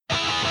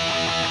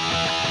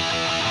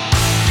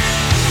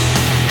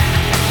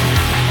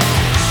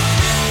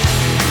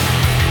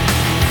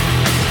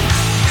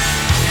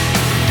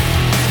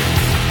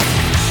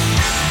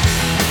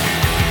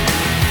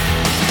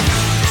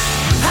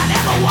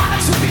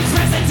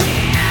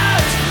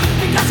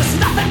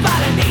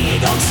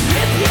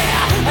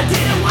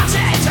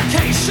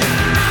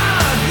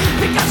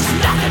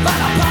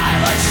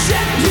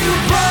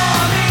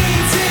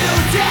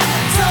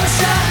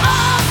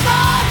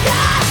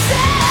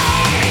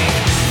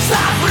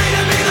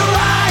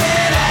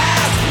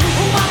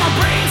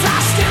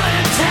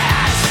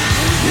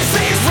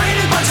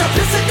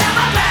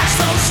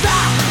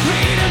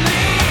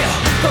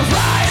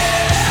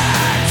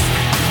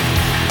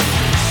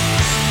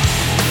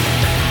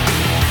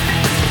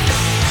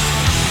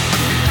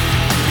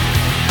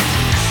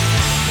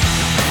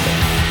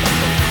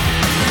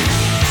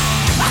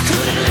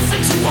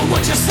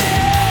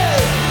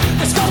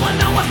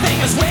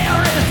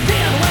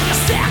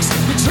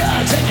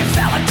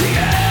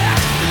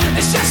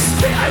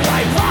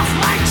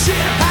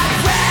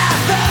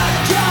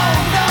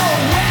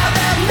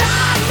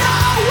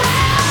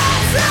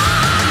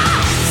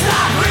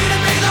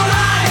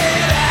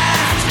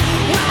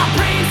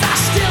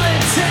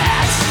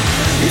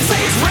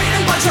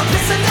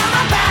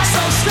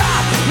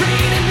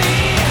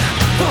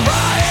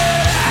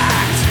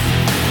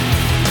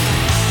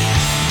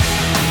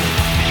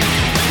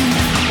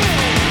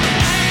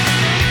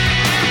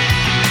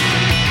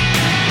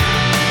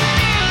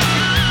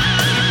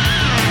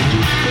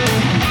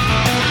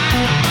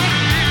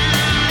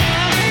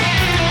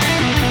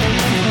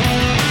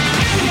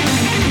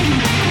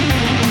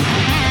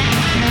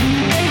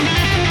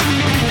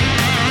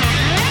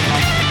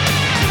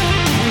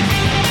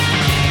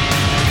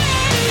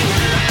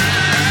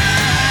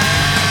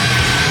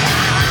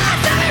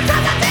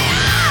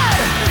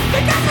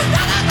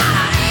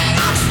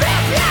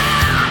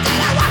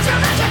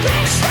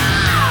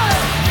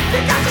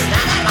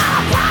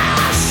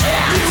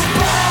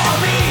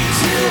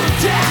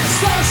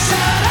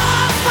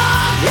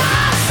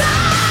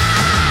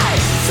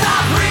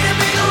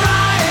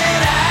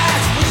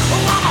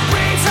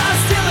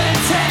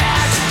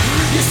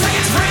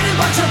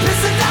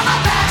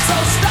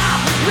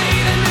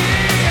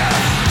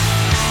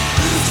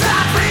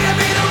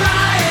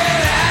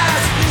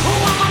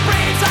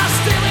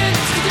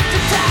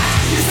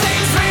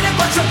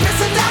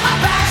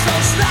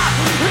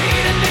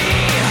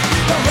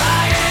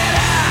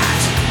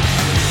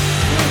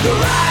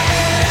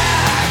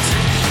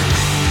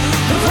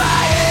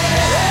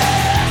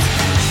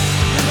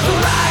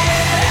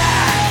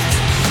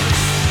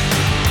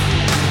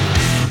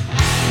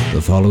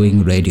The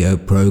following radio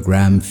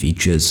program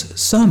features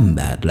some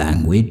bad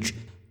language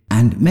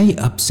and may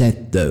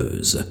upset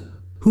those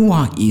who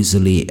are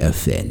easily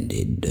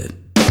offended.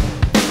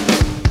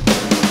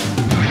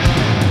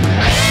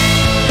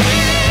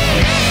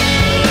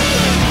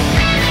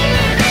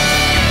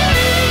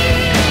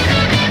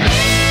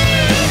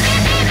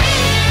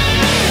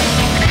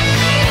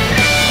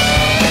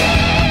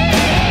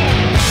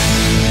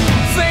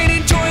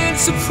 Fading joy and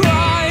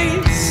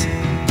surprise,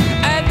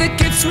 and the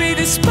gifts we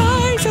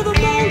despise of the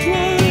mold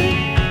one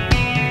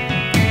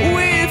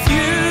with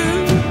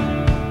you.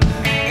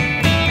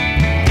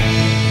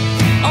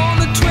 On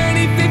the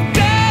 25th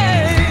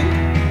day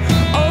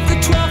of the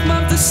 12th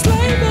month, the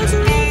sleigh bells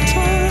are on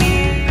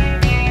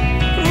time,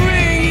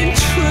 ringing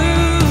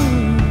true.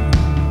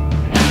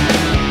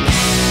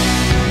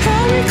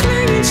 How we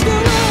cling to the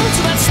world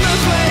to that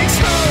snowflake's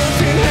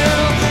hope in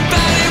hell,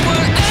 that it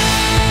will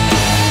end.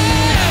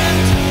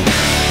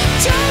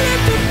 Don't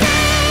let the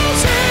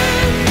bells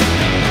ring,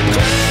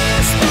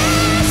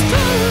 Christmas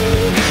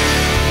time,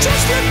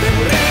 just let them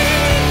ring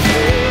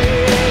through.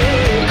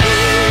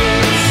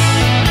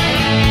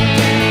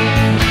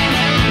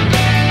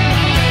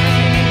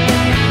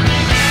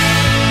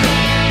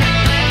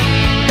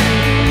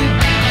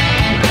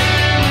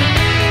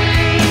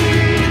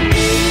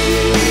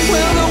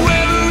 Well, the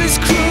weather is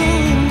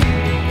cruel,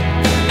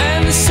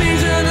 and the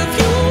season of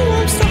Yule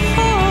warms the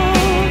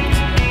heart,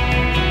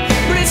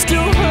 but it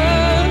still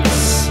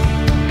hurts.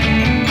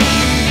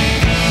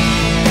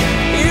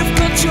 You've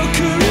got your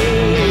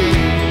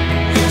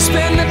career,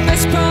 spend the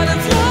best part of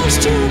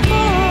last year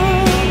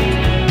apart,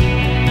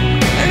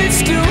 and it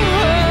still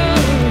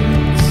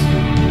hurts.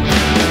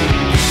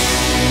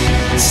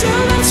 So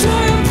that's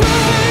why I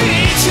pray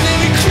each and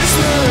every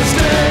Christmas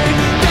day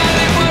that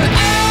it would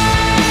end.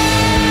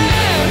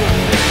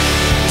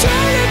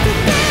 Don't let the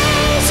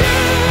bells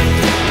ring,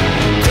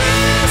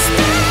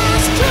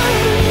 Christmas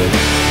time,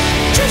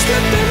 just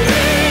let them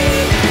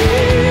ring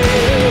through.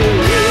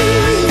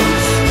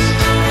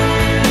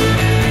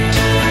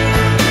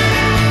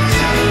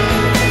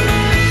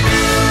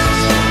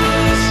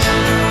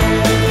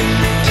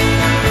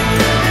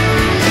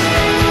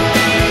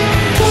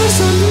 Cause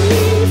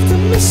underneath the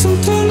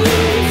mistletoe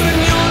leaf, and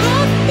you're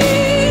not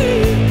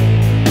here.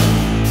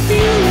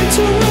 You went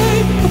away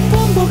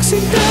upon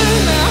Boxing Day.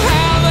 Now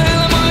how the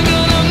hell am I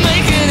gonna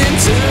make it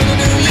into the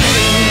new year?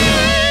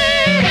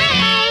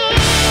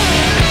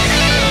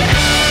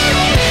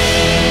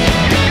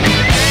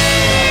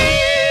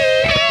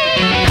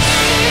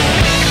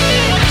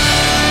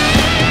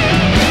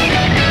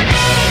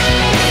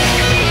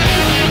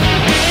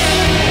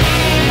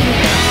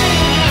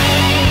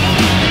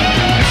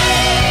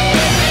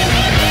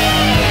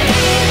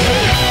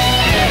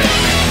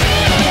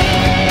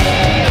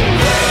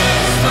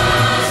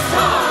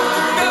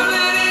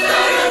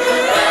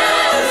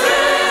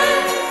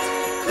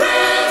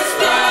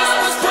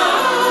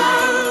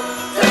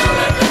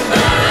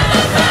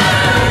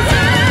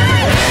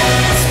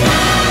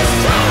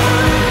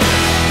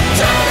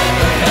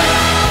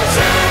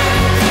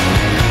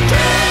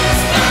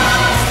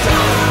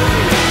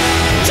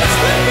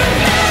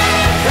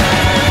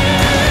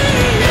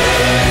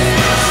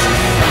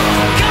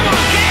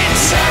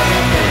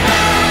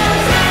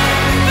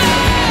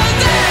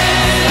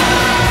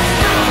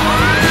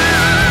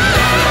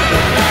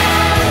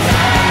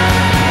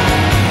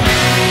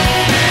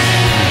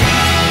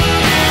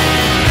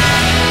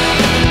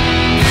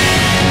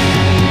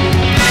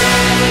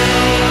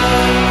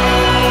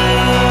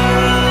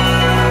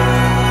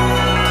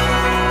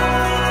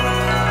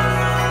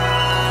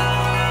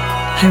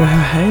 Ho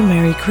ho ho,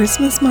 Merry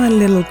Christmas, my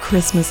little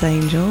Christmas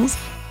angels.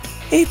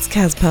 It's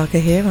Kaz Parker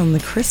here on the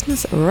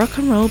Christmas Rock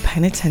and Roll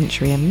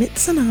Penitentiary, and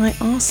Mitz and I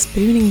are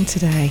spooning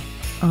today.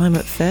 I'm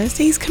up first,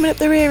 he's coming up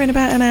the rear in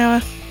about an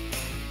hour.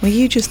 Well,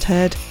 you just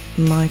heard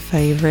my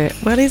favourite.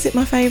 Well, is it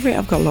my favourite?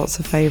 I've got lots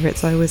of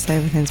favourites, I always say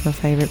everything's my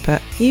favourite,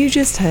 but you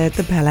just heard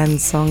the Bell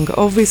End song,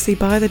 obviously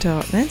by The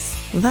Darkness.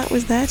 That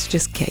was there to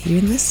just get you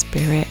in the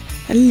spirit.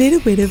 A little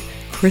bit of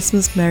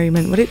Christmas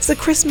merriment. Well, it's a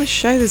Christmas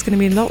show, there's going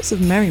to be lots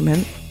of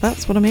merriment.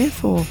 That's what I'm here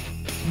for.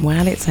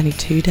 Well, it's only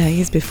 2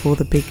 days before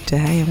the big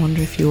day. I wonder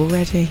if you're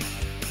ready.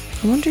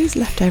 I wonder who's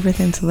left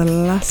everything to the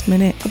last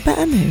minute. I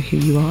better know who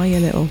you are, you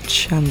little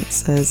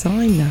chancers.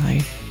 I know.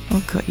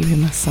 I've got you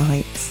in my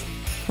sights.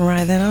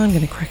 Right then, I'm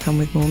going to crack on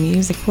with more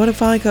music. What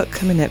have I got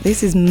coming up?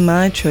 This is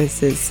my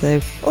choices, so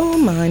all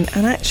mine.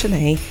 And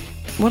actually,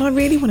 what I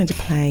really wanted to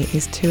play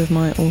is two of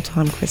my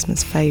all-time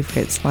Christmas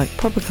favourites, like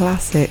proper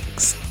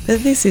classics.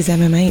 But this is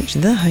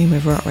MMH, the home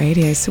of rock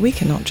radio, so we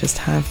cannot just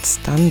have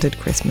standard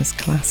Christmas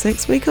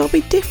classics. We got to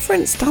be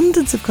different.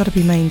 Standards have got to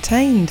be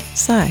maintained.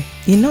 So,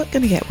 you're not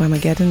going to get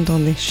Whamageddon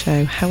on this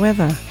show.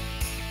 However,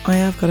 I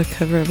have got a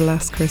cover of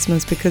Last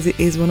Christmas because it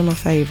is one of my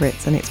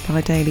favourites, and it's by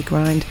Daily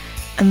Grind.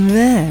 And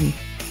then,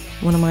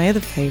 one of my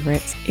other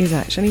favourites is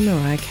actually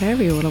Mariah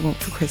Carey, All I Want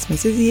for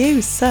Christmas Is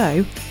You.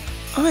 So,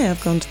 I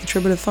have gone to the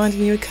trouble of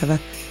finding you a cover,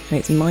 and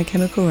it's My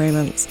Chemical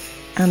Romance.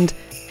 And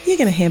you're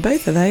going to hear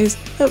both of those.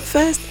 Up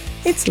first,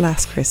 it's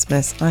Last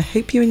Christmas. I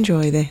hope you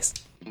enjoy this.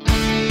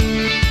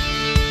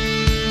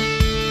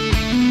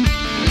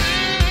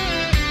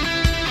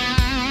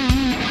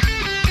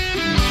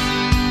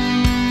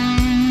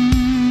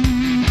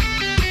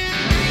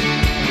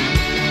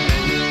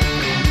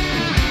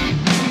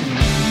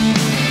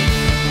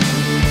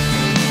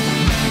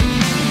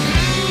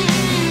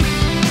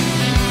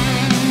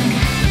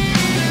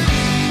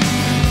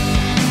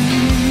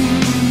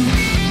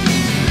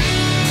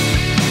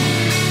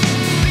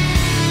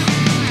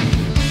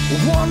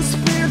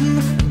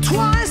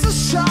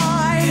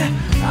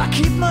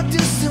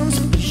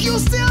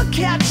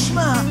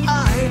 my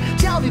eye.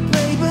 Tell me,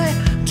 baby,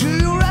 do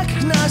you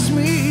recognize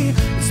me?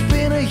 It's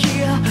been a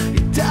year,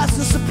 it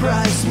doesn't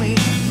surprise me.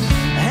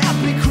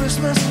 Happy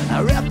Christmas, I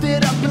wrapped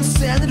it up and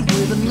sent it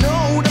with a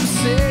note. I'm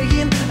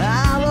saying I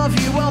love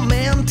you, I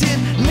meant it.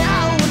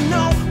 Now I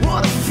know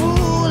what a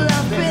fool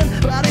I've been.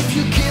 But if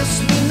you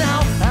kissed me now,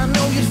 I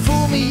know you'd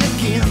fool me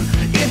again.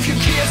 If you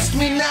kissed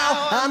me now,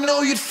 I know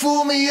you'd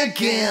fool me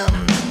again.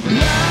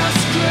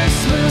 Last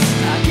Christmas,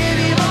 I gave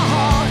you my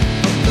heart,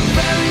 but the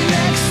very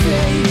next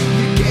day,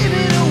 you gave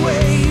it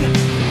away.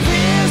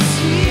 This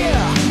year,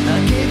 I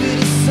gave it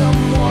to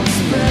someone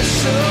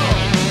special.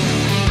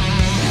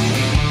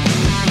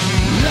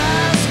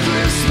 Last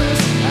Christmas,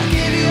 I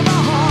gave you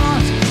my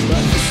heart,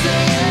 but this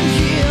day and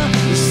year,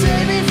 you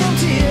saved me from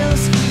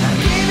tears. I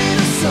gave it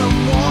to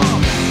someone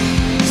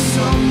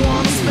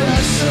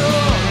special.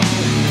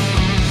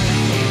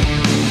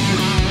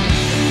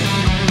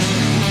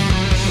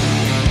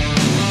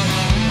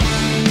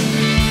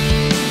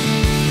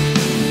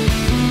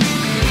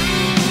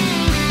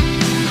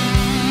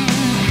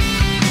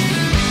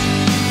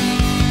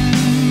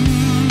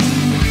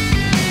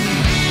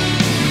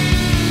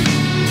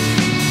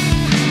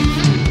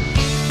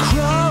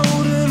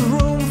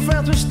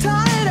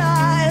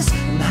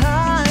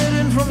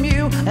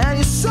 And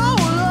your soul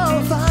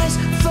of eyes,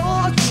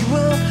 thought you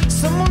were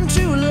someone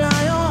to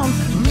rely on.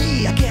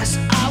 Me, I guess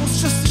I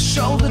was just a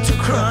shoulder to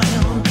cry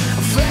on.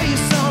 A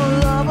face on a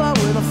lover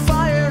with a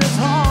fire in his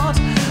heart.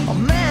 A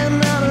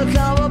man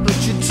undercover, but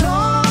you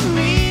tore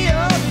me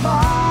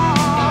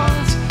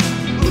apart.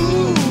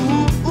 Ooh,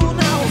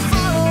 now if I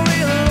don't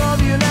really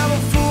love you, never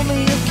fool me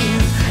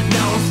again.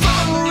 Now if I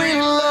don't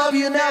really love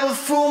you, never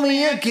fool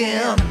me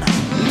again.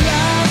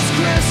 Last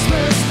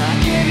Christmas, I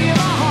gave you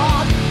my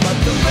heart, but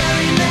the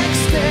very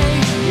next day,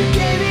 you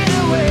gave it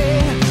away.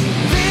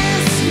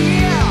 This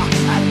year,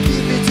 I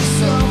give it to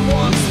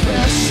someone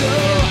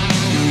special.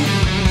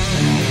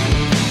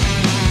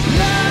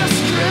 Last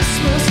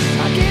Christmas,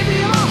 I gave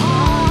you my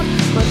heart,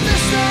 but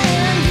this day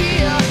and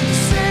year, to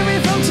save me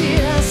from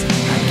tears, I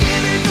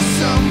give it to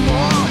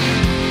someone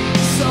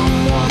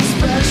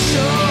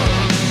special.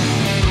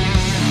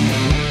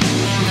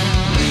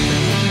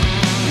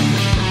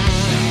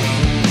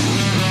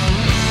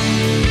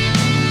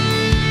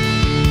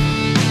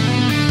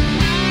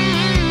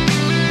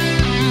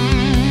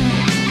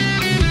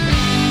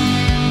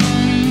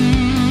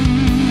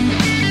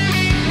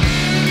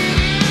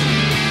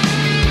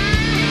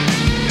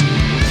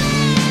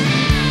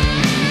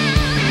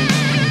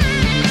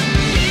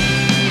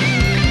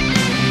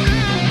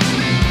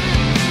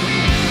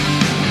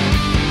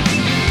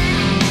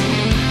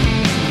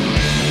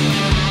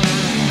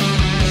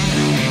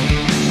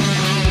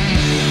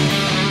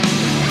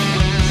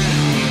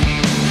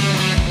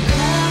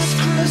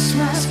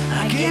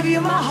 I gave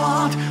you my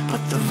heart, but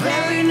the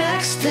very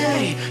next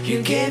day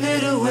you gave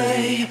it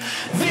away.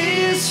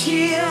 This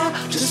year,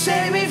 to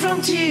save me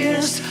from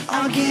tears,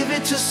 I'll give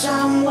it to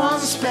someone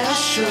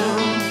special.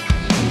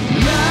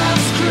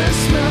 Last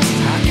Christmas,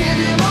 I gave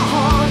you my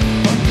heart,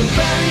 but the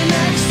very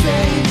next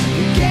day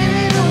you gave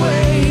it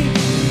away.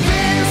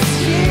 This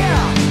year,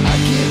 I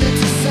give it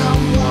to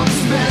someone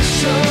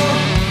special.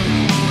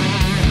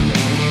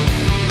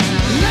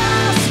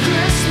 Last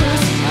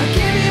Christmas, I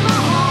gave you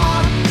my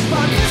heart,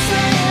 but this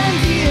day and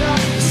year,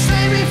 to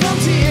save me from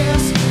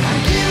tears, I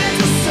give it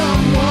to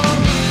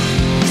someone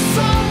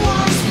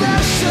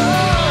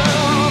special.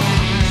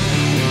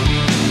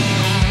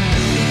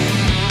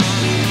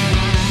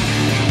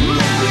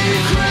 Merry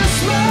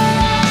Christmas!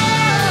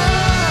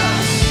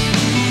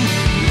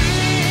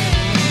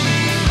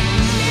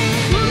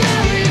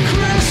 Merry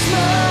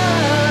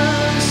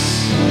Christmas!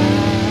 I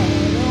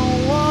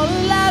don't want a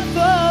lot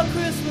for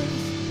Christmas.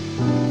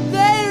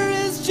 There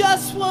is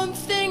just one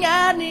thing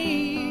I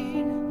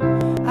need.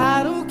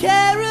 I don't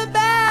care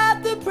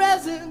about the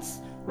presents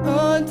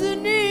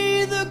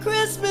underneath the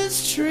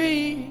Christmas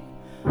tree.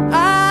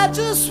 I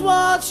just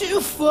want you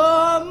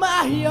for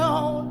my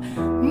own,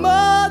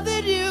 more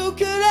than you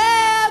could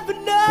ever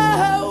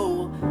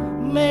know.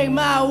 Make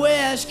my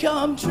wish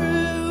come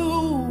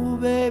true,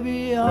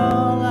 baby.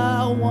 All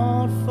I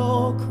want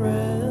for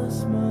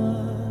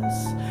Christmas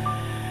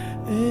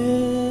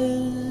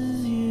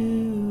is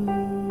you.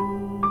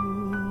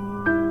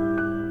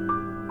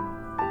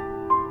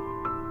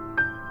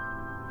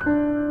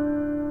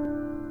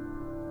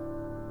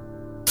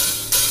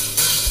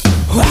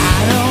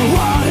 I don't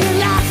want a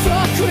lot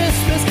for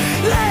Christmas.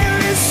 There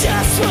is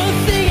just one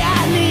thing I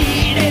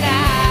need, and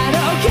I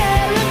don't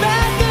care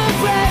about the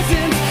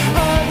presents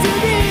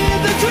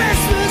underneath the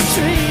Christmas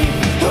tree.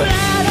 But I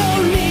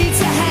don't need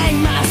to hang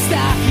my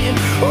stocking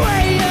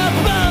way up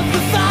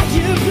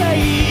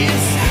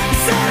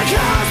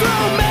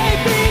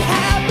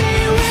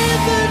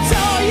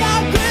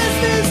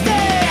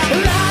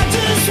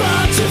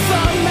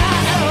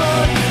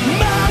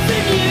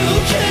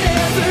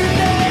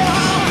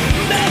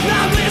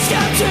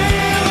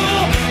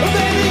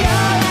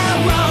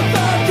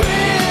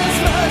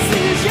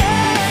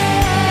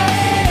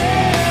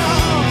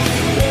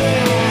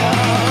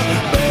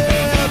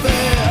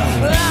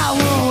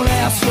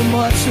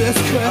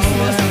this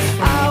Christmas.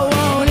 I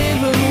won't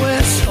even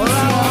wish for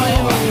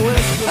snow.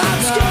 I'm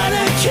just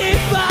gonna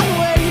keep on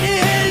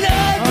waiting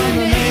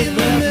underneath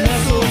the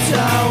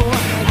mistletoe.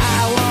 I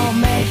won't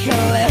make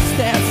a list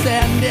and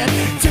send it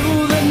to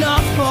the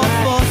North Pole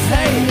for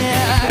saying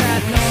it.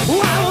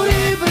 I won't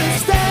even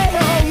stay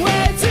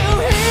away to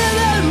hear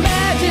the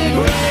magic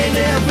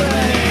reindeer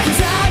play.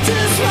 'Cause I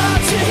just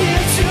want you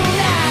here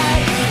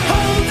tonight,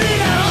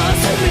 holding on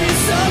to me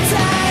so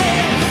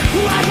tight.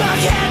 What more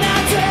can I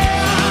do?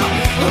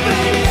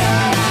 Baby,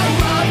 all I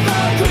want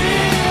for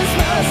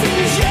Christmas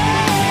is you.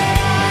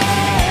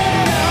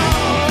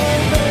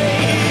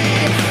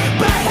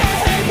 Baby,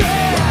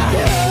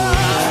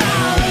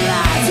 all the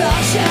lights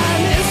are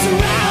shining,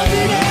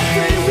 surrounding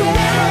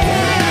everywhere.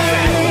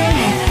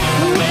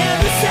 With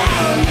the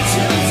sound of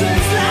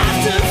children's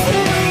laughter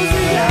fills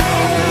the air.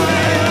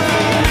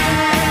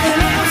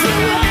 And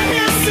everyone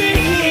is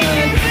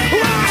singing,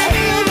 I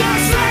hear the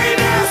sleigh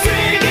bells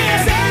ringing.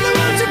 Say the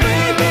one to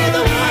bring me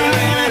the water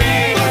and an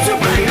eagle to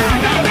bring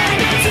my back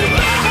into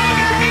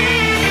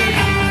mine.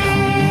 I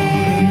don't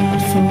want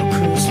enough for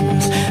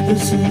Christmas.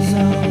 This is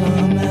all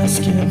I'm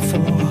asking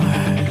for.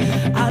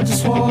 I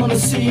just wanna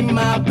see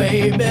my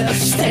baby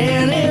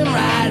standing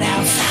right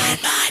outside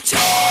my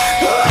door.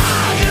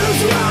 I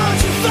just want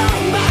you for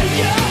my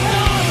young,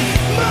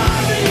 more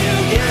than you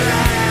can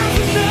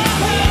ever know.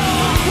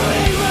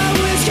 Make my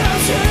wish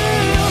come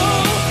true.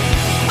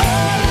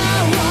 All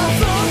I want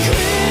for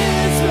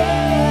Christmas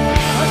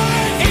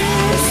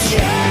is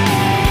you.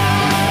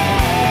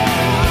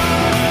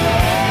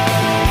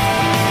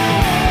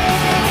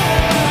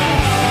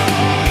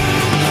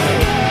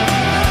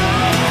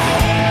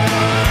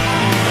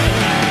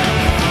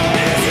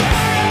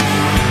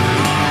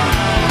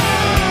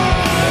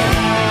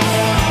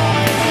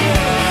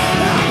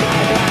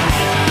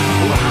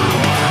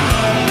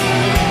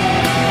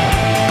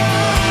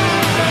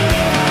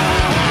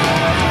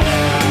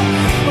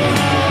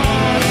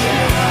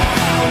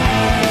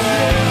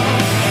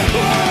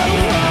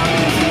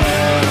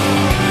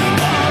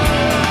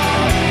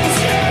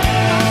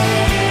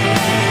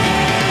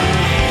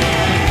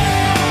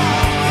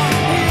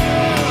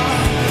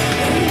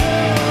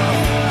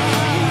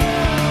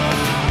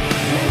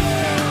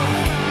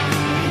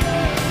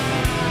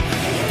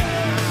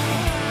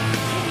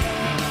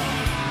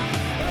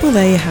 Well,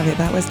 there you have it.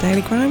 That was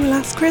Daily Grime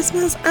Last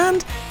Christmas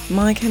and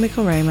My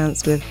Chemical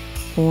Romance with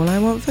All I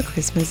Want for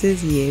Christmas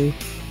Is You.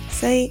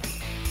 See,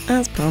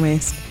 as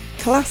promised,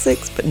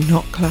 classics but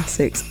not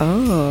classics.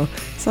 So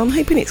I'm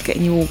hoping it's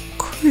getting you all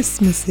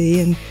Christmassy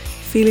and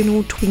feeling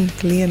all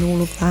twinkly and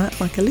all of that,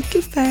 like a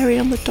little fairy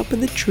on the top of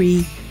the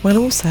tree. Well,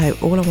 also,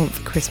 All I Want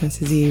for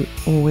Christmas Is You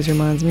always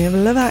reminds me of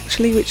Love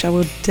Actually, which I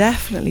will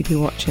definitely be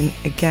watching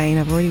again.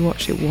 I've already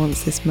watched it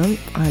once this month.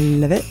 I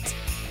love it.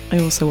 I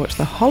also watched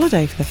The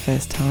Holiday for the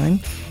first time,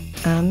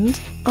 and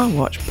I'll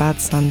watch Bad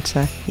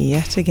Santa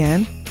yet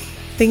again.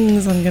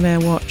 Things I'm going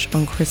to watch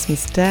on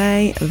Christmas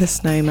Day: The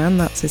Snowman,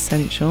 that's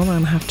essential,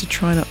 and I have to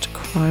try not to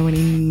cry when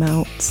he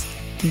melts.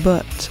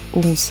 But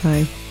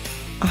also,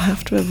 I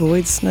have to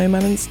avoid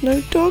Snowman and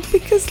Snow Dog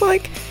because,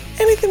 like,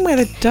 anything where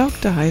the dog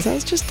dies,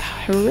 that's just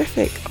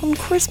horrific. On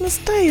Christmas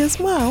Day as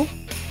well.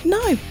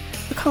 No, I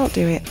can't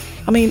do it.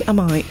 I mean, I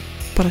might,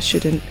 but I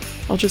shouldn't.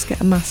 I'll just get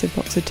a massive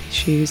box of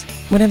tissues.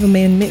 Whenever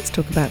me and Mitz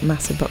talk about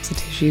massive box of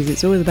tissues,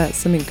 it's always about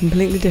something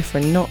completely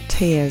different, not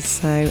tears.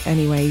 So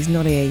anyway, he's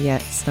not here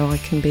yet, so I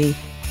can be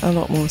a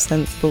lot more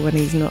sensible when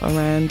he's not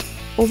around.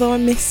 Although I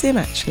miss him,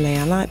 actually.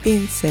 I like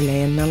being silly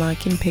and I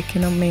like him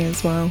picking on me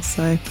as well.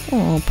 So,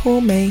 oh, poor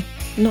me,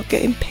 not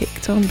getting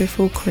picked on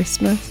before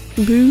Christmas.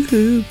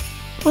 Boo-hoo.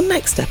 Well,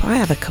 next up, I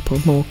have a couple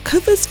more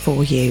covers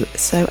for you.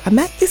 So I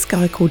met this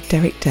guy called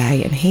Derek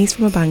Day, and he's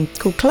from a band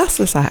called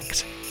Classless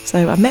Act.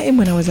 So I met him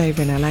when I was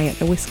over in LA at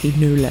the Whiskey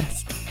No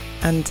Less,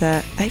 and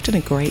they've done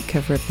a great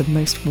cover of The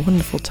Most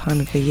Wonderful Time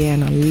of the Year,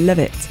 and I love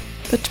it.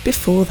 But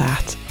before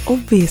that,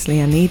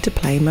 obviously I need to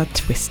play my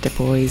Twister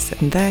Boys,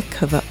 and their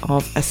cover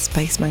of A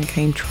Spaceman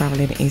Came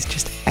Travelling is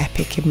just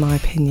epic in my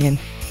opinion.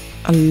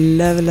 I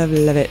love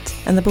it.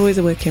 And the boys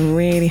are working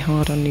really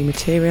hard on new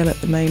material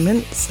at the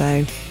moment,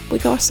 so we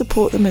gotta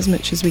support them as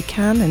much as we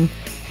can. And,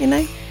 you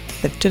know,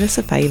 they've done us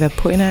a favour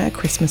putting out a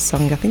Christmas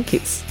song. I think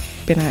it's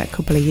been out a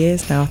couple of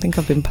years now. I think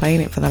I've been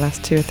playing it for the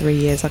last 2 or 3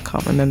 years. I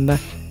can't remember.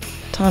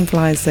 Time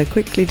flies so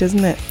quickly,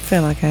 doesn't it? I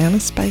feel like I am a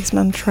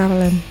spaceman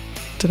travelling.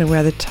 Don't know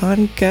where the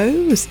time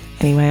goes.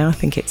 Anyway, I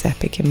think it's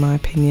epic in my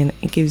opinion.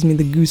 It gives me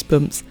the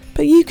goosebumps.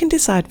 But you can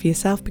decide for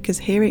yourself, because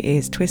here it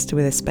is, Twister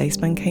with A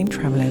Spaceman Came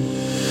Travelling.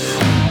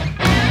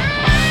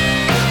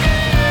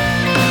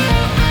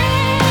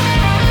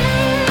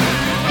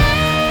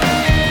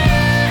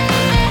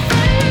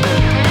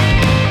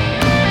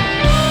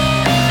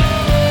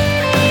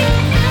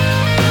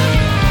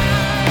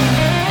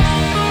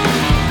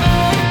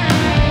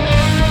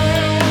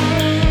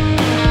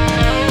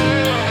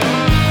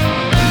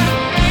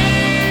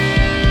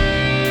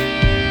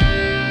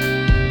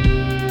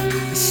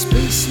 A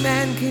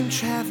spaceman came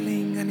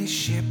traveling on his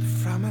ship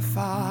from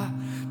afar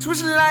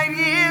 'Twas light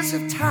years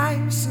of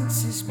time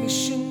since his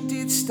mission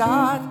did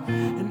start,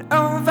 and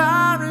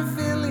over a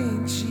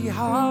village he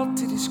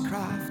halted his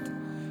craft,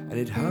 and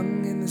it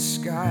hung in the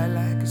sky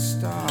like a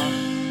star,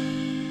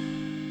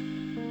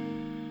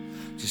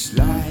 just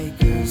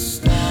like a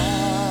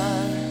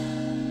star.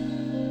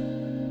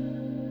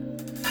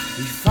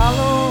 He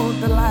followed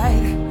the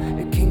light,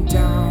 it came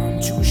down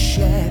to a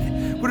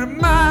shed with a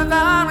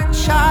mother and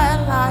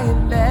child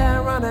lying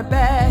there on a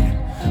bed,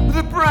 with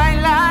a bright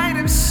light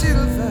of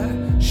silver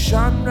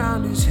shone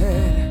round his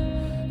head,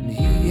 and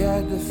he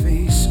had the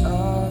face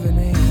of an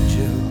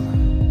angel,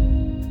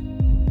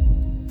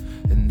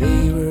 and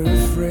they were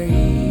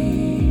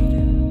afraid.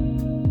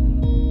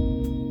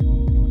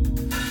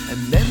 And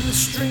then the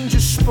stranger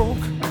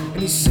spoke,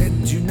 and he said,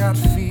 "Do not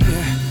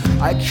fear,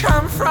 I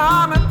come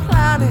from a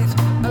planet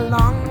a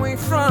long way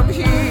from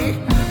here.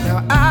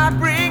 Now I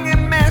bring a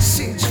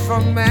message for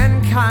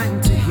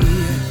mankind to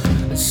hear."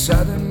 And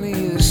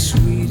suddenly the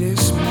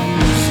sweetest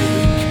music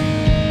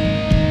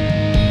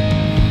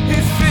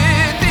it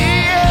filled the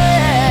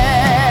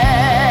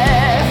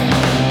air,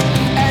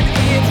 and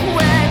it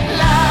went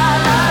la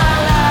la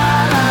la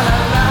la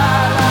la la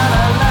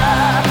la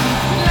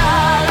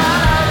la la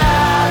la la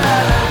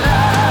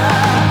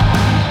la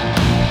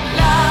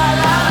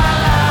la la la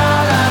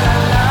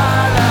la la.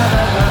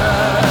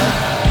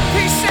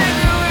 He said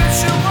to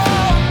it's a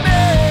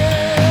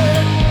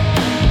woman,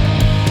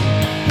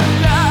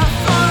 love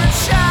for a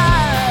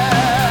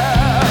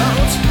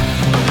child,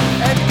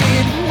 and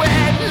it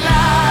went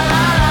la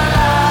la la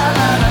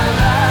la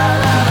la la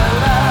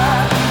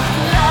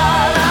la la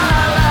la la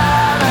la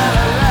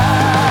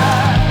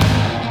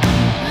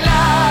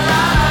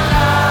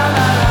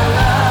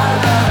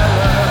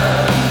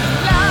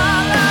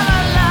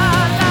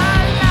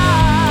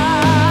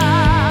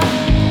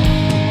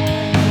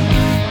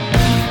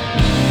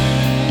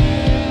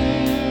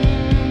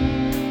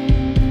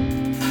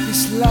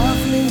This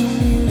lovely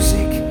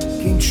music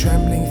came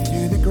trembling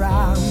through the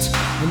ground,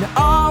 and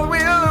all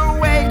will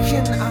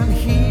awaken on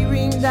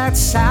hearing that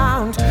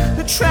sound.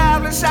 The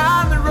travelers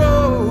on the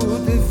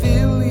road, the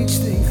village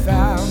they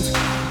found,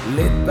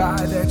 lit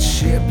by that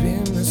ship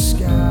in the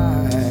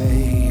sky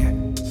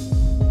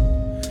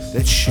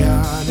that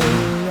shone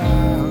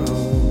around.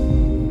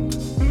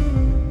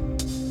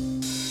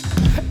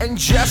 And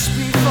just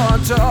before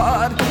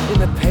dawn, in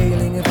the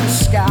paling of the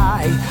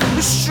sky,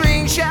 the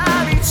stranger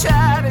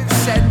returned and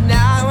said,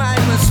 "Now I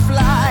must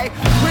fly.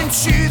 When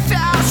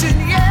 2,000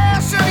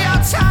 years of your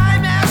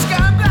time has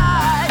gone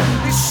by,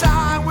 this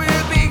song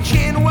will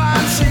begin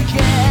once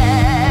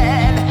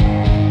again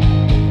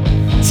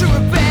to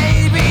a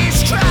baby's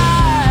cry."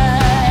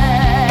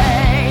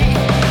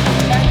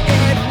 And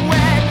it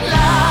went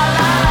la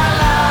la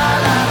la la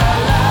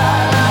la la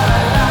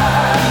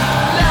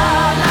la la la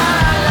la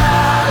la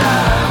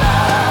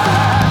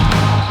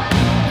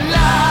la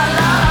la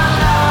la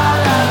la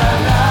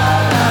la.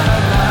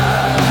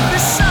 The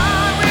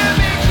song will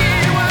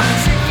begin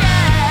once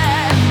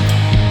again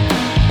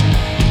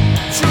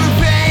to a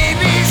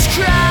baby's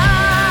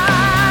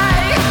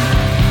cry,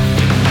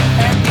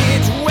 and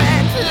it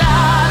went la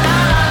la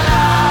la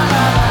la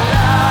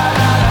la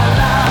la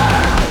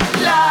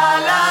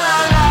la la la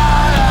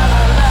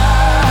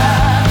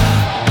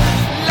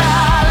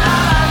la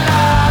la.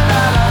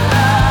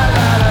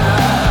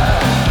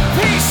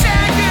 He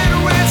sang it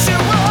with a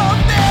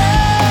woman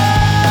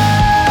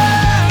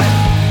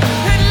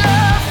and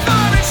love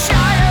for a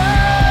child.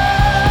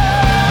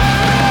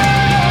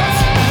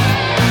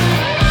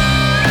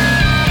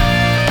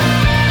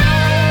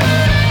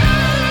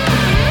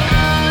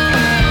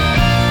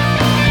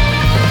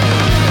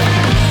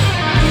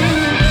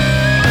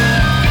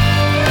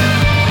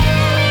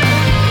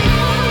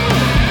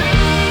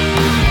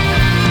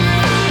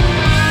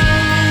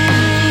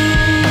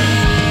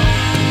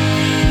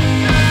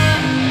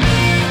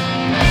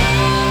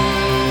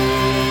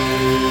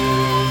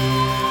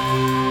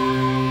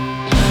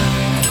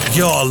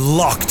 You're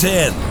locked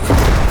in.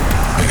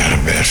 I got a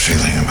bad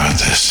feeling about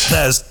this.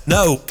 There's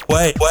no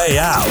way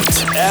out.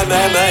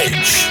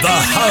 MMH, the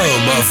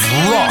home of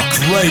rock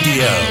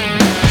radio.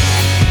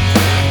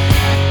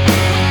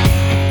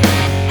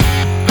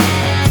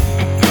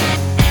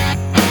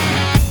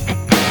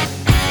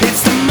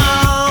 It's the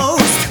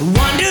most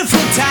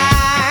wonderful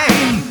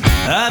time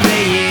of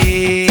the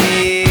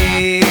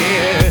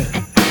year,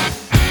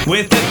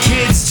 with the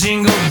kids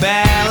jingle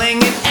belling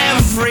and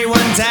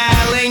everyone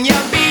telling you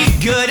be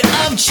good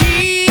of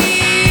cheer.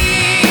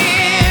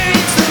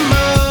 It's the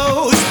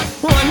most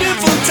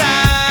wonderful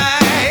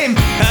time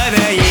of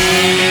the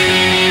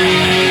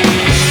year.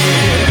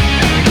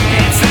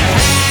 It's the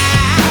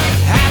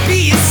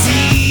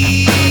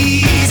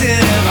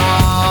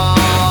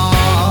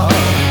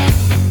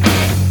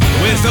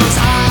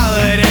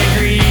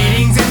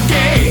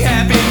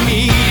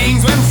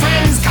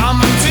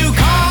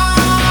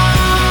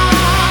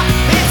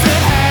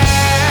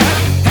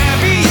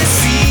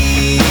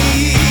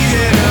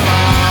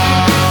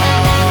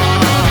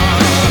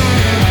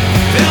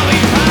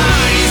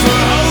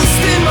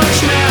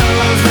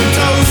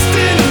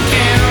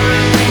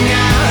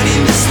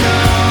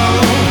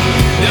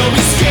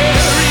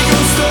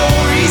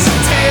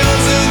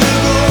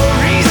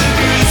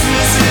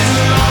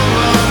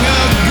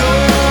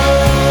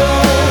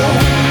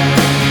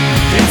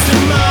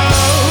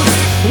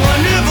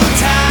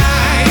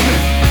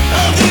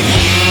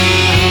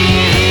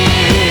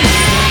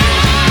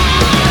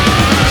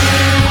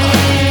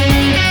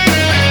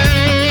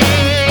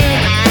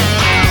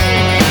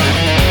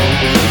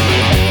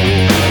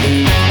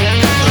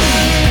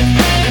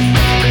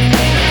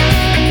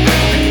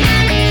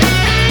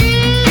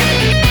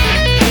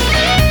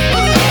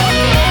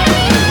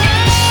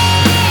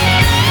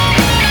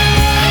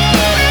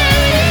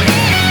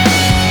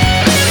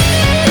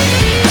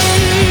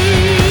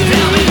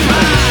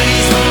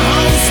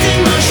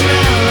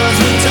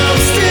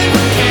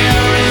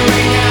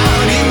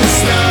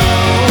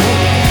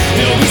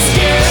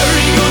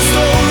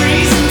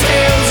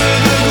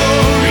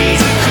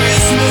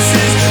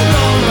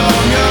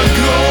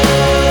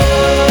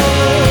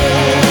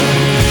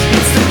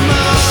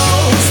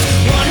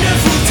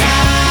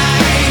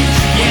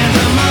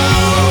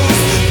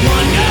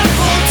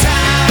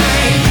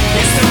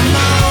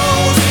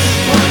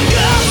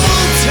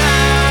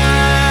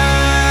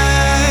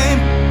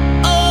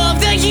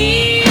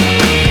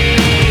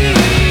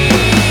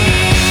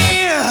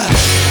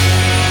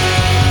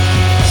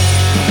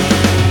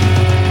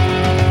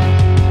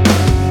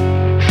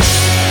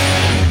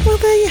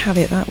have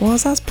it, that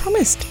was, as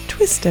promised,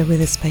 Twister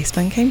with A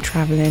Spaceman Came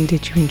Travelling.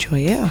 Did you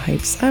enjoy it? I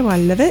hope so, I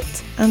love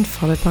it. And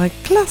followed by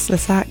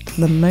Classless Act,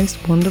 The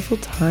Most Wonderful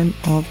Time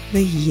of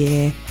the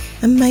Year.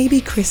 And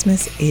maybe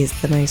Christmas is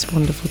the most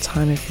wonderful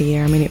time of the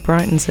year. I mean, it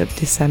brightens up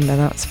December,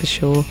 that's for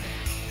sure.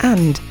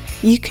 And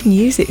you can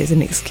use it as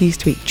an excuse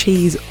to eat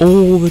cheese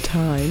all the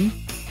time,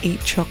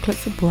 eat chocolate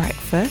for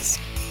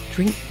breakfast,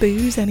 drink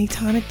booze any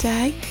time of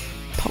day,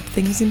 pop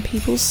things in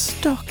people's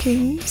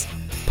stockings,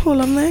 pull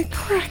on their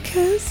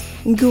crackers,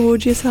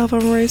 gorge yourself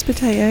on roast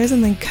potatoes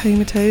and then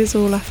comatose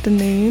all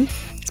afternoon.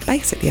 It's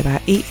basically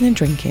about eating and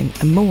drinking,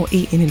 and more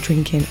eating and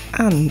drinking,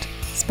 and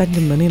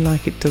spending money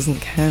like it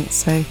doesn't count,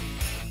 so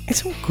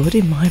it's all good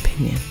in my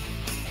opinion.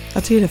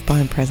 I do love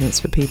buying presents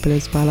for people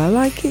as well. I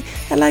like it.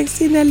 I like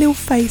seeing their little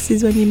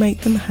faces when you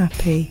make them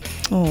happy.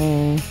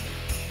 Oh,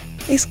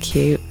 it's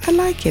cute. I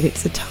like it.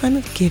 It's a time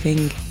of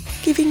giving.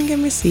 Giving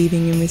and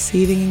receiving and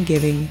receiving and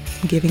giving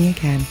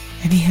again.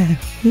 Anyhow,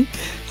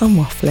 I'm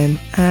waffling.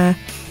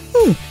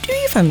 Do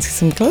you fancy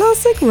some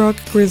classic rock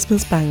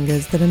Christmas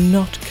bangers that are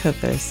not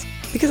covers?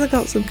 Because I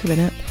got some coming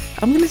up.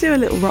 I'm going to do a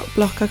little rock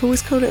block. I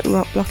always call it a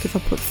rock block if I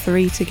put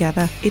 3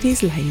 together. It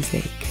is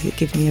lazy because it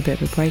gives me a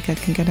bit of a break. I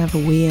can go and have a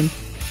wee and,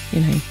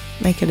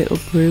 make a little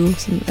brew or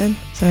something.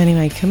 So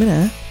anyway, coming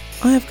up,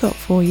 I have got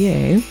for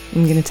you,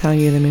 I'm going to tell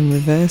you them in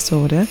reverse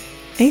order.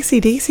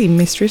 AC/DC,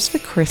 Mistress for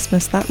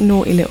Christmas, that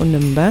naughty little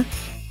number.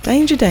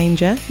 Danger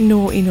Danger,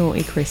 Naughty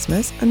Naughty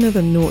Christmas,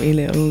 another naughty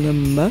little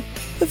number.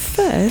 But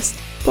first,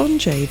 Bon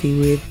Jovi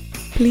with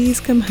Please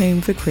Come Home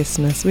for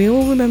Christmas. We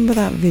all remember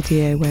that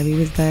video where he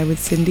was there with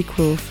Cindy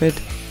Crawford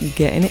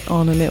getting it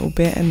on a little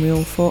bit, and we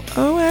all thought,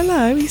 oh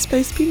hello, he's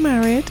supposed to be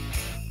married.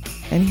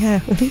 Anyhow,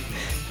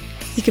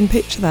 you can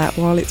picture that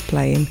while it's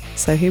playing.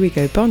 So here we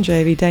go, Bon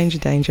Jovi, Danger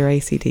Danger,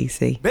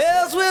 AC/DC.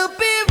 Bells will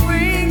be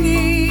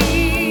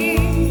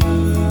ringing,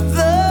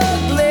 the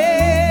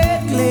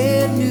glad,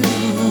 glad news.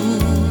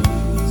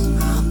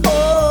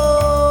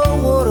 Oh,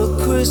 what a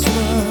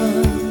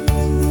Christmas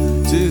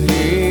to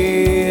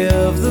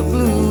have the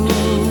blues.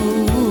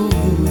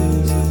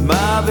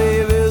 My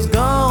baby's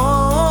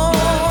gone.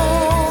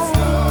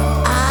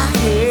 I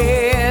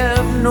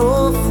have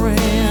no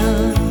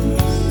friends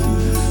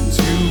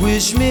to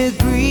wish me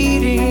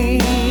greetings.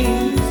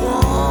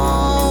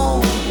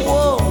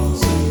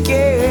 Once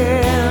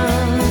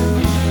again,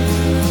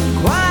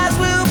 choirs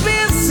will be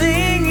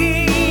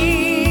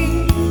singing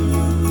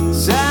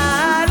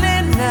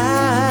silent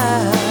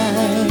night.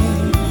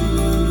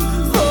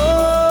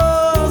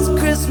 Those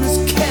Christmas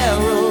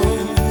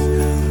carols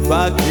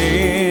by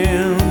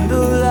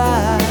candlelight.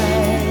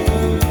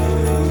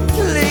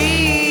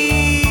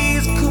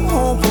 Please come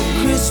home for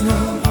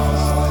Christmas.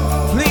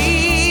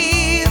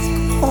 Please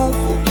come home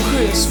for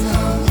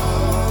Christmas.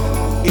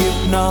 If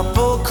not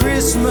for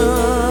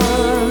Christmas,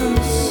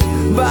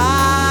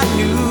 by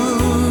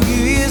New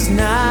Year's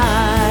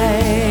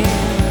night.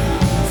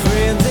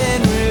 Friends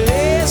and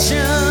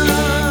relations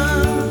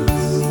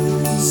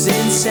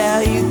send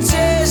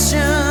salutations,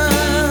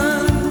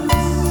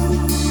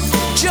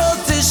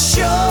 just as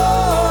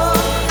sure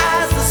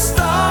as the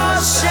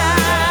stars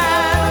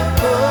shine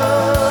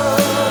above.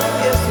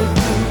 Yes, they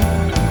do.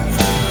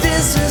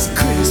 This is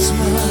Christmas,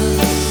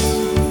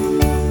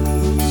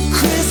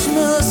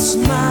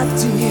 my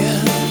dear,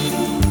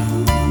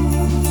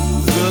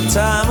 the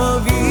time of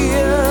year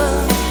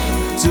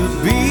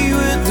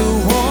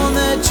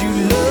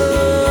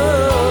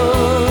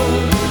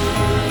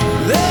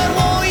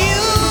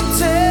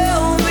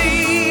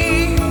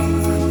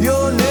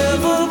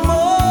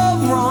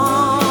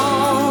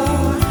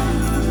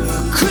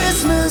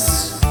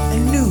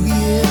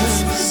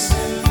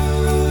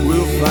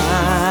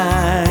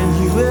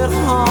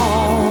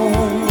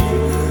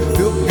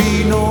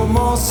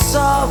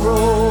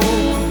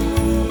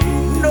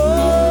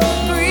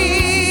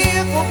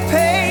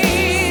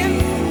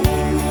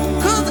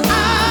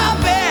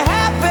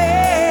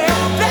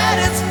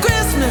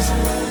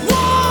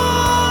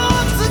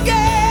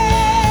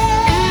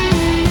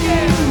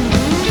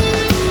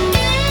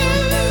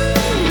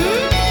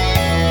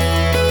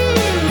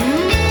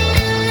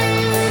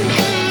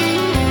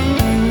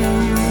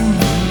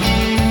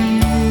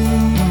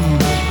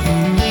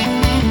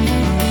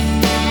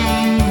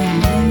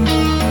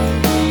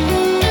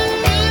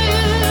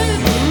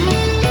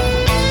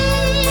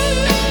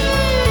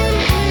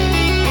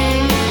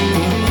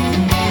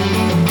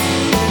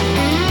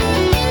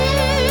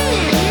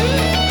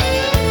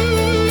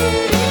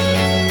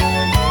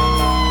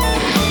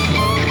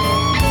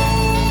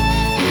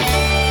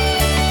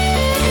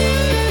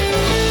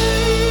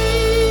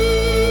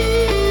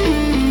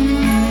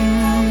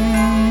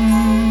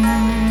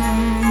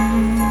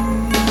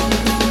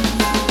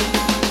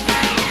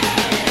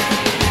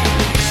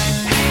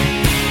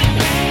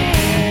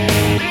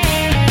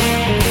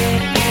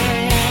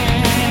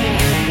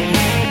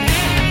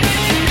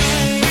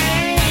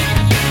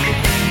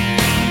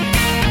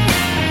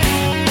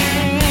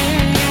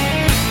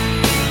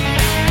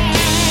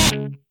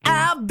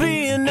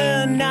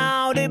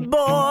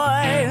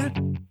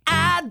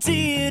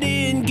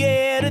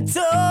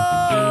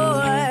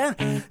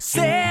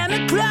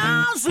Santa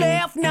Claus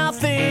left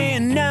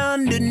nothing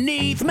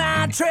underneath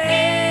my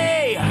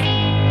tray.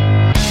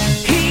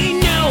 He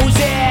knows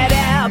that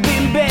I've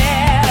been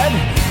bad,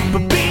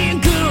 but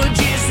being good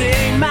just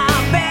ain't my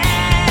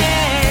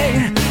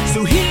bag.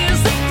 So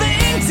here's the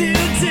thing to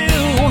do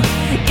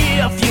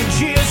if you're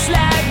just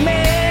like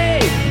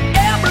me.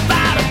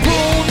 Everybody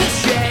pull the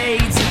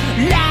shades,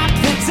 lock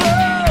the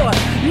door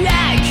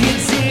like you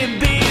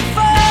did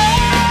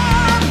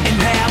before,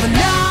 and have a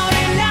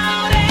naughty,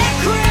 naughty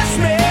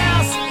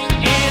Christmas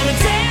and a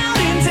down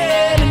and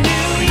dirty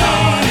New Year.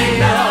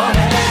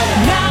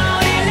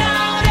 Naughty,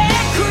 naughty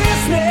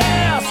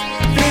Christmas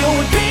filled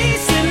with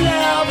peace and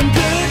love and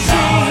good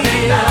cheer.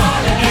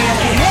 If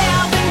you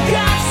haven't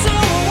got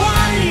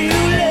someone you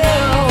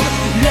love,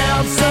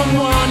 love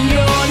someone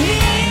you're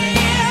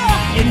near,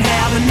 and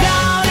have a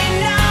naughty,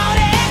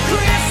 naughty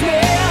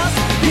Christmas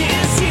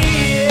this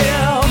year.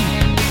 Oh,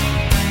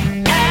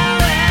 oh,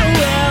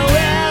 oh,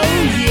 oh,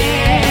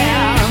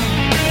 yeah.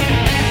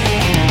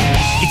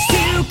 It's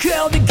too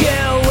cold to go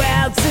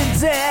out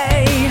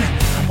today,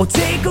 or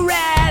take a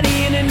ride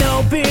in an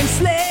open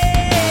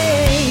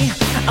sleigh.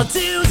 I'll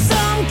do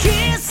some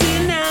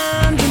kissing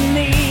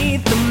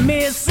underneath the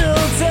mistletoe.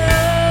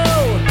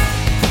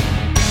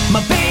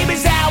 My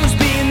baby's always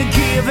been the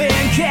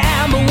giving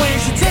kind, but when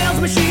she tells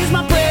me she's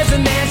my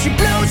present, then she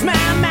blows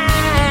my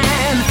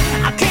mind.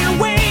 I can't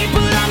wait,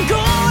 but I'm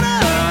gonna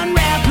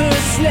unwrap her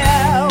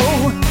slow.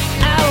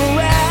 Oh,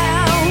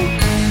 wow.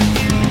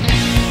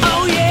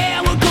 Oh,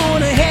 yeah, we're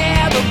gonna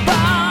have a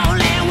ball,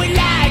 and we'd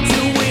like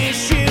to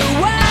wish you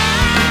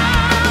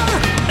all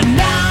a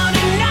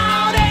naughty,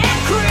 naughty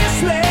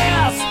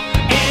Christmas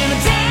and a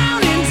down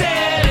and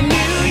dirty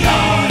New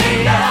Year.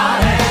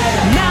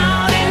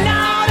 Naughty,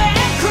 naughty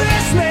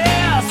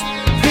Christmas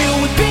filled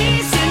with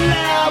peace and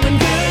love and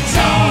good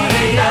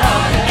cheer.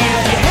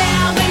 If you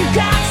haven't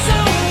got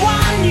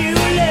someone you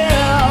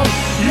love,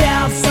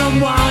 love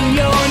someone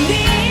you're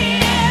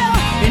near,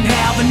 and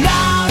have a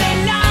naughty,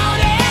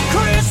 naughty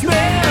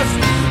Christmas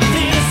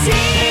this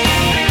year.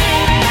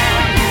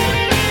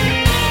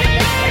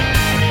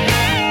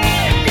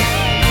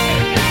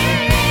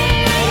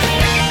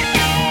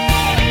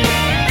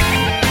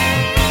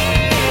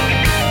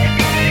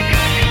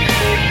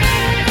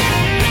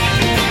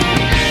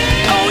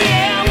 Oh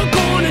yeah, we're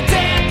gonna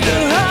deck the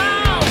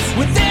halls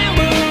with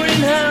Amber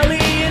and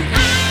Holly and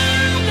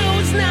all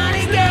those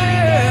naughty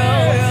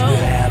girls.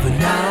 We'll have a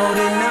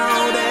naughty,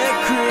 naughty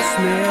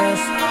Christmas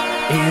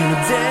and a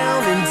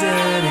down and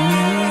dirty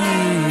New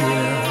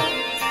Year.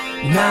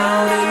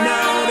 Naughty,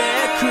 naughty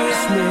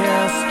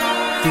Christmas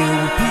filled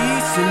with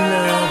peace and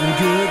love and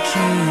good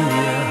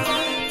cheer.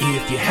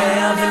 If you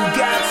haven't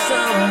got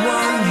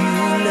someone you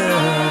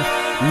love,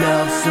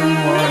 love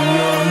someone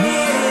you're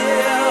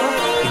near,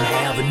 and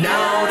have a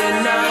naughty,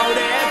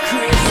 naughty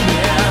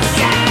Christmas.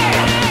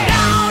 Yeah!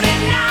 Naughty,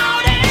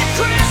 naughty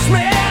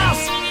Christmas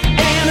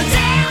and a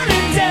down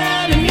and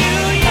dirty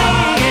New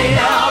Year.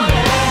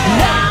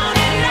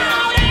 Naughty,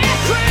 naughty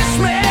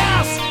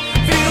Christmas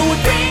filled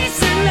with peace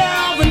and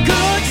love and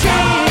good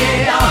cheer.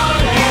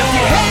 If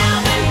you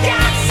haven't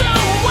got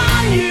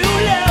someone you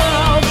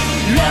love,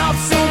 love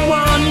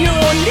someone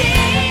you're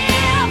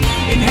near,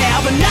 and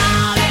have a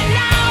naughty,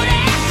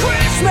 naughty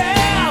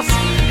Christmas.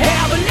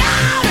 Have a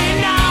naughty,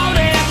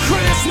 naughty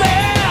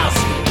Christmas.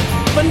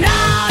 But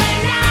naughty,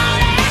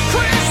 naughty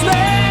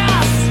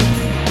Christmas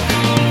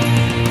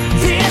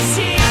this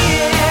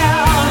year.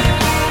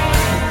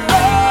 Oh,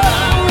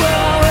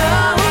 oh,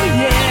 oh,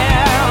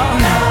 yeah.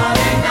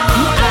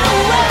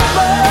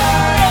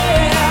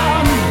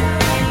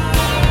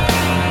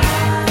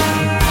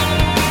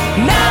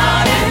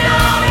 Naughty,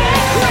 naughty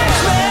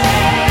Christmas.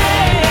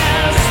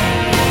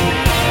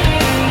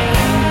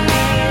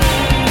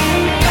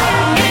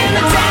 In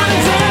the down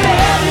and dirty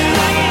New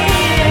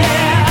Year.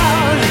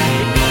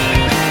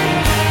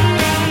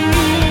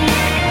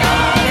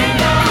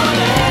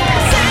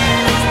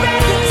 Santa's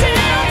back in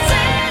town,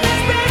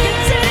 Santa's back in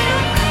town.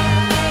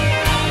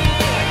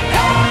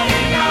 Naughty,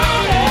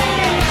 naughty,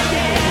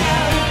 yeah.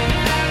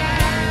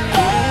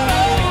 Oh,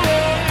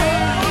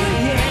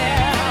 yeah.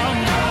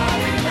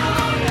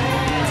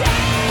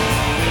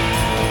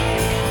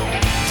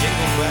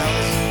 Jingle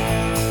bells,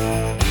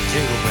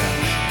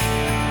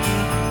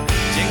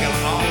 jingle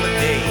all the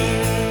day.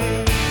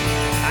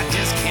 I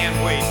just can't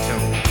wait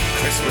till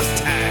Christmas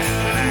time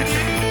when I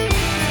can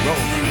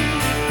roll through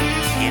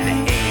in the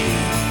hay.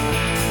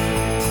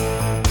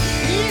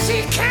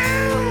 Easy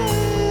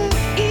come,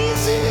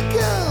 easy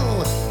go.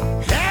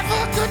 Have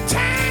a good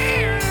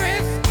time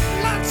with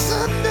lots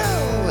of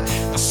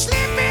dough.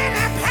 Slipping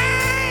up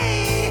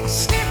high,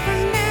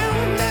 slipping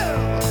down low.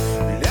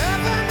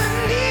 Love 'em and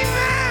leave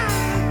 'em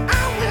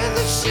on with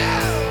the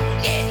show.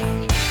 Yeah.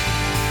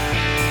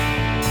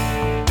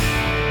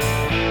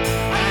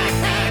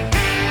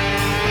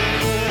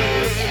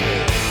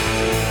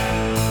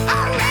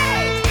 All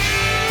right.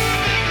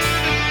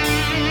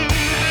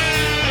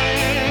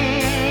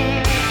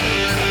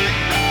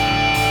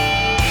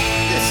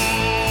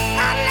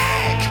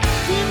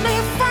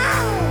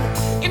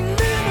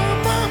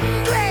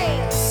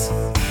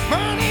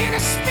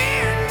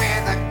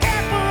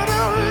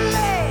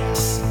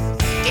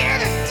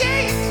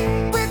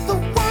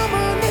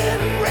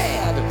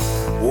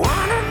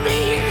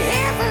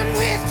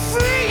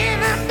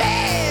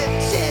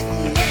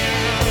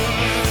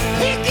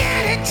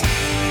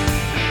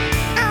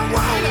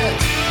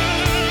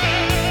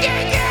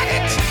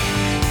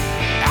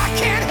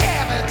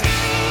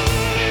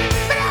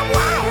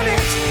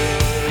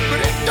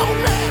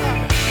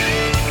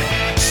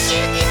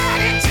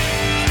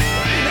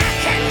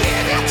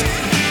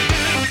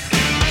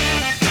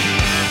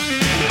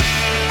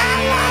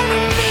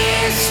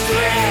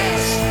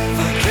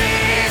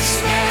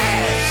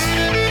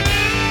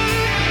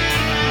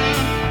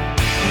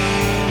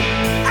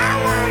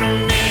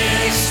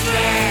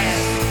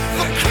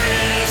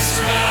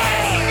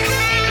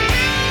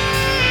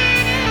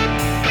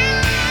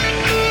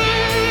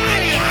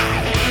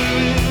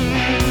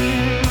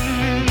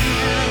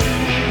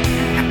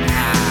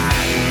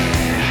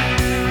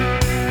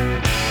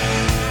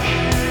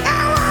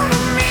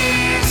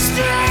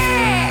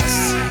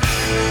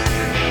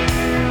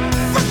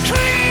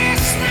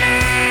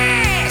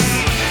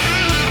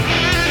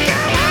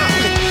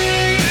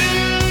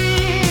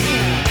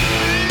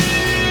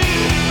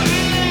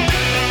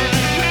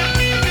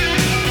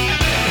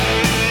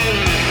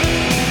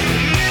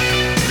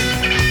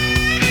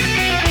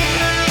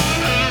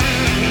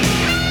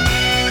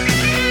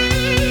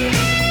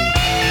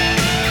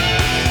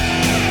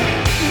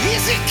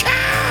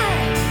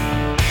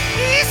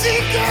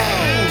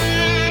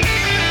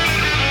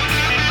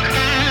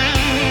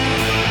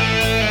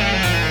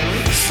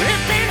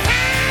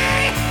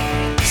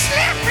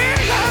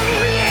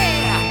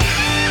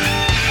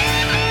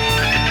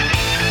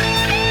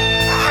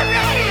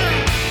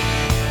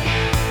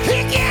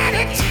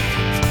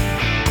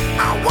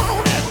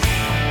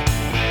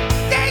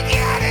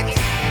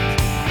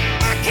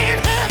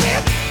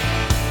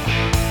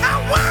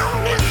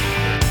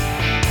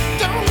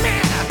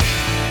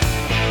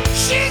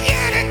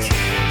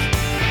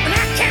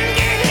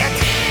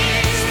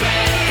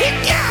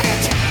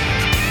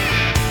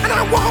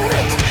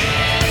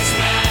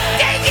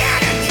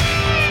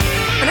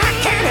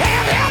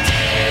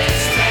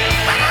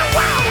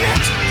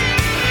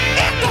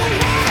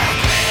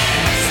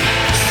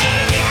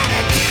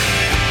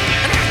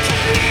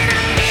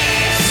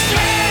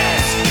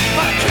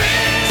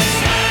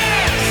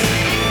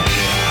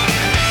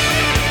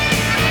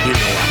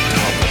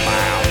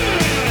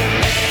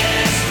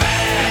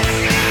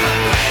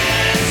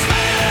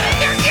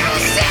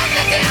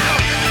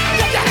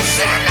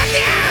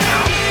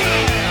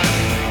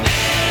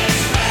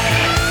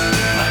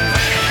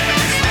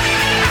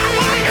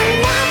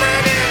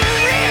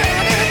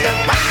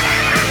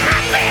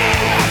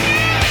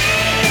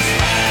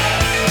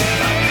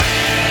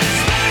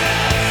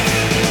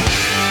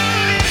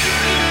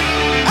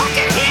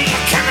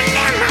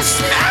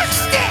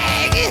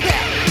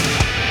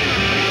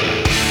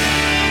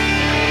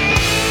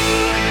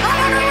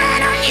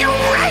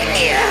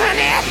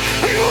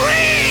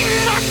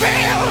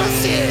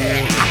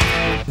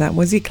 that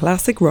was your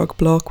classic rock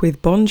block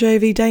with Bon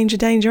Jovi, Danger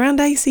Danger and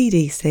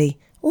AC/DC.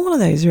 All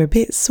of those are a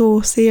bit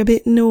saucy, a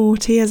bit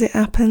naughty as it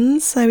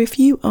happens, so if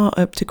you are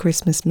up to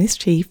Christmas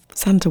mischief,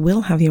 Santa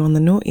will have you on the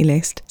naughty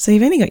list. So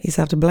you've only got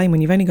yourself to blame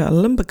when you've only got a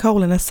lump of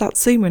coal and a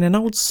satsuma and an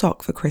old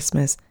sock for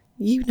Christmas.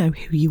 You know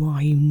who you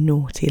are, you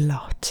naughty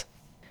lot.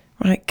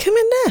 Right,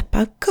 coming up,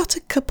 I've got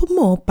a couple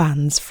more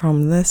bands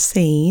from the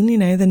scene, you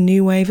know, the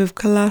new wave of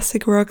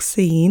classic rock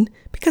scene,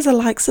 because I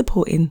like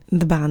supporting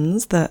the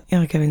bands that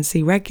I go and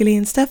see regularly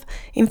and stuff.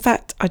 In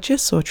fact, I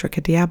just saw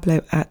Trucker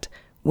Diablo at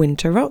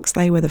Winter Rocks.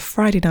 They were the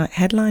Friday night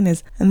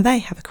headliners and they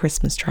have a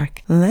Christmas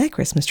track. And their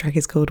Christmas track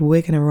is called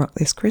We're Gonna Rock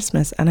This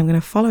Christmas, and I'm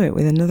going to follow it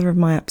with another of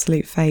my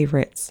absolute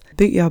favourites,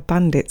 Bootyard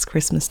Bandits,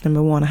 Christmas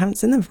number 1. I haven't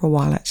seen them for a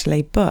while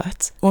actually,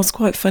 but what's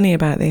quite funny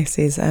about this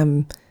is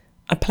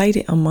I played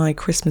it on my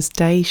Christmas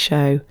Day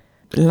show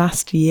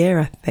last year,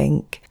 I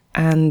think,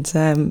 and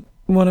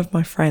one of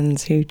my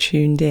friends who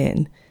tuned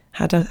in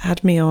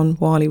had me on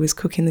while he was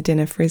cooking the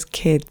dinner for his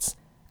kids,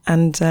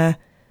 and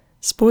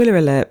spoiler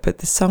alert, but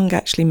the song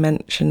actually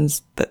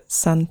mentions that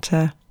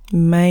Santa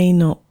may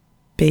not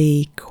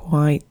be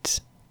quite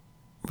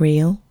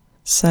real.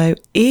 So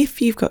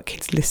if you've got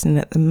kids listening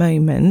at the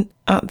moment,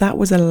 that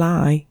was a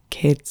lie,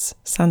 kids.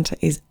 Santa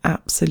is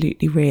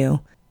absolutely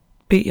real.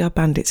 Bootyard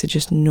Bandits are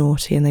just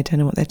naughty and they don't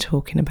know what they're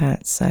talking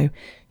about. So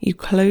you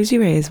close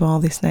your ears while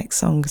this next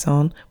song's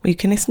on, or you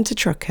can listen to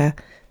Trucker,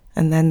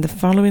 and then the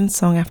following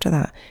song after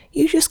that,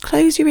 you just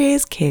close your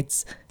ears,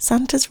 kids.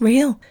 Santa's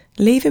real.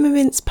 Leave him a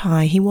mince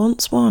pie, he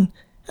wants one.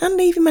 And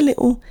leave him a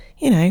little,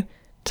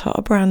 tot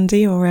of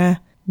brandy or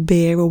a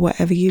beer or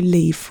whatever you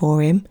leave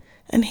for him.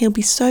 And he'll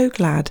be so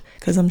glad,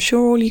 because I'm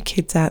sure all you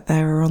kids out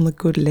there are on the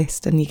good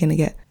list and you're going to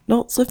get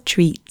lots of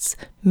treats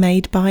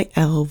made by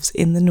elves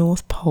in the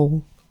North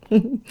Pole.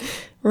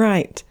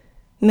 Right,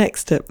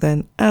 next up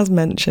then, as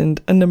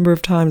mentioned a number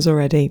of times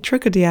already,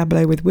 Trucker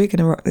Diablo with We're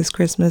Gonna Rock This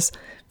Christmas,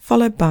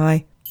 followed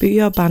by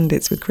Bootyard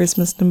Bandits with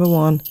Christmas number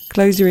 1.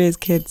 Close your ears,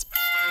 kids.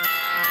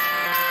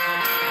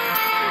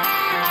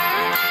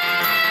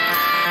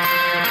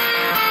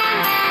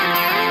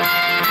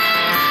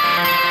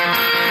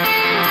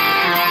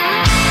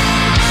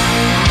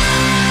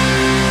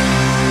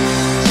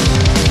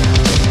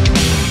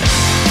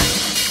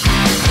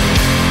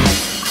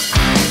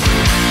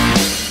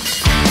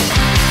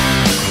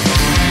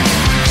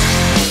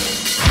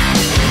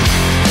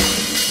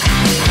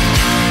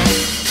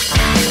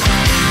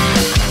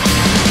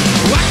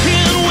 I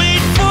can't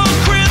wait for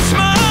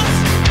Christmas.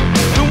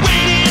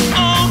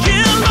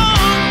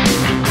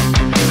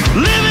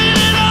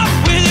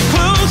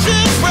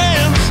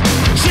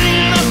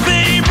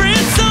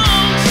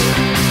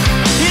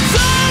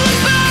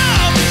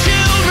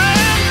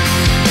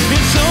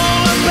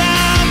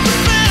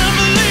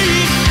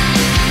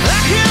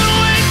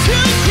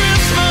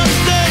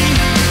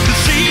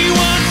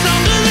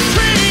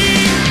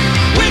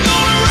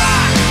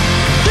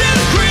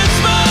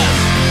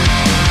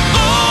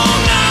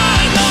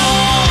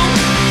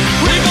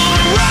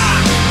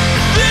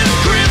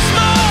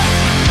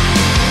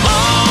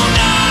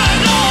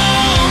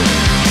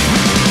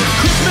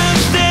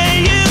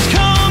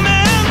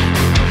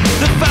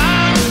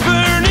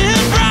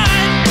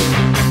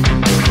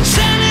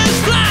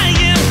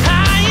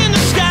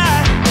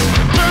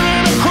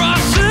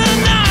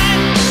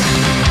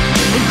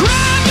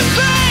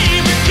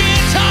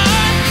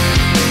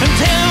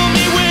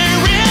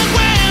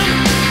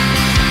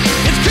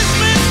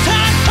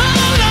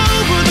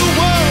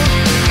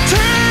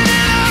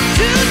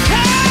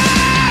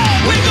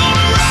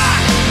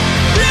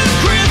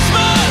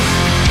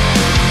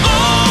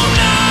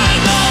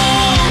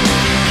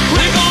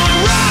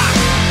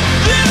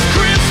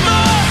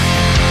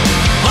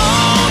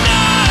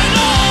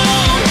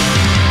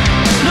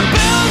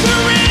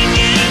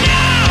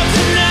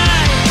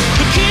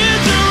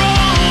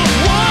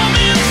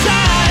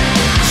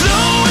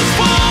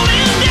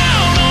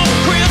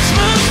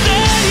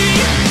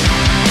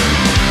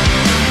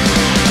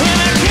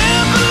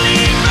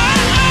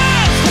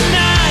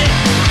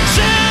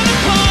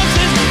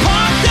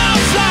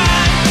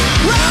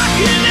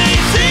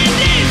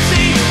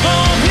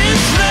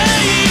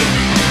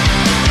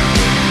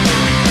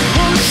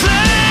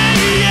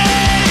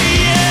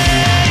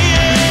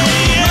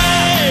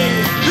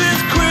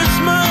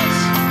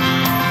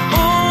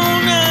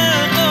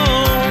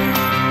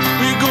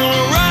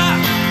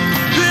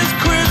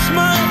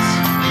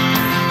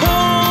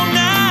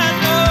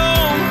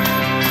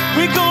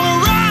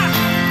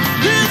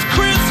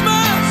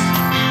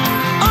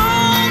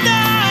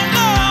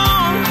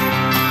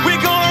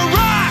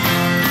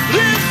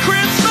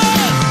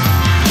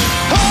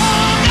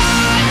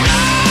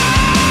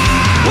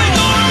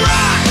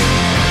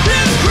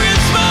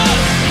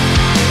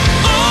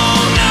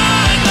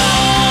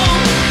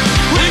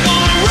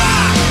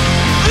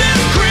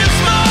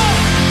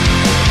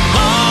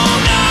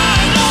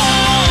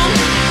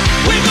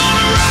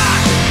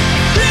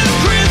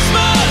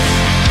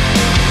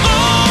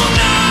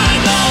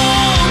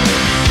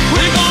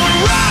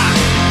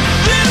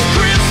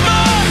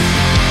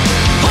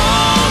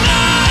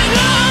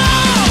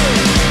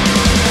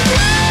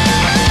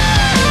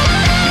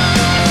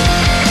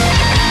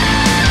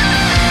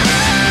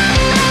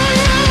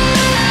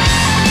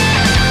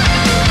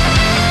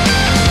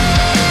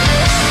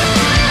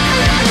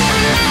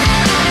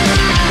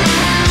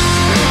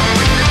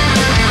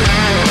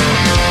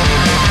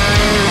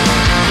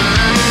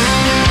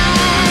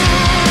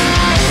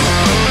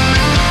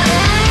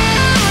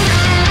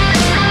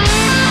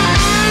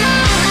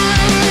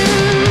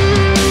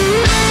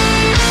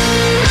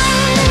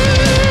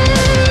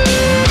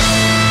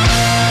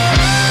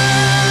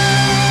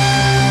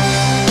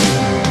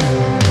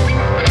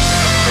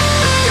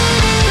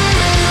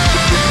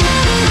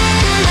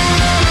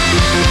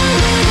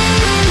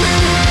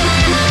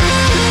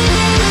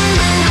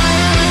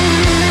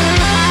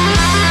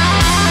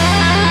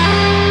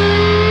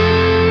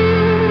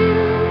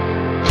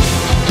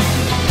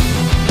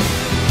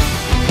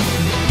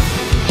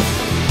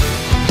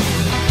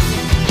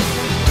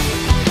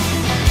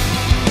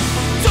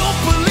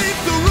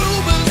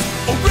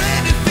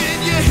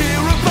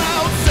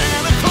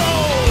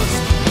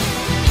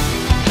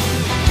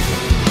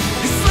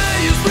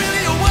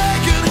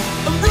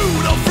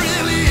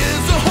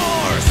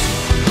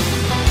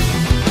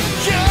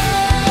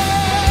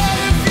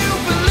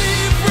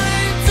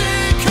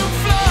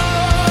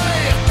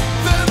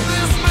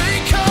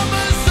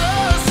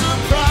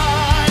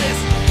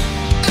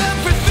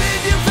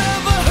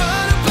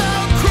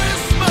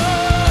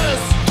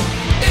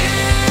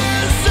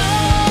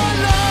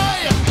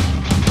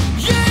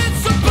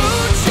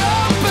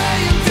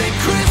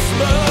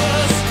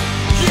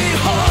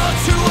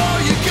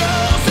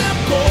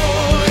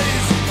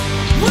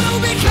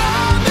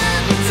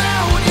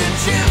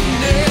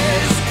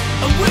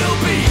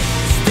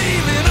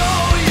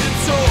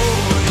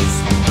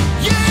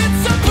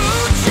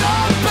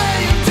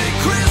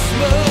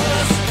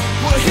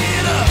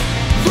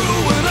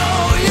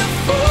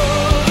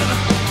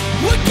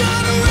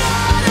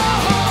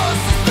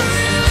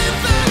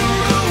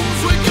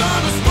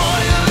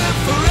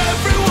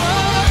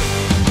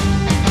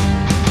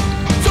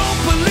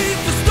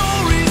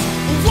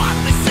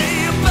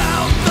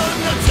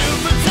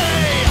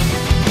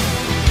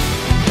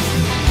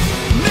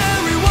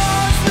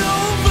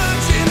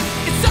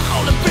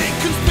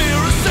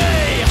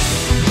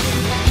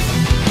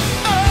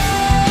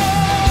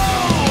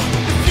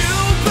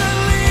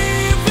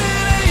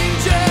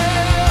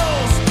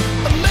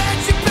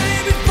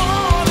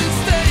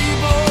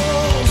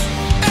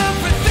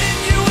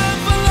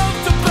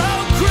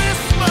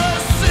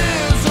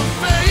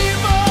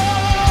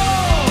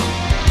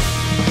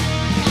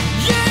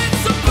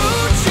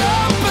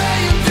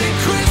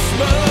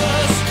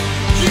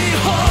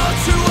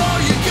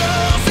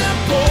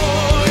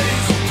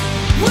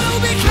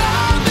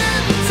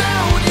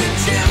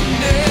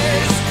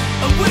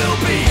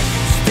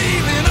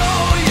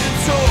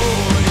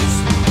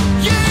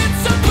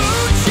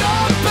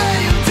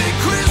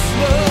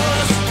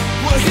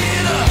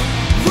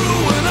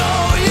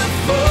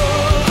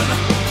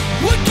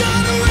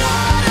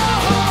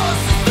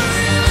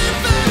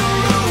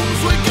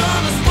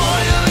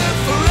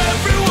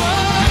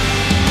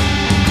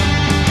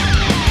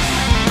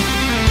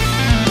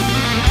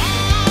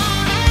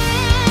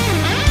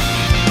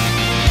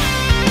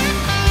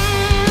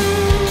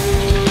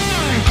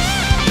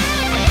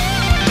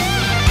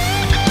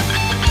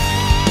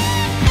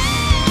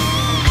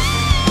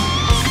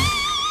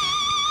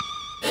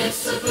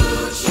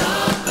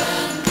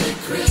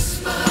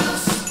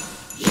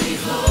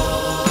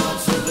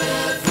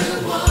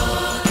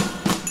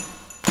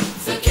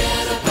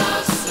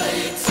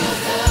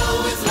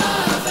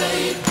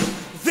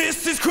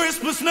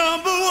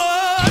 number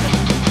one.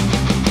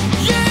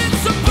 Yeah,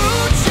 it's a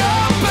boot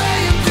job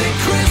painting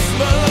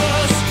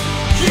Christmas.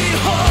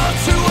 Yeehaw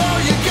to all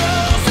you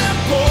girls and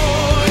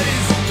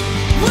boys.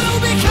 We'll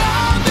be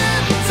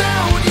climbing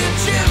down your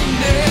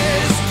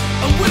chimneys,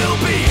 and we'll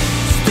be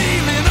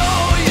stealing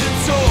all your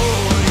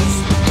toys.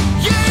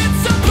 Yeah,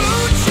 it's a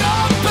boot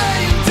job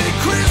painting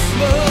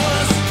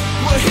Christmas.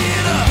 We're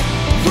here to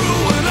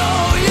ruin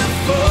all your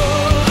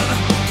fun.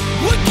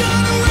 We're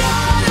gonna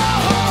ride our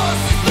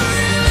horses through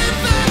your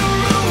living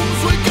rooms.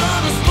 We're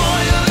gonna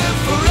spoil it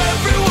for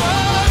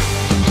everyone.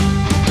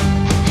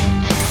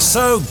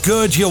 So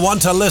good you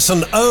want to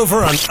listen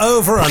over and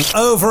over and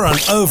over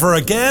and over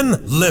again?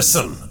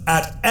 Listen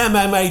at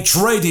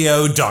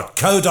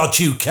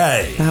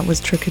mmhradio.co.uk. That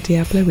was Trucker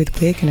Diablo with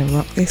We're Gonna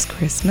Rock This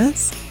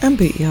Christmas, and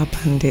Bootyard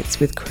Bandits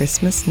with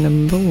Christmas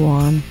number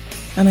 1.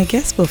 And I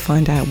guess we'll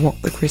find out what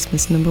the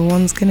Christmas number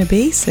 1's gonna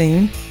be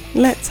soon.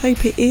 Let's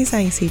hope it is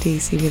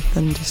AC/DC with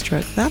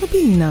Thunderstruck. That'll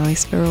be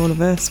nice for all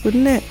of us,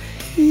 wouldn't it?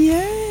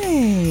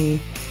 Yay!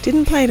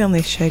 Didn't play it on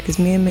this show because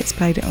me and Mitz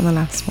played it on the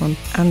last one,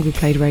 and we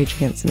played Rage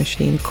Against the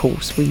Machine. Of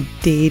course we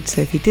did, so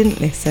if you didn't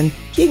listen,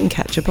 you can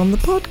catch up on the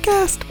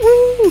podcast.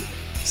 Woo!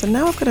 So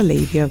now I've got to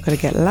leave you. I've got to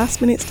get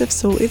last minute stuff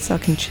sorted so I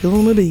can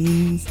chill my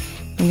beans.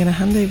 I'm going to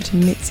hand over to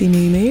Mitzi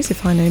Moo Moos.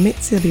 If I know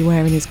Mitzi, he'll be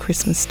wearing his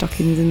Christmas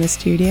stockings in the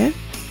studio.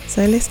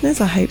 So listeners,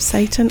 I hope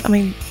Santa,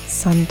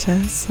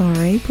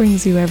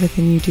 brings you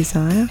everything you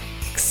desire.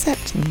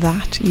 Except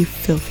that, you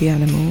filthy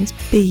animals.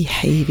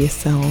 Behave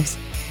yourselves.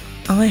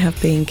 I have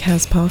been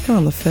Kaz Parker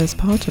on the first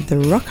part of the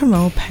Rock and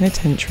Roll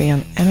Penitentiary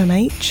on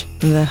MMH,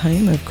 the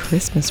home of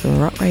Christmas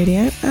rock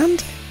radio,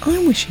 and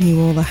I'm wishing you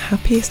all the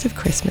happiest of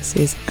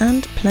Christmases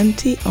and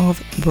plenty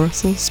of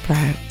Brussels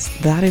sprouts.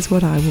 That is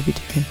what I will be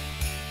doing.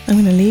 I'm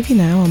going to leave you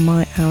now on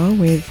my hour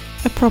with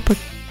a proper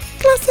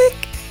classic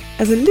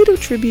as a little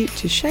tribute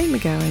to Shane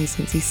McGowan,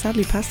 since he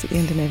sadly passed at the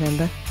end of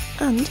November,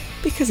 and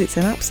because it's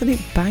an absolute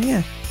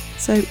banger.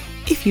 So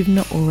if you've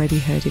not already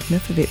heard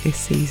enough of it this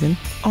season,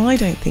 I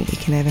don't think you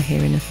can ever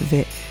hear enough of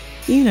it.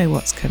 You know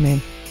what's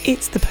coming.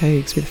 It's the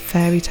Pogues with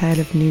Fairy Tale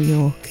of New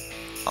York.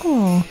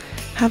 Oh,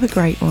 have a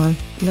great one.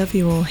 Love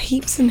you all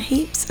heaps and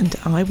heaps, and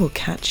I will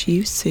catch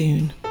you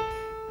soon.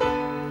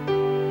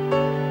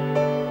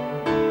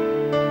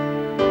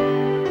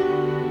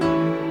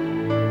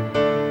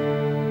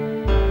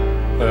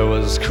 It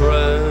was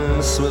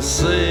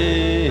Christmas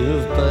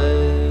Eve,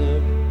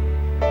 babe,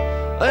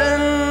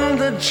 in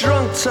the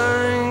drunk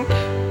tank.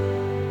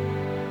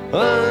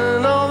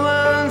 An old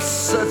man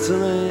said to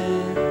me,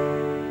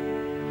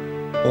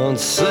 won't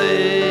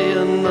see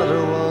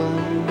another one.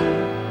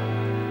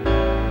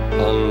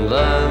 And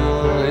then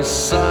he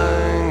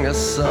sang a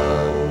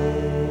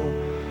song,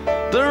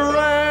 the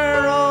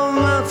rare old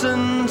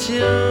mountain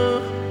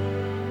tune.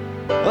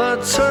 I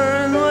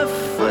turned my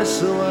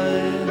face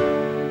away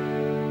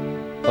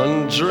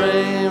and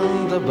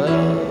dreamed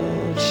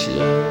about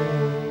you.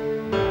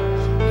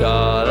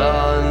 Got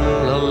on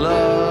a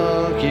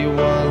lucky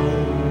one,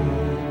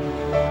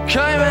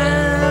 came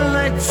in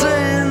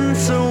 18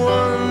 to 1.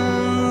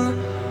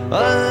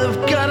 I've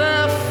got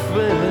a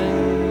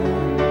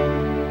feeling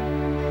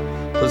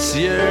this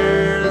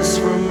year's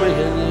for me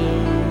and you.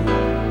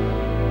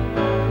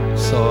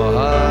 So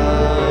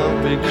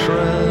happy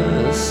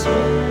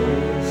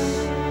Christmas,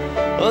 I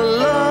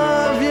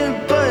love you,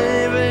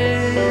 baby.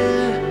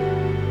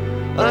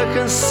 I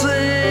can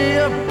see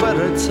a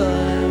better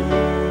time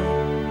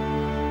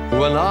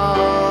when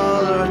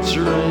all our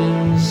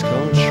dreams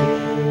come true.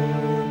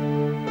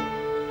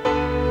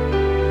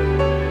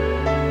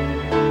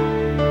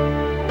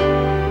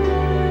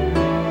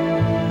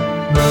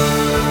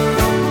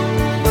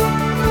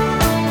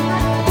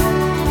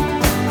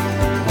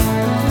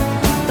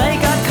 They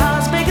got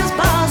cars big as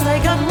bars, they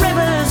got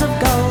rivers of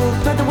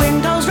gold, but the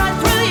windows right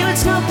through you,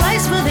 it's no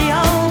place for the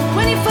old.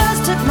 When you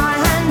first took my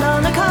hand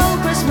on a cold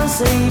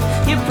Christmas Eve,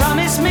 you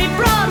promised me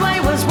Broadway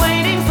was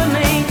waiting for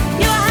me.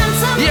 You were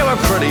handsome, You were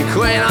pretty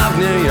queen of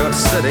New York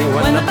City.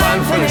 When the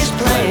band finished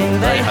playing,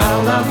 they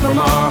held out for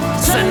more.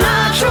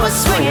 Sinatra was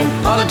swinging,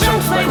 all the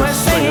drunks they were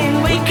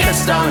singing. We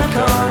kissed on the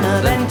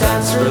corner, then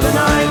danced through the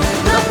night.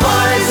 The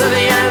boys of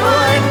the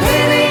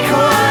NYPD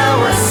choir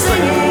were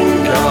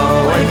singing, go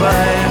away,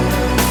 babe.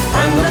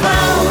 And the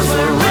bells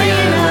were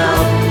ringing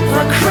out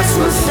for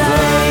Christmas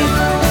Day.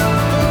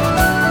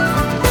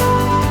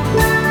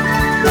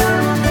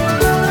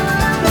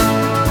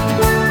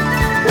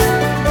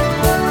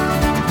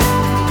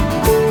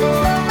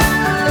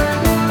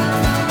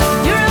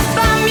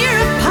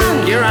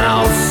 You're an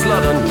old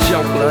slut and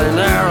junk lying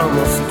there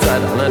almost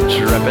dead on a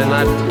dripping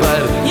that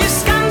bed. You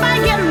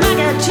scumbag, you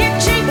maggot, you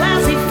cheap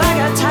lousy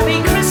faggot.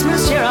 Happy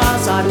Christmas, you're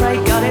ours, I pray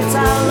God it's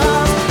our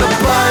love. The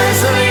boys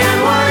of the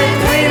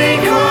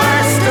NYPD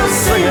choir still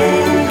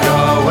singing, go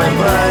away,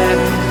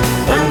 babe.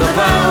 And the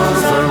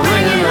bells are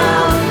ringing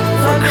out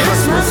for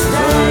Christmas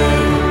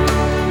Day.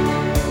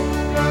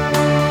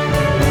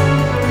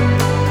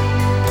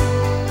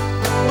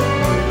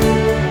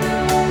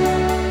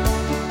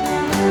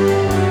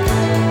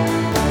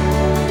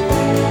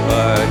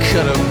 I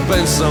could have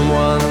been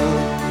someone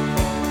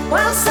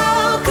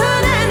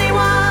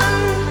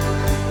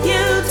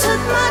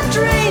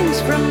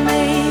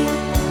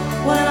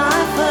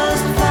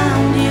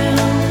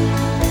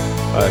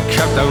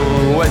kept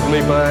them with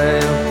me,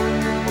 babe.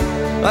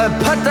 I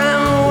put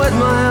them with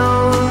my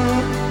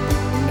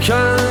own.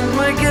 Can't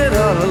make it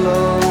all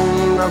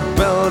alone. I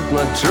built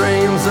my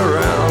dreams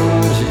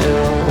around you.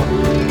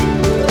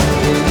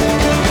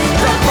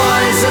 The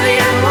boys of the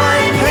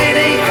NYPD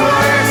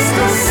chorus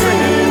still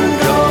singing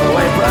Go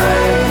Away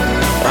Babe,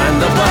 and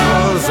the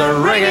bells are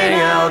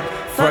ringing out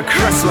for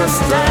Christmas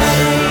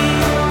Day.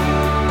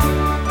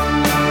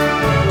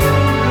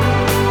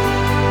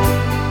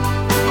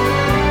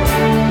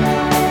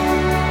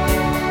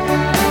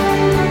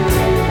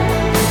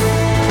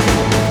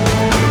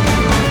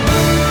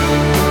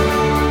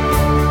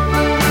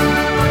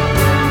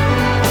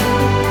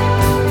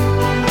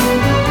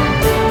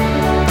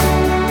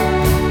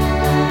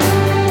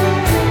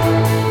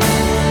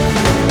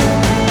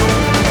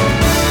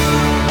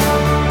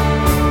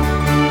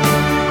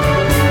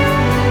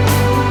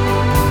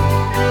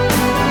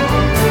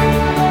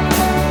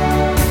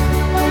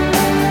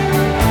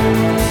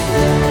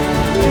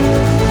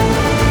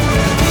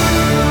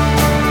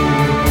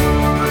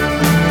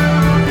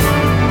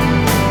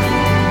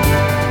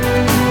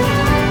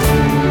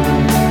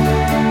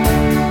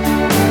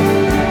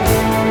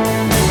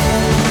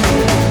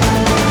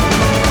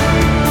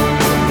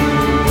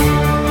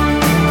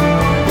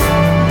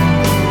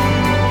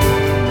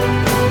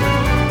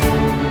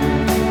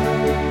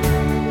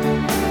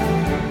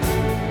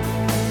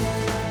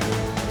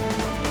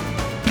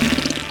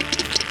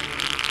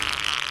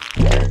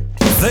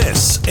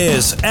 This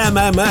is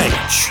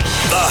MMH,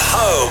 the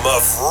home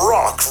of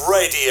rock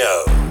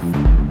radio.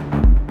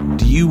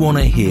 Do you want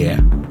to hear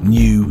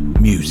new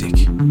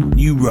music?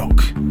 New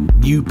rock?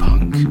 New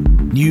punk?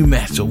 New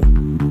metal?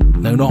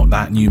 No, not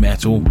that new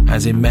metal,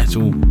 as in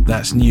metal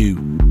that's new,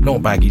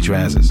 not baggy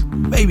trousers.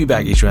 Maybe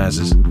baggy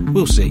trousers,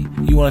 we'll see.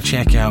 You want to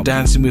check out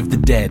Dancing with the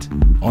Dead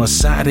on a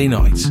Saturday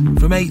night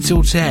from 8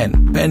 till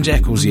 10. Ben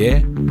Jekyll's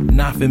here.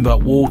 Nothing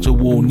but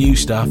wall-to-wall new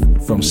stuff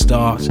from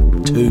start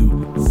to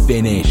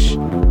finish.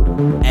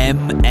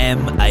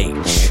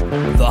 MMH,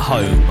 the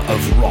home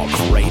of rock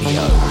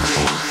radio.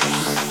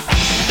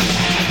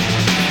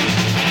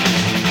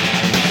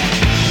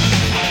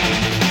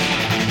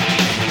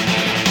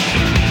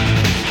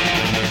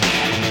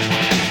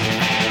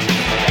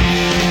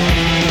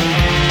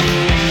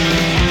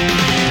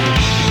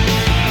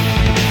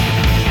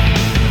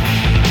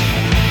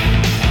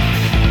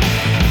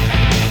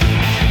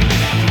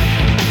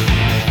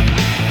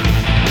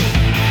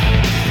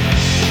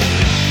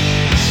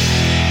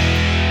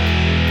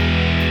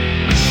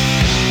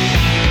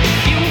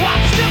 You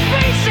watch the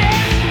faces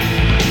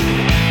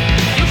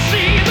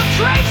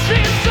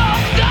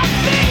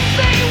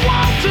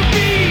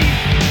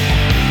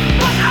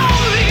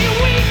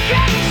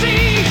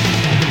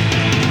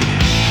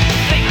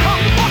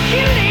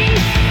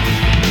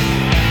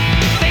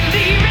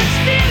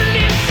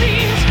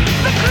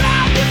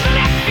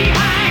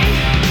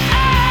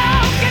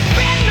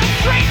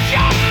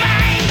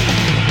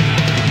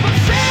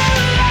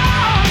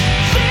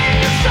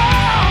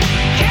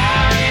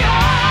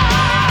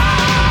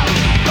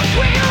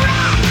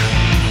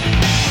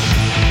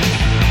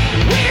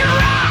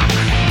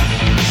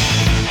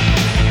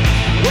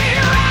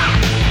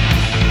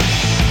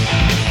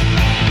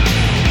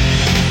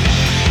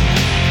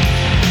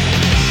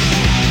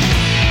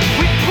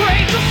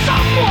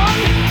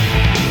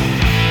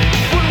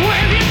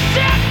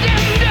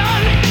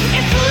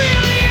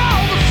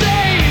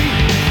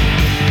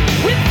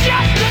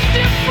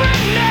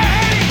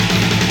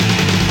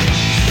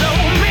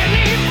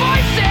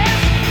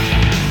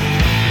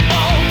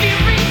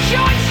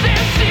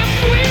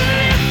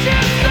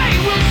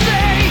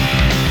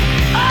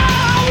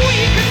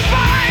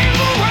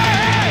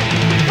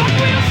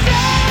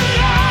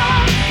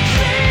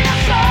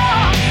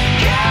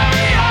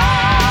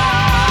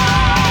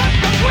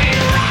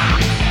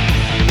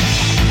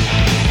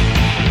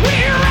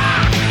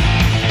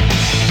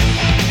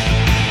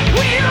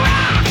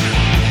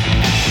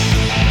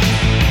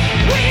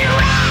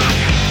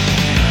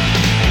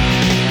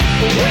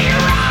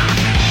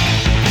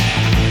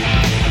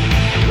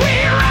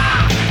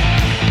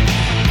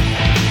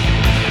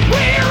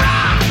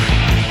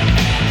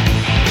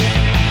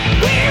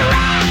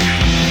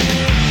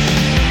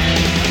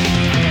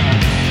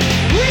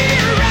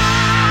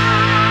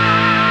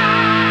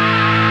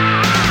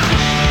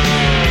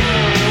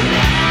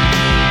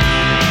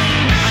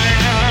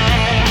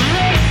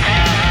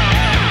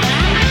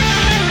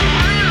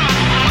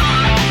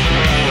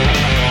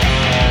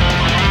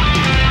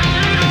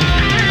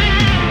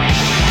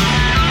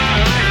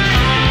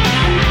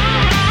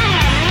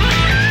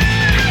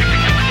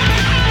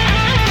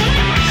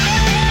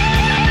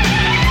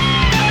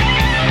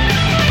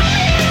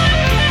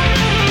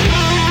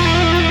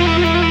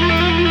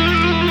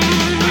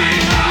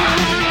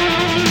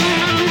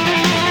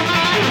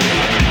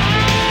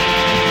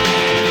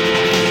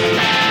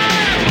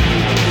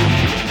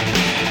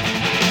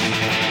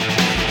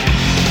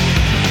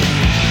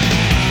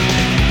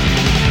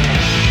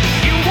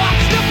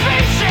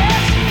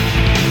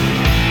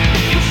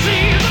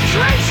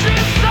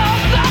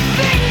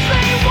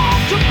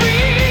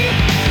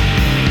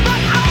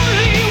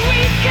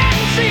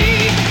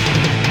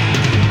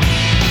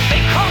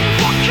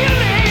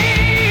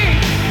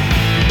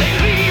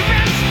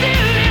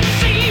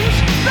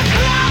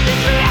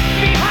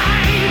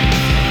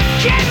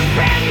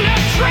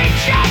penetrate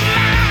your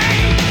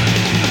mind.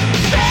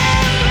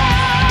 Stand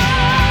up,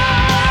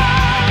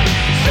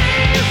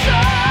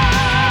 season,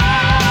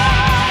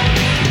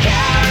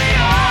 carry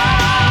on.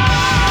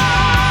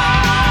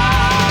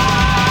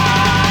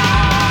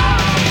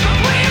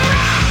 We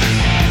rock,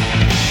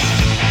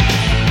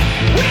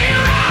 we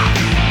rock,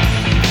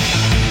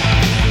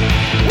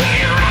 we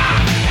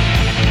rock,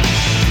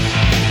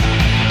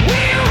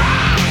 we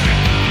rock,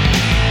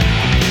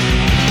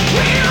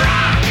 we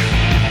rock,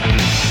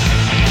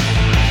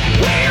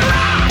 we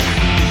rock,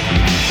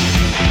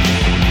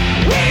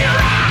 we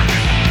rock,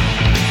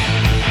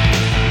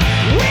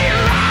 we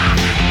rock.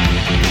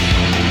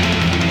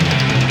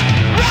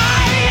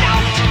 Ride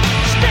out,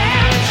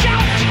 stand,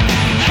 shout,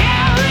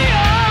 carry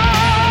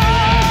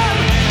on.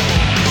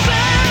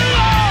 Sail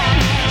on,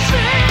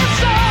 sing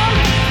song,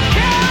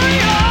 carry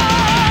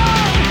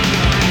on.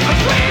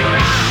 'Cause we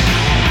rock,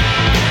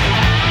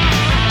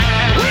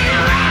 we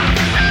rock.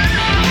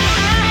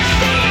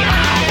 See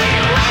how we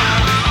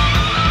rock,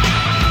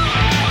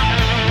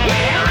 we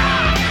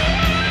rock.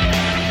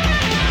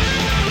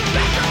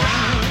 Back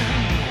around,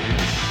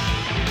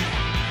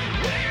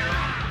 we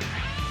rock.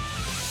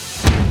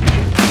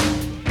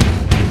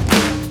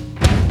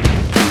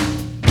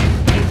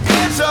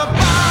 It's a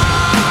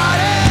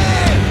party,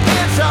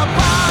 it's a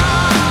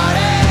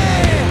party.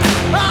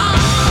 Oh,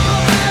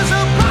 there's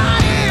a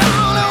party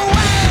all the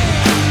way.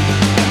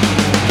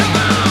 Come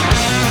on.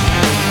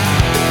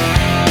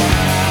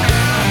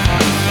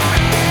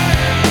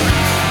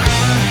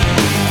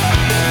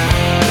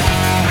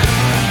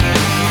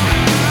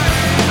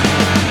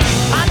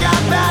 I got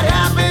bad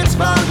habits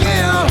for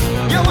you.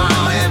 You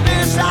wanted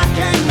this, I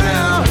came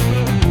through.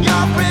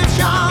 Your Prince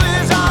John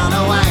is on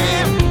the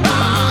way.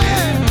 Oh,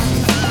 yeah.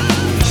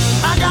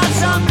 I got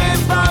something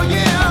for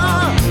you.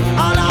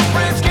 All our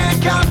friends can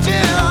come to.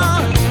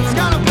 It's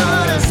gonna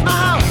put a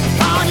smile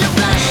on your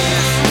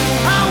face.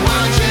 I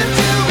want you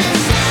to be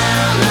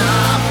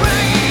celebrating.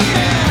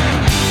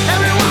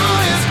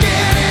 Everyone is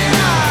getting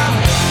up.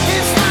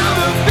 It's time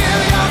to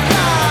fill your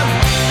cup.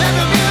 Let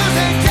the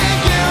music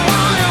take you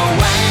on your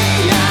way.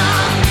 Yeah.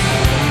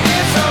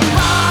 It's a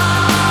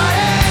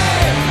party.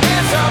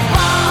 It's a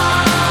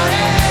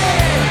party.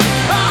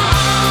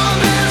 Oh,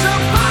 there's a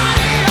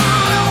party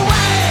on the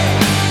way.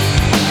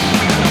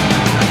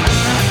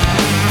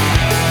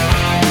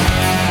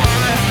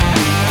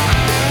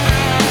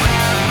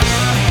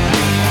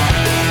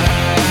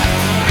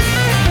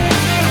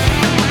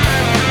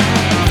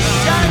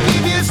 Gotta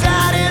keep you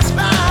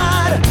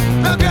satisfied.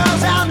 The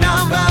girls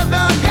outnumber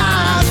the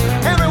guys.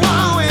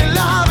 Everyone we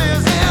love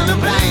is in the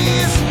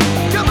place.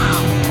 Come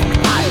on,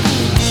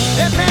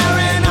 they're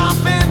pairing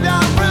off in the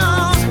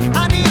rooms. I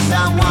need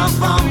someone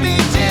for me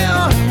too.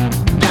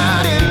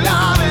 Dirty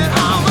loving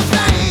on my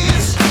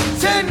face.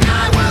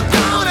 Tonight we're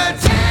gonna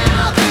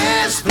tear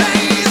this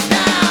place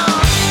down.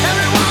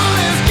 Everyone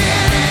is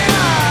getting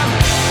up.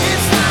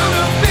 It's time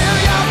to fill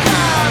your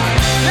cup.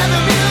 Let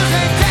the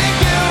music take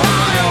you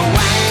on your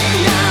way.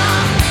 Yeah.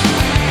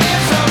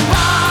 It's a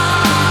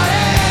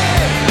party.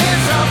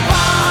 It's a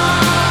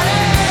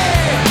party.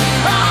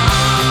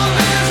 Oh,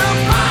 there's a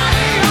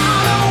party on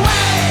the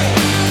way.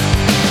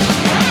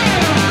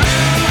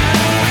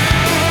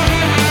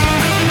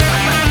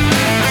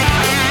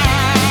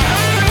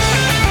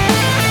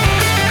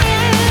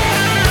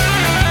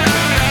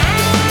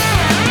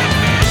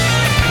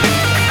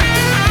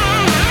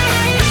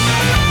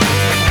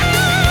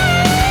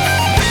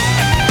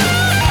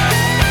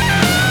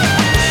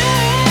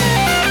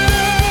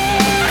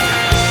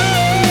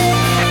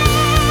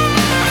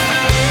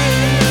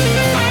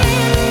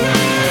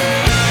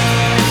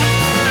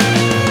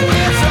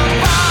 It's a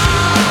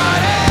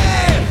party,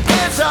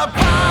 it's a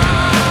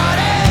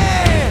party.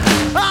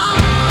 Oh,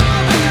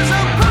 there's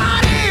a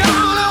party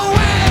on the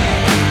way.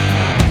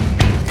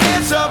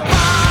 It's a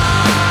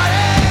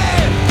party,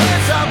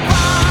 it's a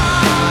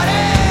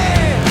party.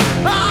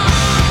 Oh,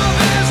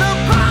 there's a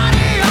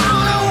party on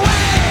the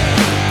way.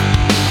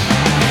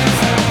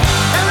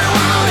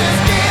 Everyone is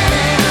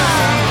getting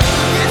up.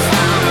 It's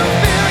time to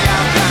fill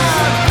your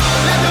cup.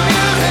 Let the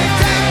music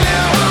take you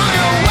on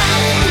your way.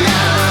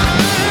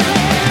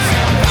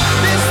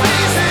 This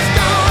place is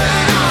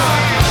going on.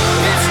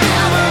 It's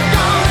never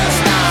gonna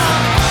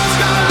stop. It's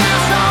gonna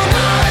last all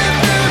night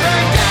through the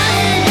day.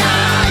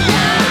 Yeah,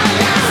 yeah,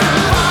 yeah.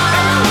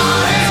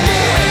 Everyone is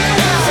getting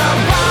up.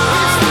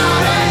 It's time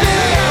to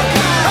fill your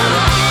cup.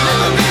 Let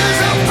the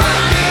music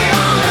take you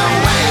on your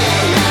way.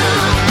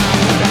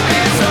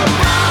 It's a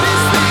party.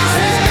 This place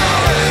is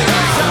going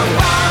on. It's a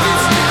party.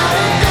 It's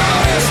never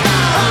gonna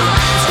stop.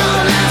 It's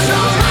gonna last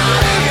all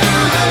night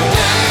through the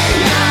day.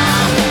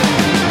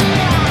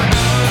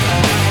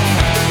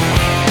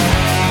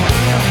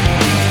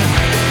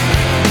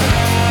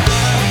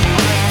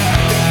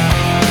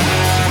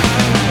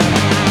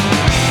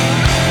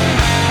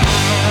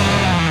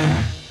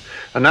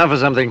 And now for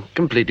something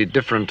completely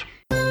different.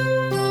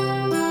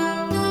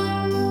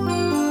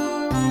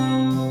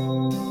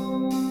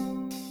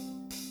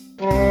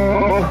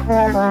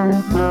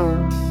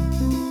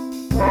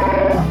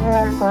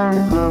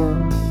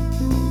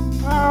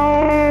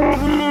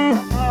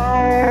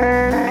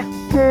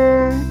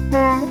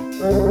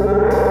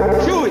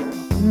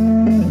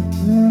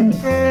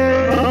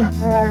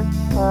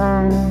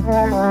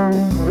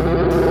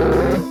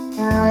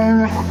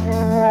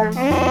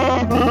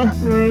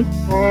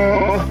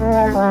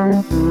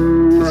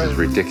 This is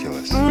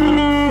ridiculous.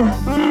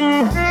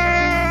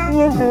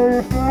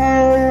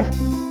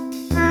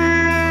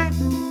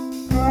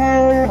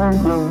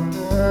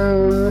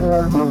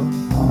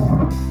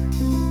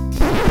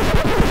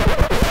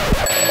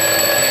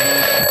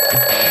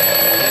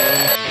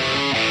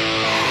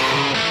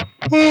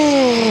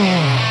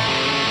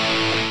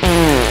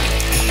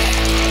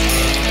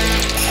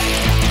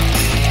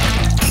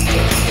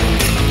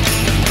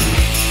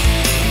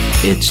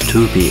 It's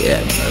 2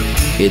 p.m.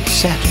 It's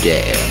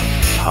Saturday.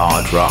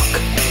 Hard rock,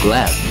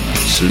 glam,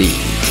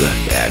 sleaze,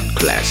 and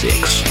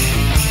classics.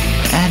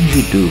 And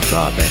you do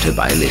far better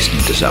by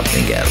listening to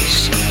something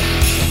else.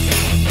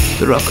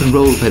 The Rock and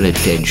Roll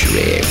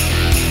Penitentiary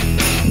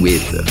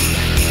with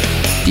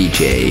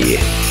DJ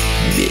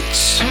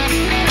Mitz.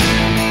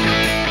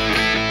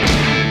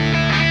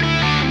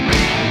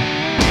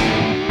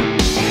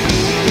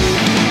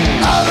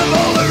 Out of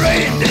all the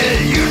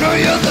reindeer, you know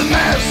you're the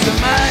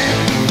mastermind.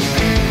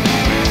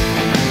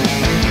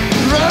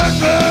 Run,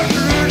 run,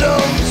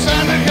 Rudolph,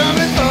 Santa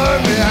coming far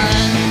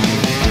behind.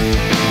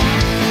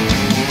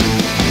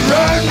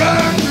 Run,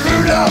 run,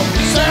 Rudolph,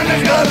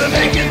 Santa gotta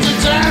make it to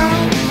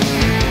town.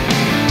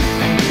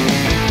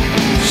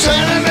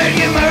 Santa make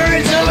him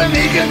hurry, tell him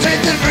he can take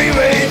the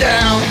freeway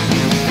down.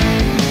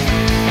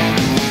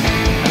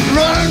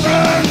 Run,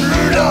 run,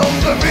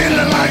 Rudolph, I'm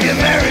feeling like a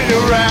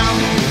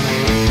merry-go-round.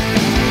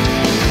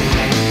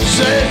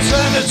 Said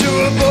Santa to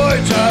a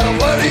boy child,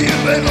 what have you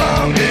been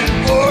longing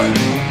for?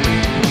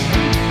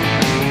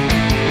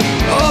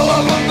 All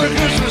I want for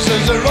Christmas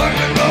is a rock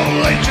and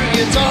roll electric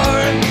guitar.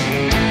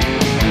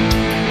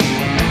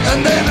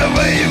 And then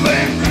away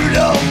went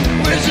Rudolph,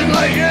 whizzing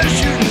like a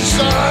shooting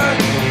star.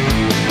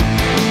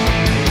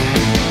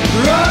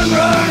 Run,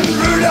 run,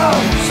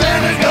 Rudolph,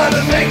 Santa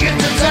gotta make it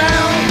to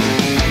town.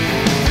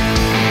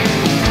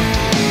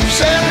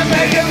 Santa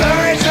make him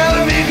hurry, tell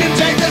him he can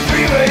take the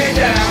freeway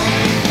down.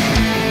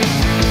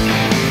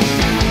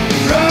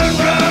 Run,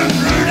 run,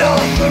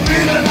 Rudolph, I'm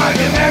feeling like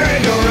a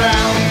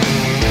merry-go-round.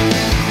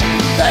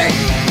 Hey!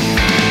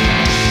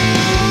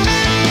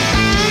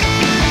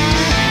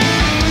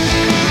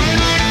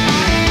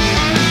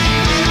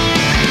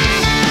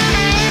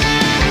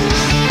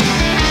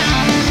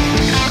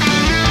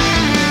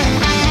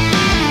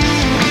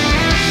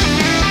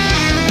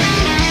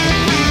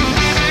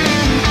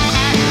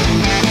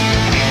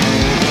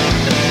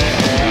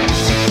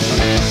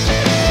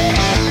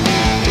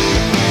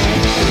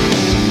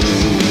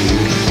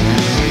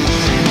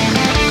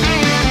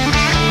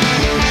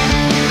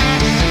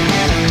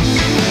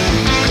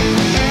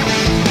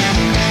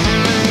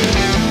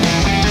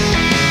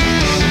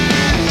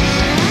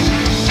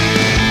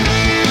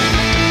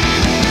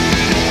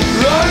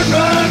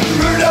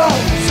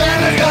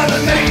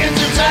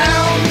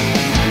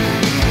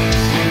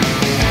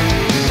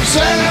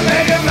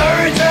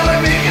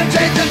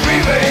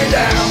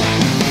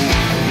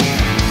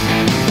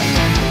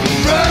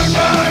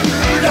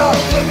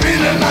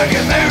 Like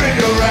a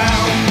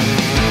merry-go-round.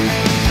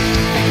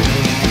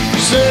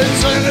 Said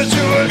Santa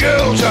to a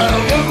girl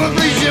child, what would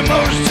please you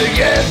most to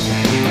get?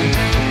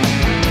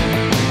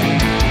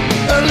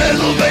 A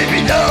little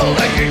baby doll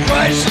that could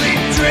cry, sleep,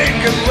 drink,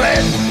 and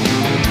wet.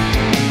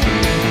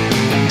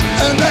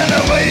 And then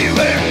away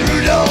went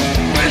Rudolph,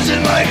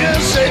 whizzing like a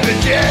saber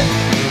jet.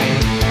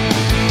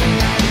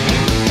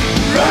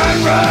 Run,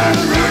 run,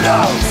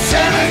 Rudolph,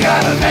 Santa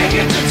gotta make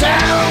it to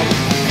town.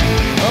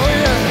 Oh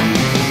yeah.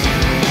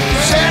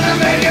 Santa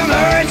make him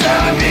hurry,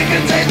 tell him he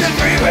can take the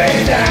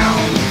freeway down.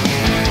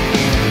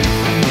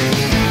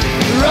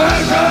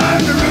 Run, run,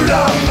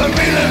 Rudolph, I'm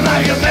feeling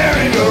like a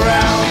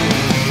merry-go-round.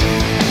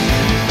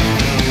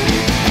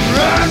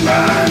 Run,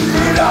 run,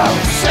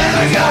 Rudolph,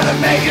 Santa gotta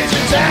make it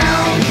to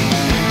town.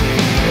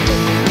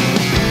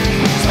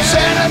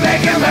 Santa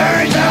make him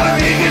hurry, tell him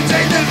he can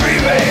take the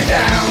freeway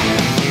down.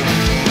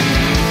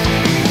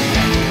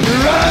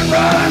 Run,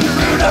 run,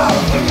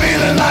 Rudolph, I'm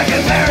feeling like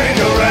a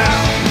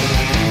merry-go-round.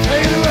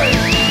 Take it away.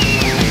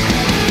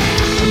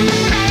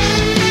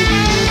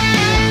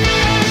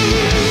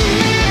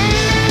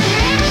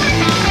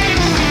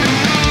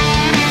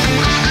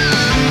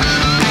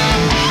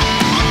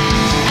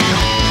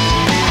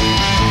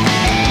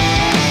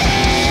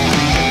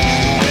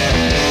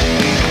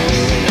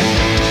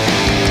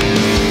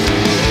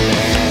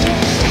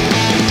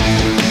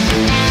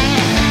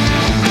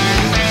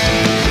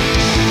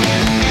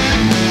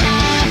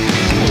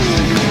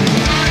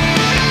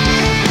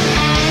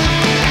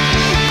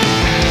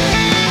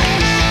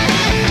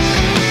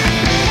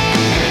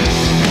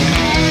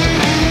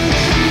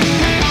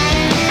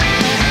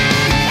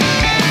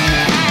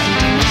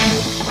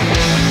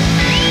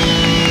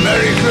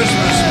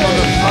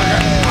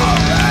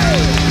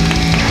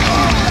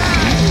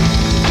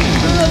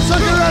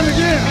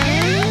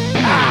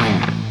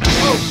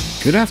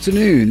 Good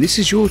afternoon, this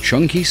is your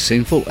chunky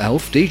sinful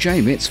elf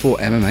DJ Mitz for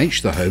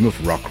MMH, the home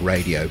of rock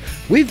radio,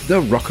 with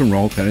the Rock and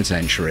Roll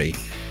Penitentiary.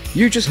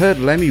 You just heard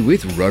Lemmy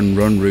with Run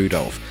Run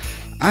Rudolph.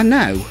 And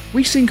now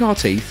we sink our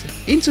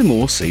teeth into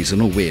more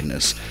seasonal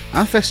weirdness,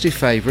 our festive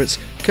favourites,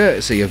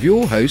 courtesy of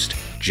your host,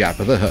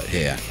 Jabba the Hutt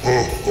here.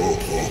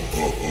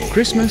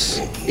 Christmas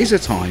is a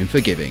time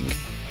for giving,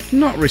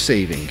 not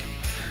receiving.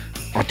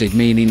 I did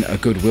mean in a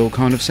goodwill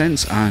kind of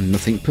sense and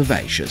nothing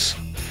pervacious.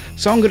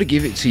 So I'm going to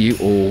give it to you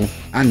all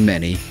and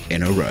many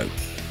in a row.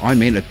 I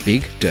mean a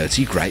big,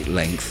 dirty, great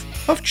length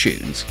of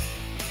tunes.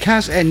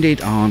 Kaz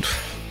ended on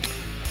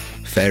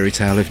Fairy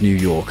Tale of New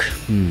York.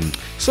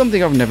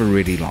 Something I've never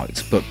really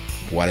liked, but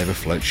whatever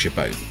floats your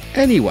boat.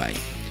 Anyway,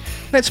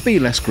 let's be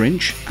less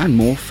Grinch and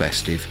more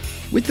festive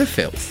with the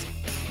Filth.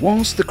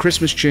 Whilst the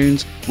Christmas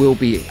tunes will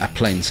be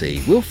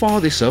aplenty, we'll fire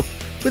this up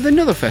with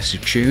another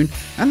festive tune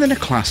and then a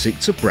classic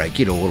to break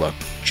it all up,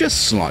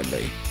 just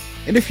slightly.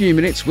 In a few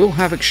minutes we'll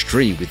have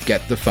Extreme with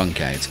Get the Funk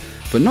Out,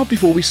 but not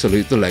before we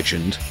salute the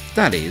legend,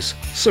 that is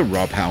Sir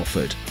Rob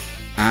Halford.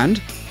 And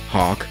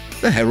hark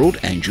the Herald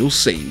Angels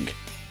sing.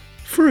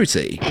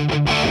 Fruity.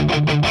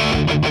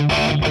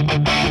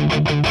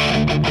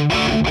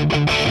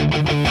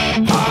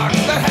 Hark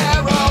the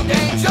herald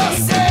angels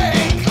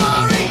sing,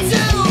 glory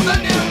to the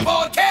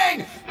newborn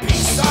King.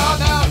 Peace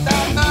on earth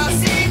and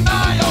mercy,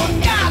 mild,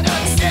 God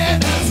and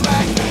sinners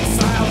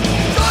reconciled.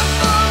 God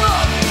for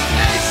all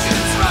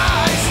nations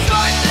rise,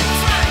 join the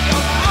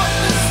triumph of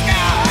the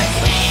skies.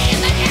 We in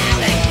the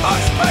Catholic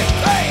march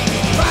proclaim,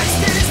 Christ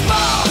is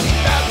born in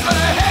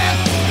Bethlehem.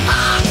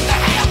 Hark the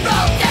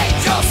herald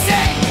angels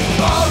sing,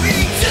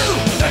 glory to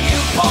the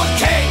newborn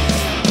King.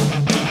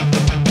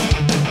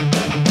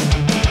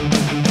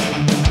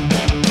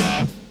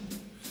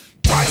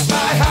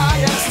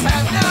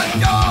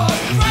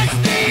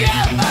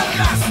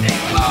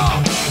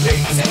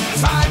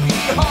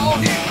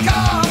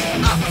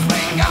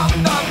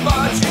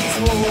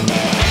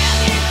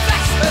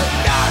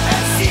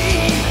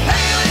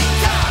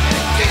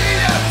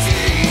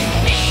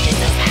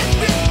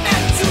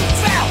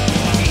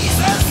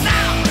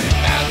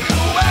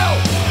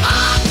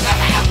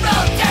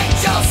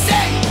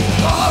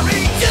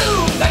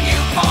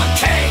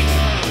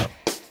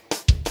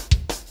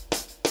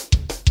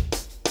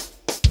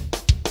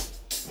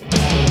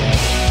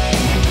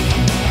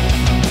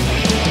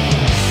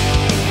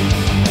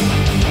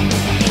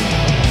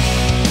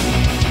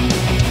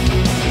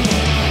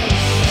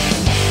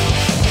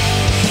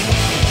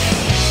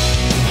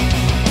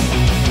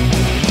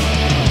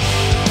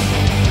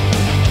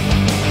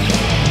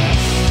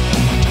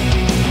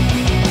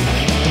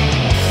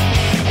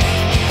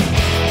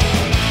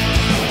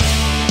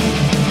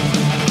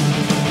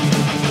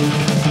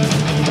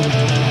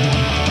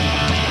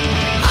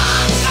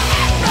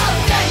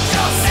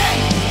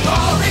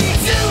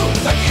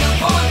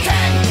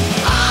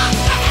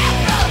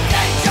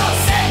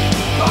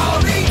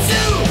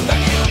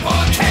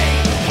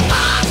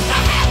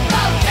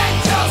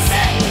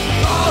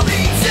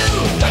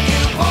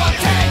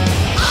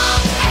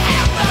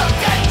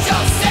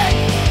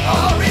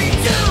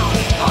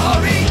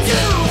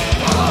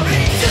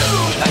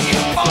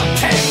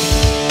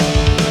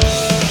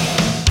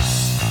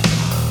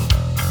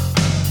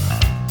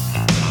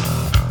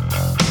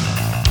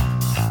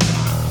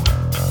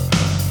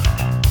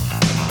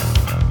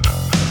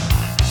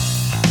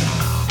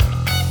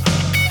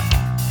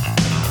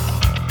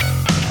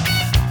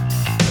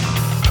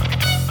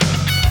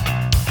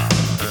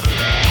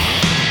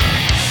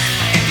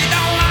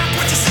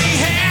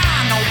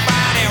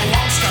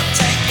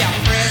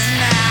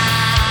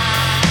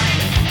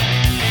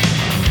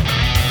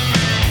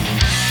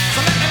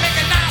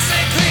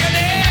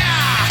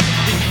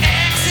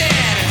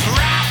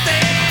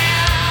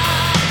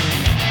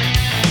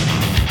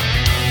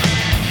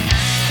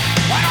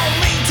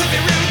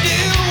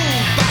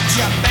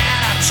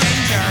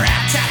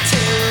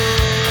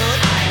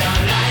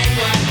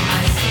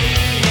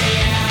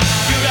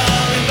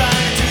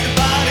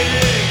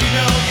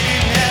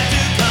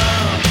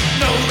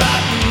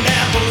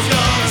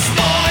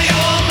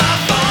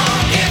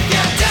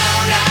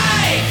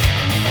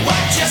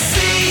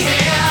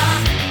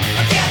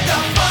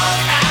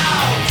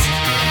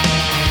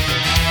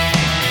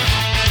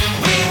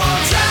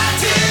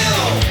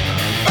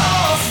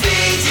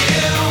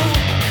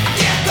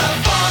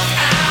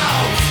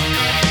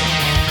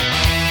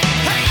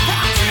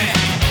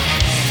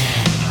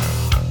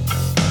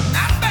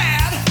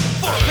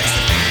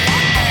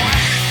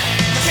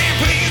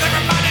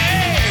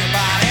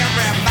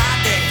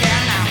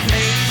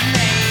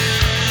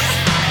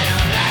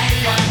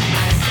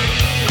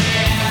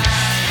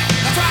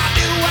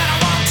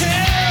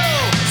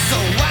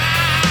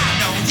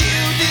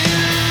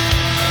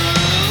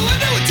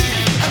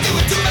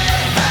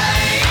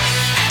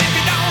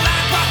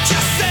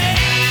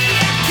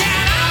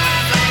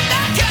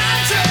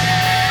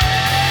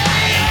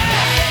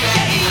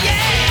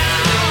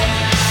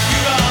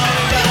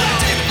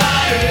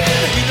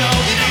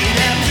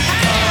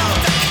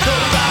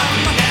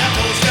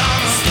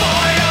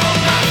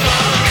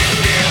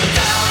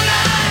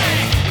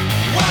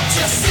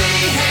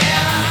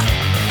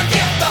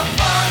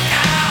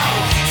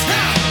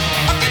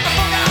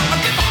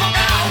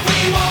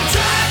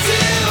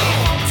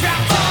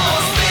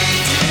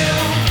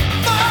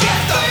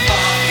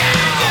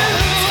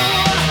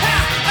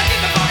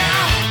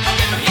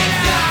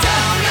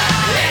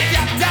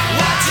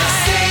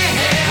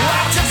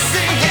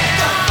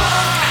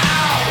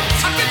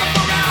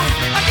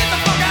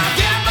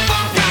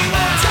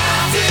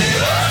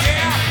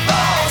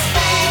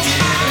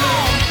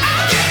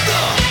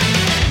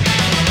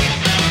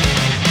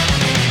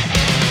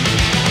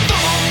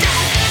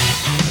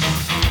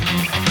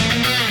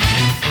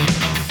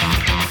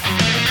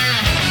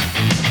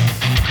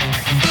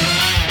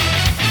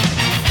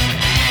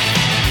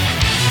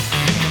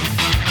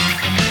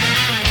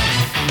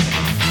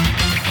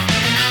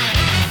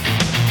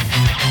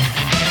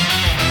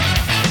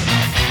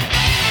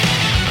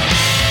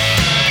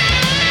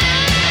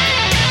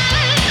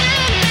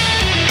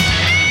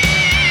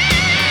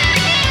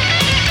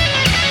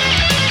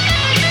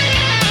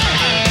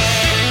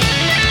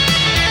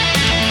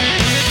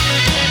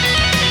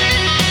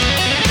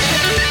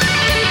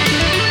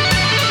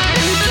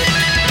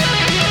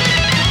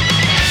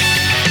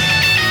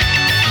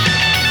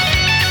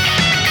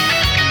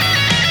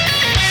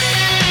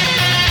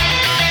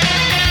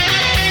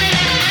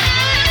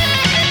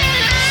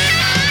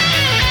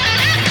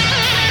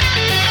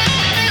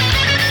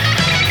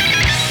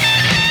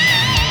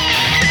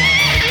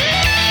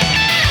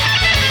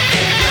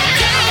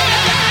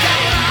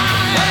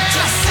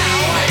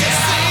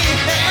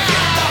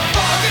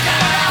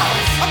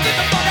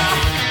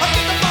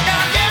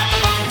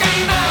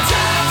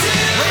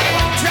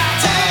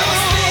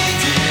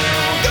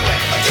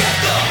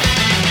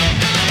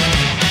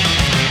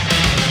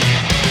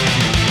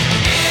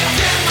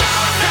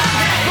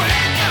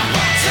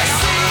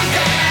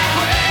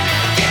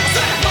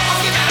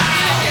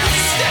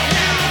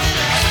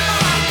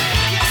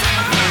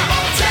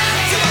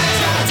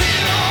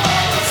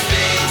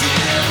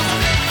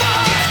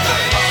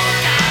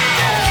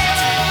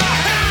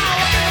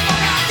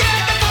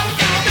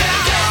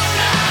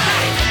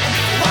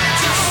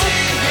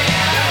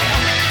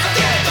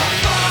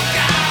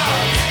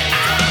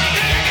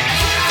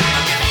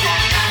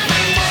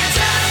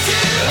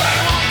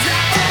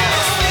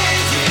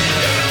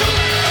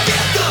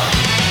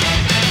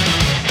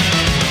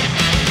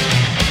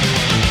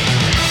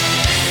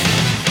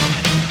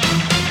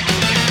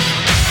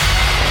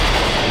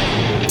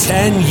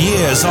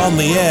 years on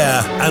the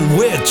air, and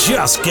we're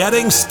just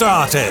getting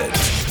started.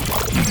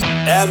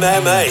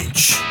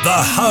 MMH, the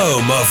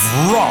home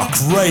of rock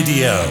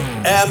radio.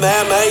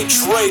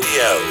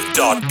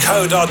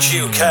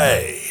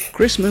 mmhradio.co.uk.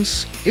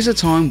 Christmas is a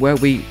time where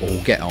we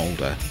all get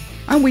older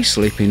and we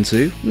slip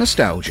into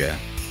nostalgia.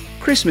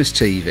 Christmas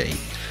TV.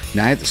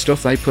 Now, the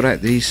stuff they put out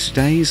these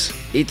days,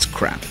 it's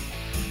crap.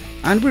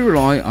 And we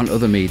rely on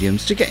other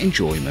mediums to get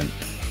enjoyment,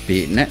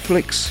 be it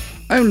Netflix,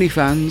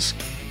 OnlyFans,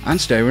 and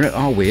staring at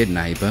our weird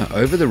neighbour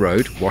over the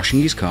road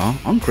washing his car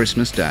on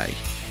Christmas Day.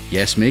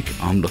 Yes, Mick,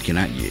 I'm looking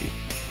at you.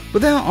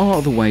 But there are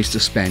other ways to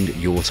spend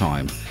your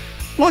time,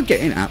 like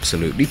getting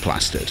absolutely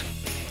plastered,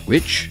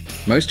 which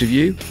most of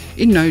you,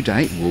 in no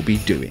doubt, will be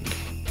doing.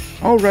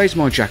 I'll raise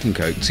my Jack and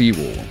Coke to you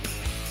all.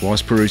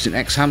 Whilst perusing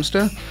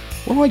X-Hamster,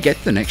 while I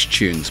get the next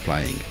tunes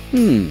playing.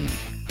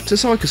 To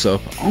psych us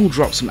up, I'll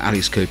drop some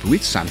Alice Cooper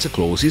with Santa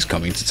Claus is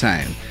Coming to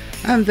Town,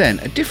 and then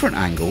a different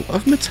angle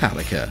of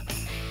Metallica,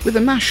 with a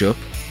mashup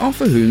of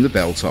For Whom the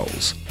Bell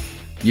Tolls.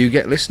 You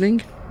get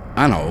listening,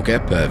 and I'll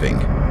get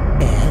perving.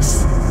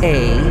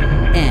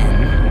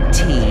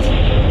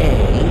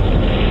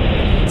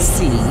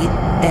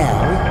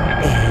 SANTACLAWS.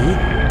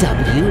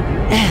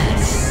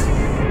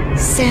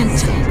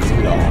 Santa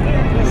Claus.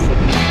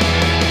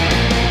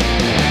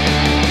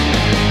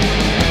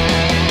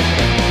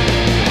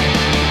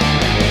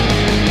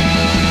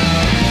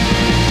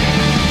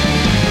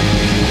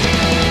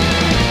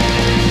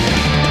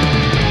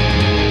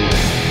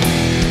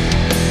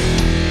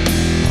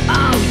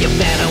 You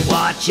better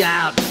watch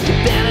out, you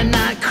better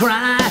not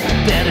cry,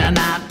 better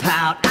not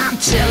pout, I'm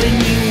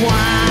telling you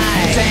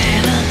why.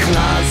 Santa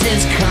Claus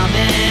is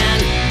coming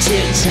to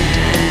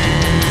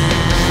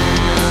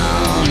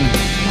town.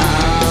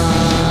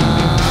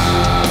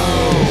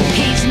 Oh,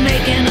 he's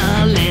making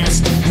a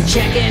list,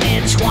 checking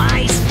it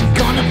twice,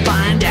 gonna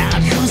find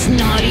out who's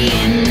naughty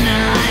and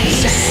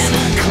nice.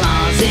 Santa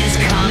Claus is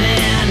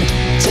coming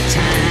to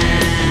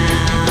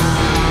town.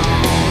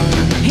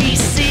 He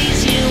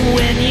sees you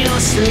when you're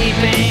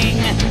sleeping.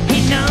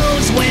 He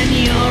knows when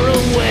you're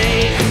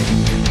awake.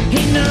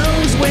 He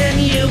knows when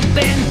you've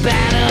been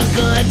bad or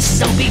good.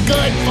 So be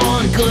good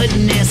for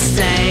goodness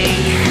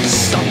sake.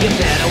 So you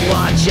better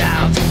watch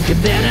out. You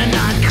better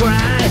not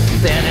cry.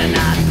 Better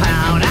not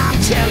pout. I'm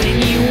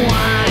telling you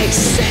why.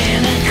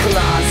 Santa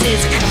Claus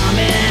is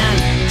coming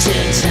to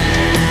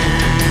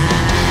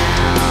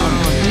town.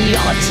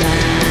 Your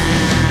town.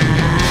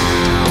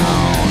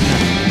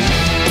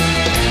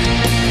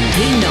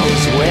 He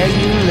knows where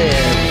you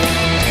live.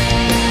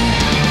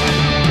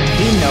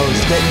 He knows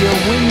that your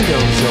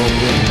window's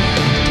open.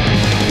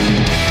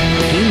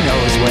 He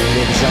knows what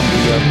lives under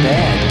your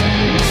bed.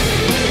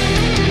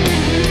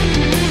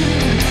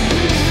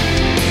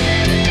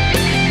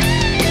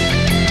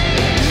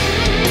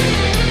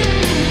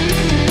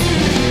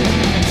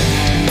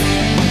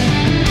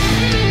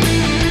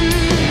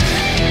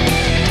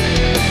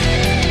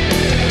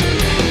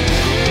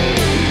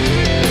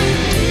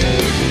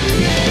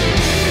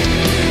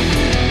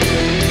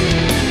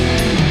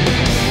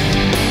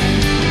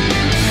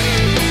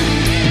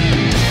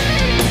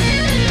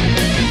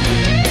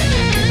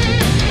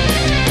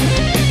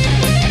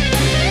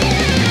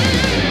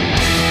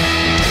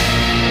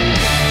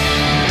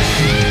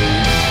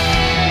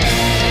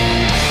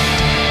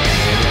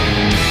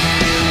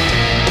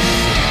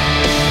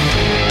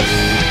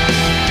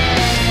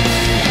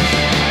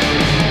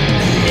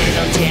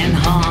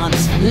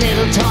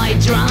 Toy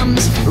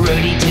drums,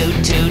 Rudy Toot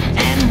Toot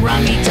and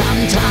Rummy Tum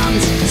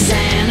Tums.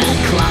 Santa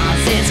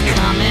Claus is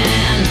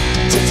coming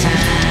to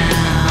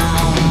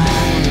town.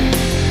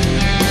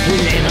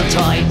 Little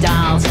toy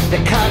dolls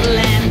that cuddle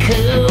and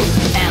coo,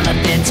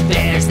 elephants,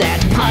 bears that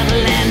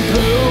puddle and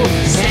poo.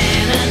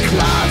 Santa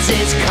Claus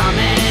is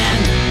coming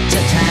to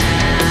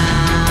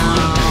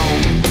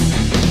town.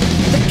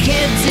 The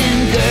kids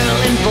in girl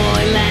and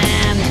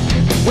boyland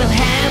will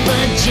have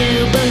a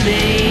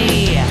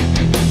jubilee.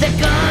 They're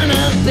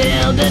gonna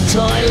build a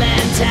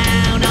toyland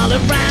town all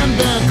around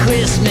the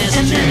Christmas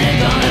tree. And then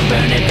they're gonna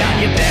burn it down.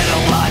 You better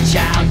watch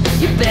out.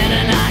 You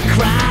better not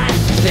cry.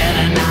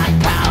 Better not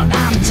pout.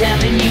 I'm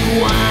telling you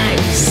why.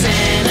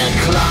 Santa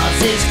Claus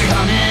is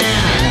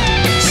coming.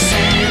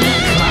 Santa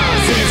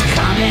Claus is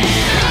coming.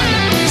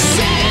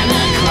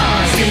 Santa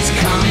Claus is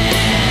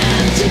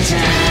coming to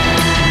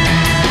town.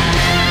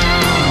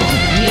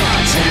 Your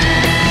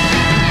town.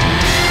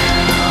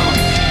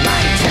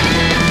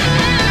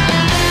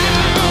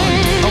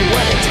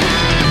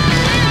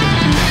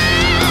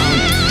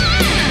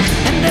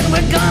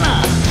 We're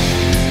gonna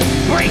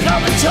break all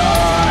the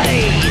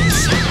toys,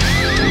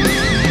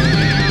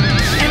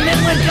 and then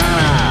we're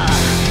gonna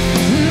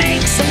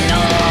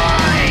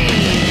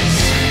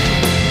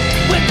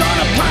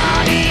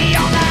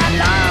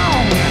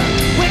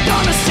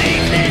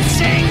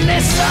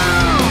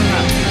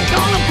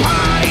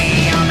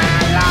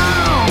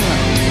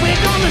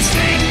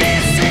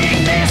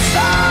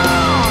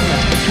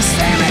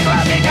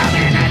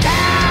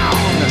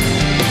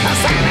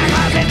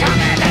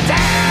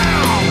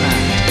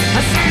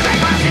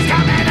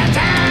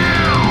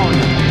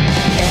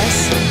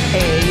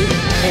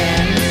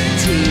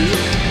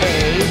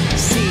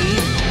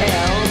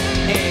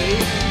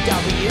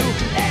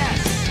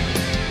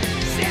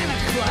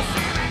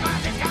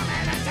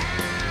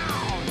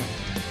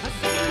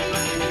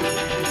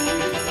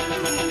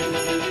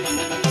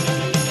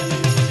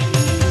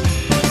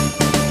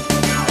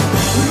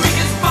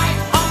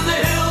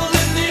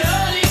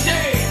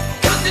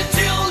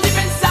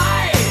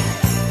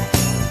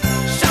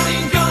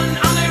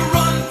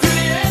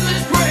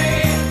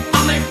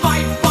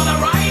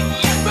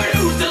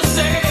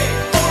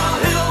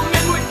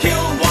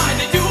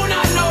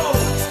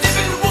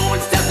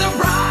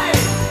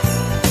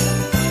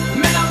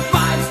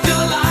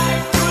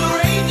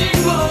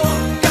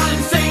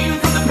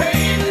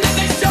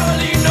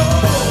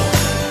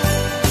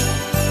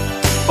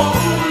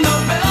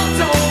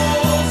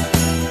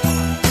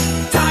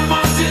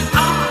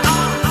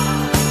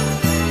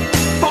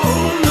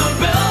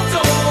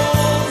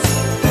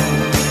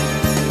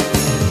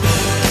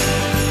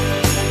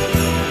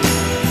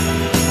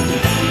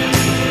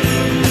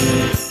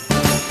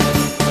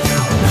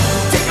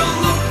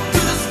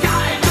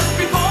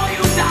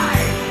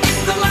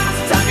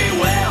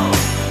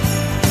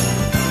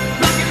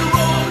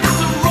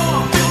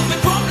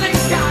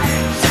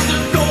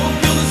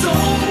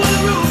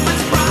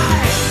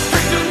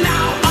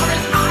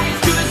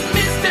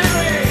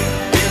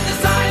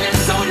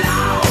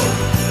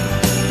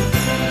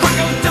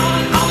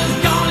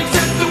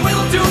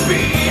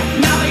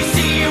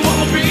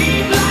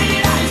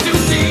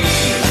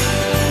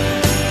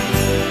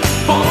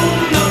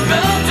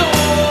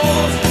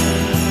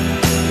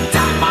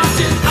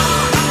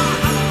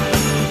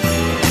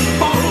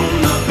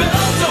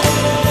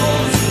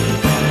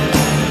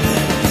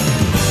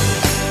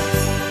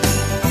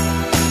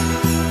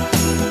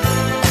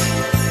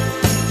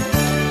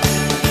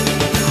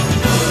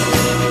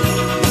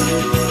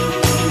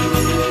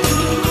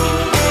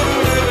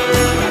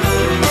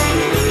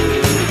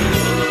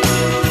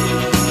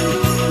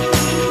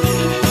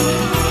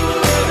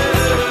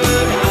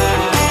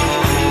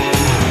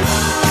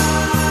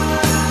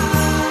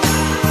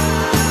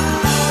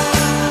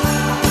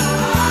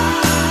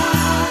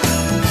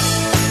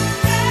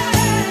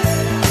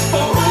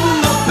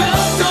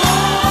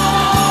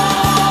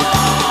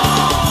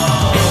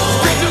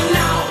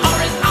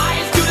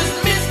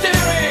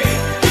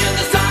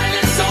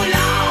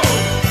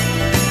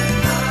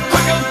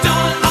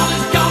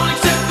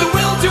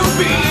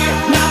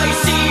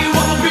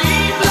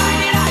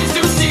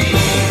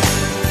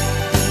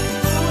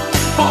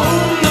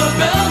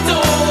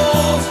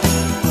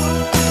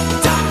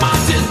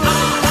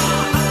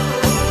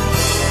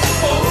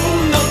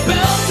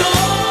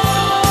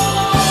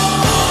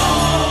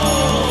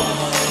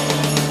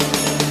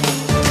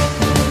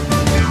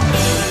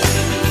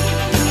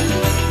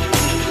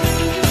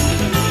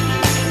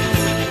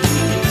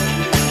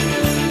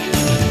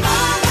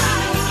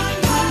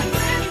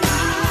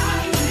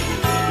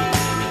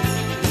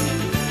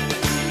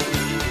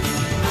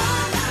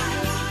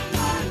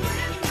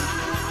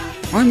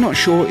I'm not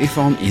sure if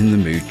I'm in the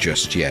mood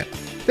just yet.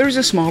 There is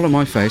a smile on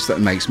my face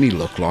that makes me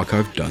look like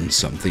I've done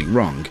something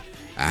wrong.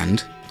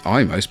 And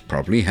I most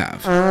probably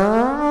have.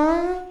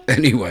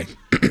 Anyway.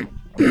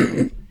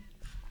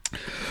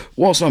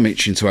 Whilst I'm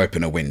itching to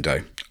open a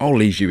window, I'll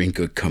leave you in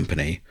good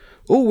company,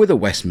 all with a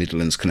West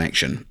Midlands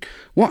connection.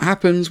 What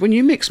happens when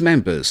you mix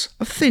members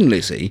of Thin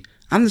Lizzy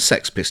and the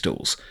Sex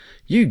Pistols?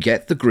 You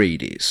get the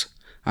Greedies.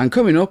 And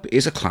coming up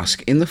is a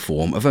classic in the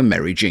form of a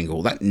merry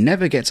jingle that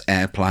never gets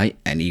airplay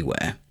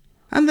anywhere.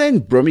 And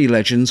then Brummie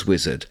Legends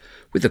Wizard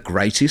with the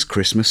greatest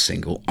Christmas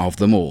single of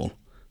them all.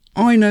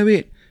 I know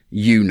it,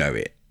 you know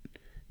it.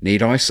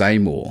 Need I say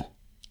more?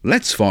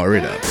 Let's fire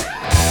it up.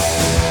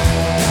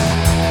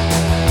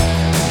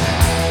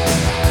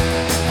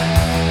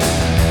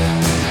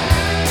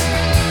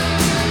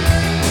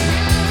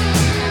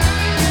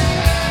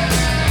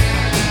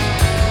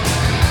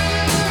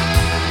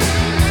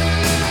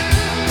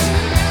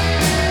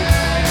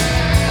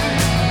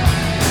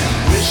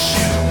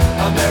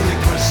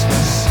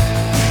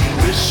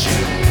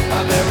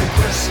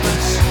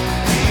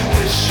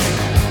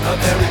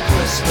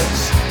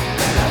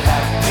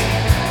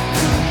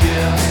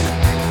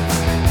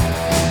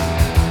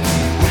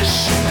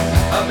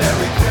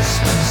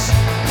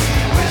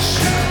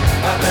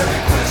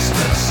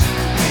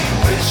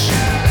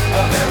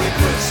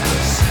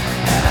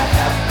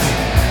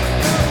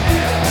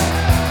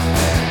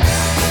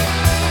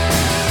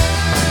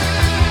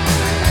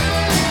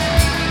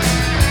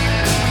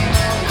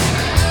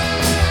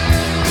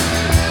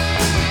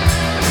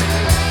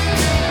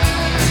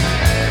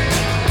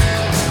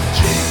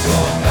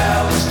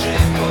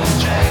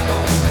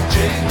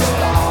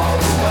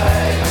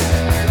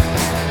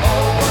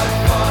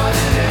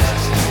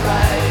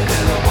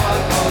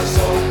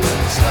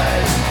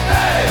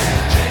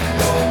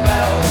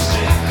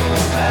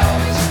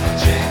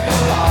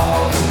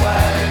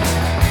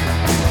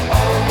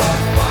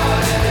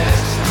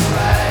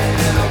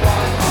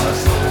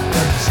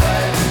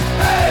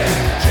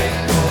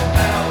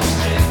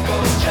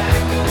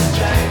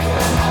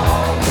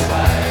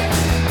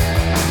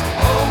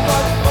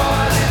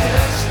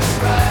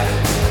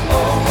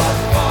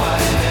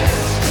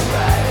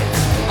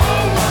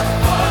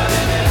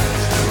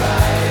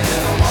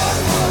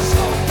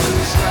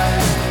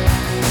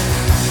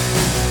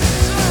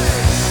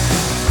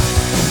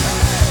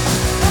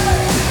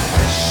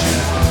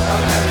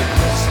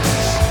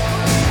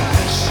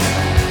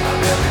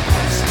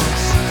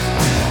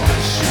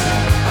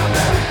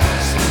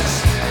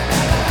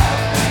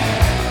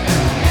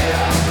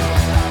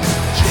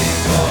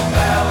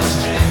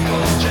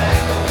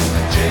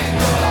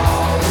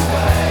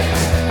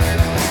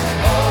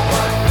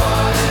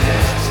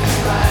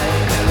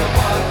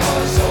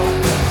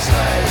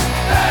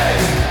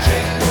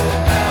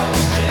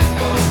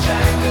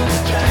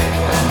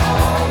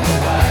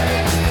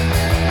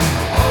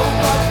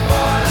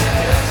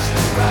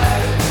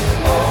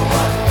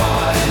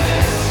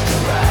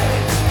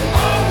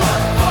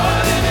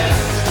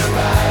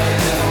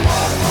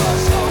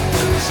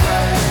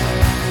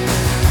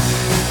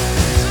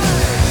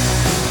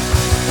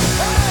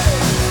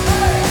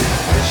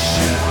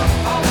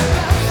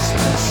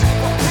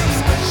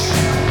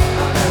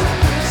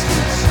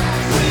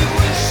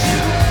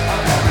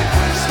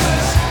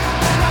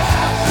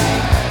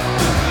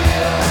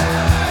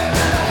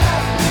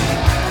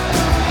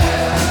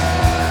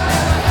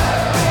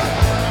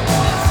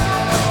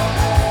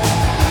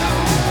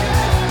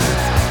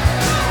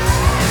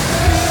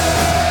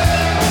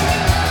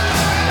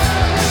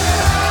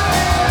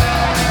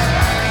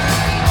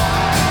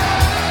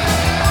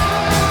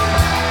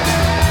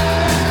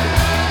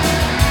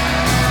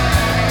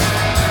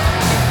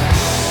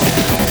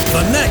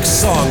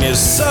 Song is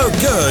so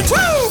good,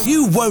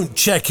 you won't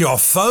check your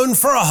phone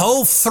for a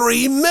whole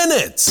 3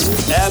 minutes.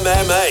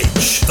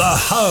 MMH, the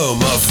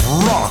home of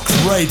rock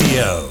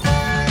radio.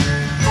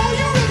 Are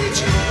you ready,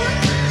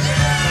 children?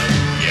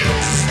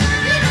 Yes.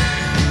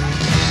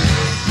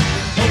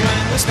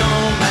 When the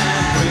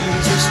snowman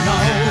brings the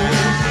snow,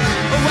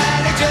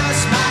 well, I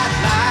just might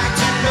like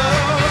to know,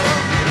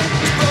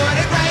 just put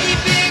a great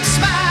big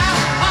smile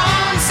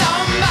on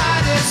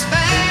somebody's face.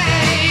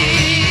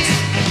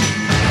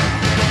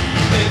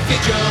 If you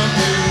jump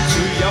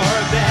into your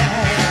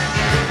bed,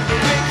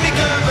 quickly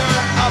cover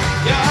up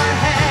your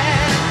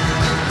head.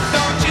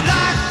 Don't you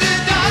lock the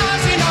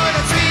doors, you know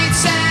the sweet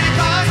Santa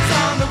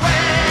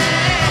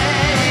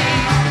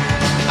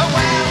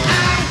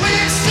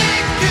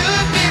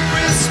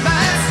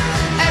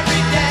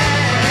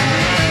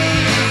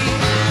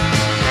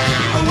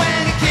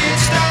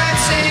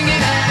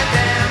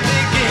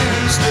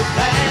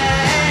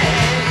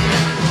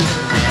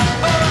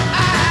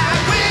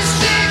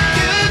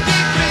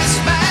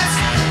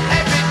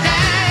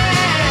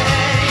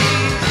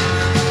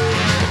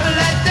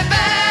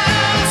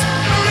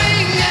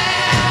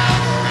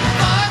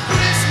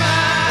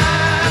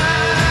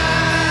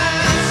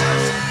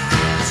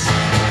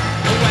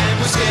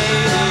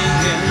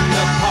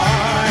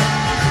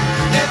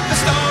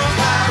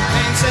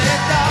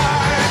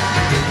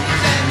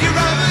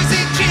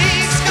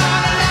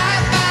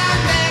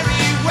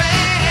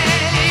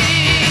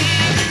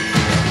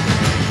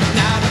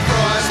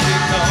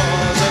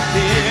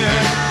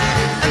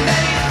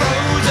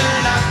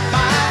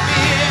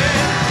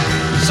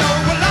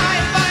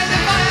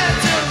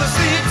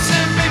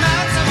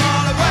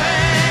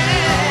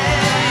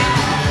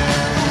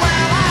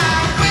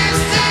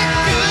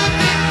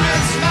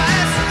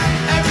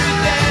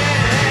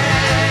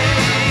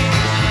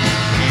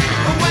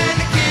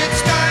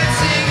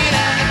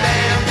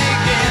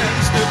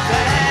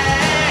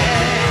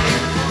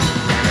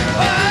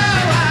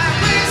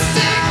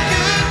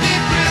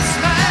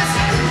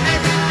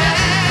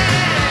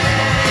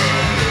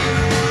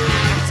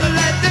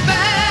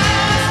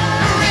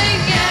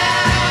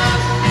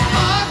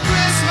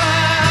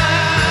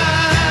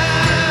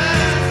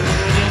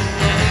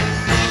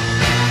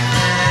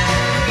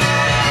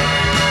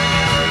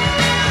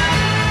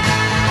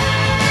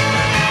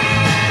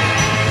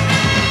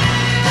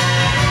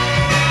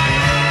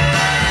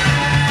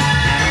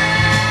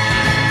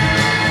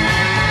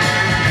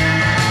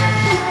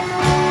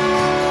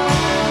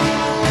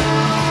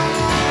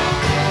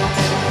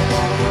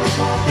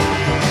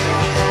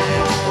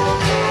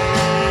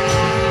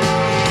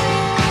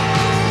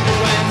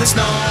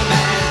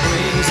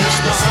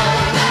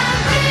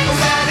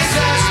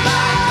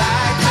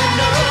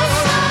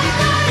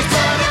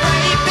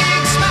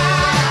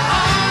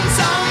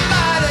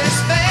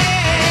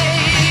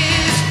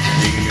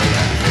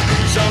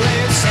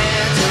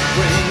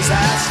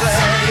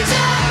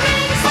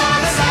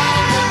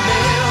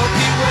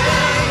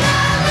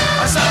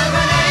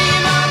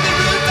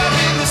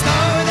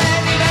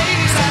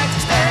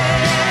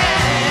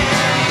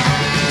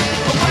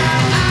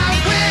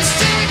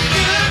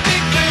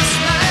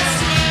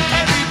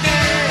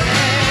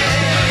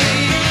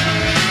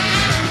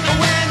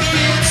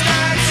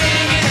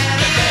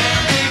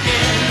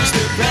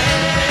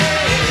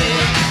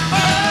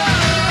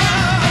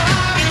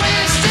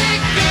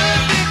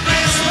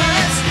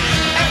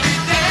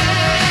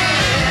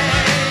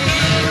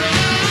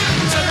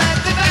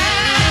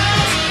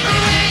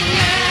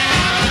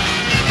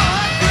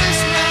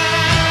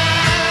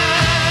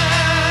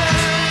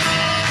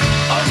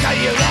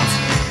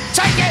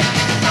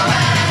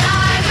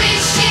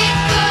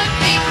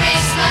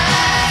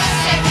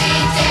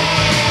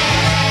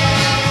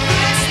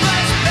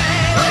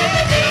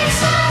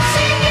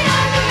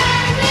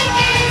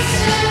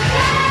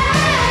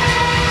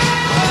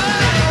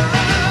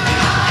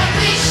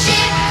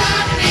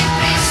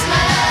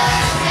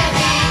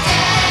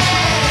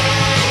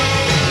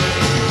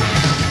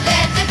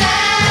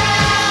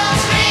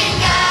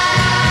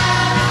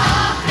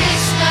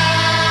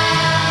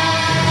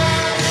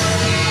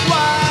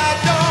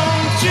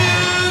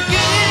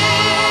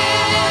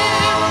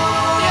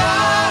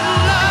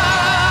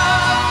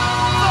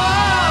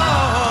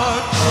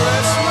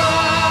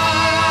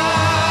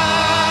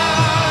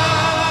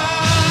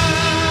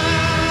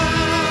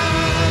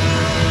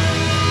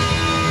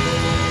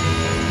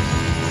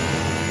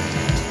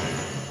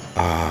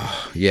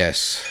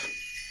yes.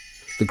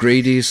 The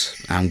Greedies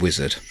and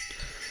Wizard.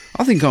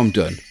 I think I'm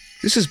done.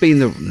 This has been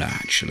the... No,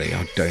 actually,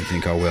 I don't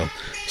think I will.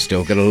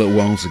 Still got a little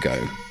while to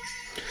go.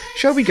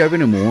 Shall we go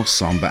in a more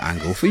sombre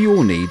angle for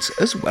your needs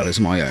as well as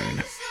my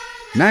own?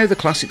 Now the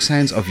classic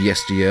sounds of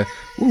yesteryear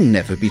will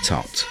never be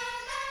topped.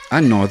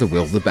 And neither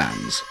will the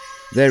bands.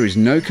 There is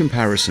no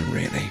comparison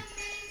really.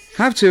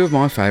 Have two of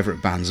my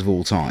favourite bands of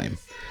all time.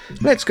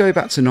 Let's go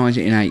back to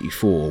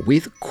 1984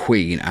 with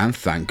Queen and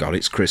Thank God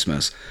It's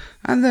Christmas,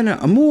 and then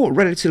a more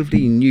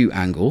relatively new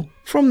angle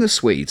from The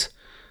Sweet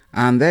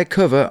and their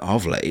cover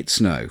of Let It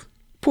Snow.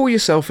 Pour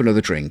yourself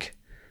another drink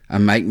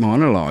and make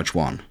mine a large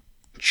one.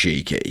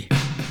 Cheeky.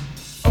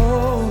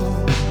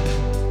 Oh,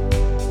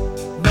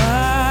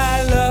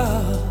 my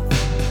love,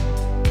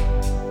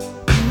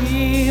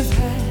 we've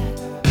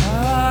had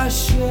our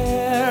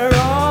share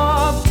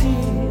of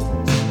tears.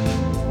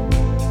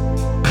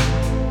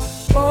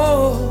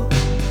 Oh,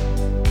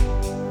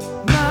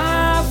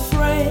 my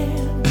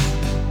friend,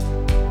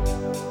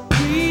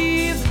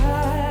 we've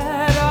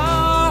had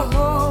our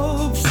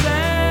hopes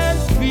and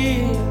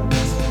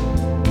fears.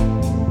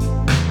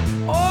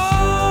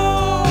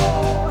 Oh,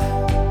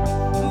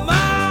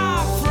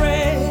 my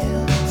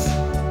friends,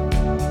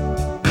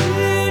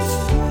 it's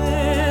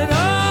been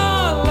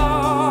a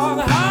long,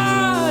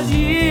 hard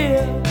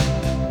year,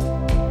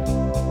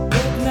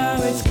 but now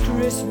it's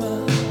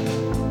Christmas.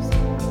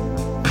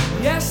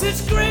 Yes,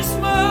 it's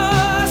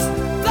Christmas.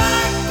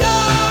 Thank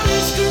God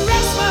it's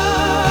Christmas.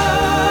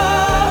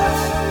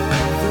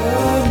 The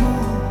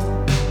moon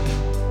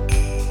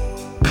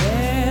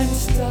and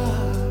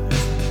stars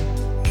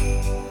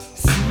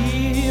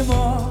seem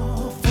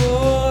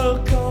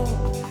awful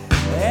cold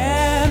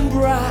and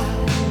bright.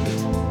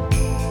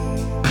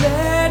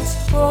 Let's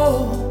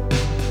hope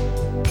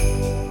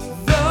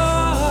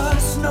the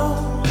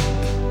snow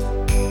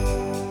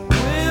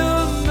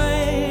will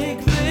make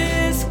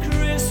this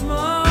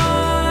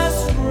Christmas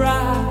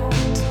bright.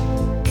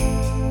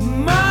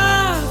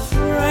 My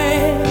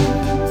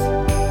friends,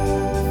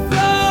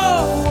 the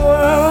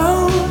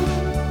world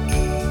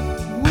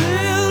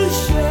will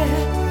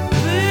share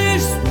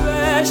this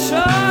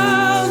special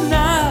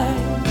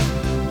night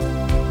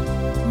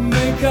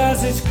because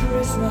it's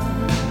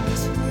Christmas.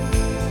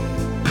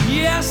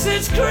 Yes,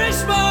 it's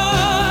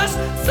Christmas.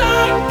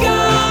 Thank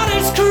God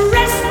it's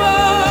Christmas.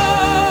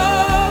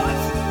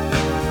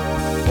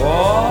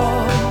 For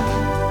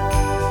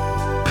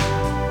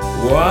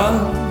one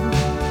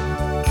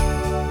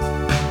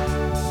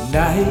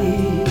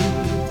night.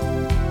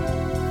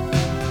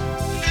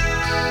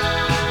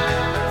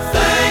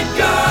 Thank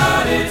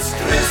God it's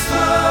Christmas.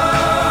 Yeah.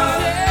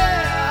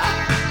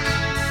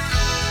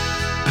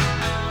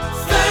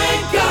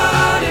 Thank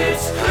God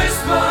it's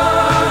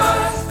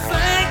Christmas.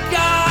 Thank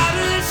God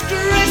it's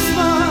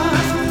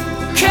Christmas.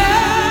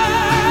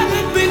 Can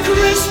it be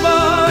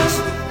Christmas?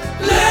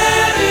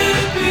 Let it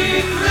be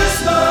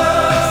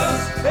Christmas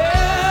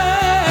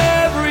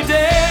every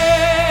day.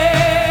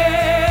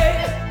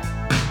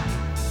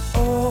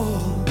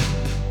 Oh,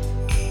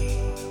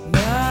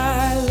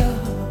 my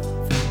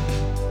love,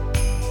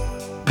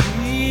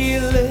 we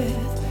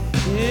live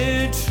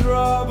in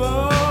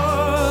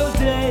troubled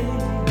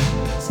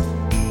days.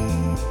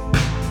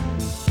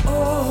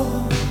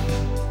 Oh,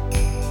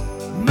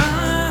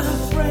 my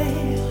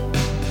friend,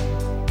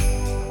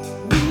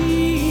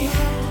 we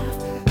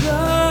have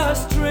the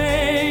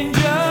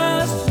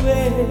strangest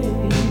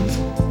ways.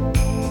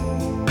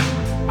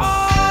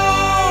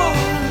 Oh,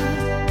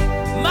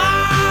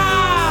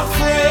 my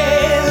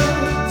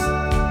friends,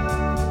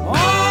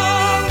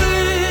 on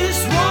this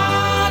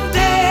one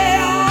day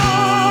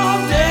of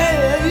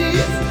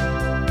days,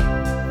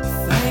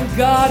 thank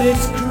God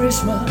it's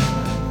Christmas.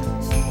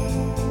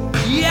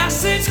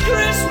 Yes, it's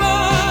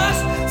Christmas.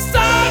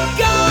 Thank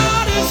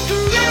God it's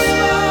Christmas.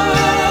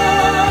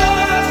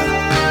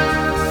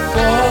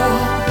 For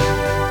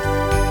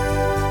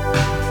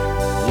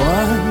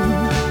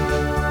one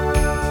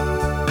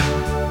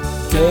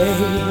day.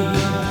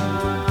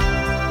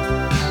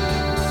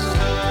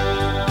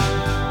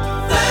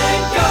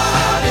 Thank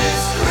God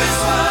it's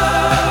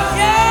Christmas.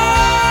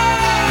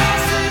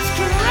 Yes, it's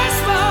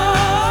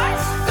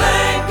Christmas.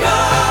 Thank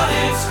God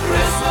it's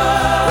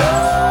Christmas.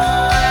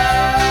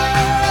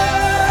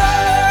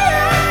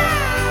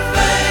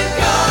 Thank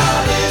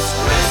God it's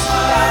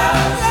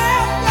Christmas.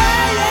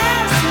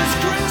 Yes, it's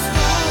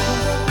Christmas.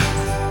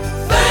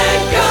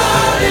 Thank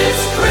God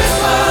it's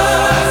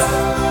Christmas.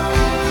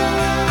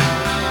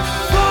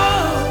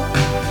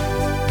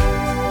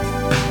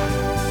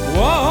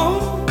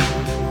 Whoa,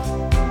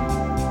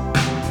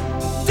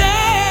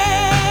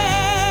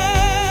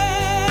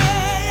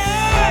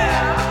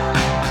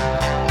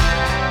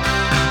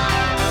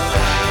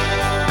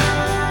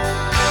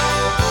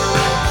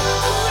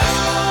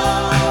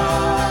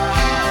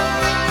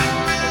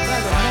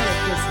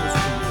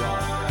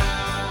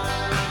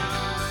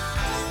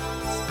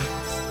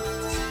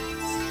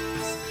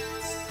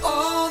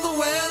 All the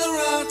weather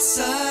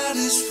outside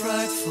is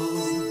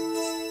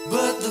frightful,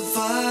 but the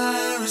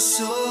fire is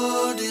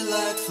so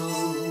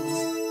delightful.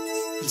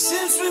 And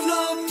Since we've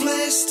no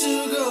place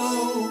to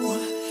go,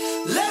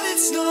 let it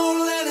snow,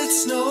 let it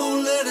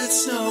snow, let it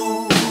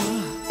snow.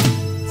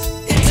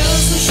 It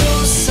doesn't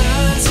show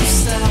signs of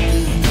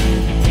stopping,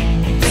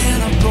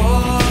 and I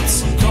brought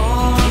some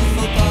corn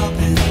for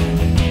popping.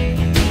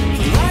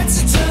 The lights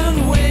are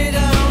turned way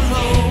down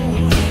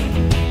low.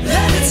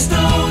 Let it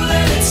snow,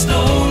 let it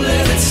snow,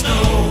 let it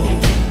snow.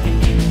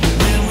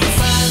 When we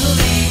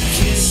finally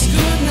kiss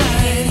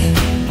goodnight,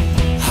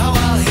 how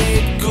I'll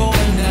hate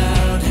going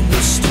out in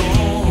the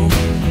storm.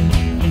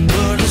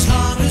 But as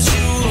long as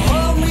you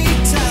hold me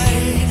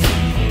tight,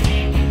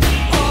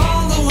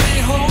 all the way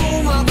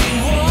home I'll be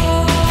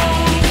warm.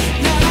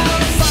 Now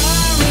the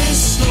fire is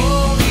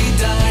slowly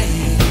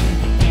dying,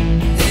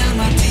 and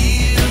my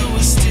dear,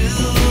 we're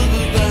still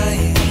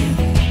goodbye.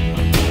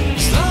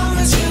 As long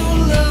as you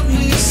love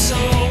me so,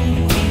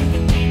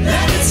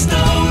 let it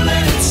snow,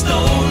 let it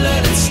snow,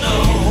 let it snow.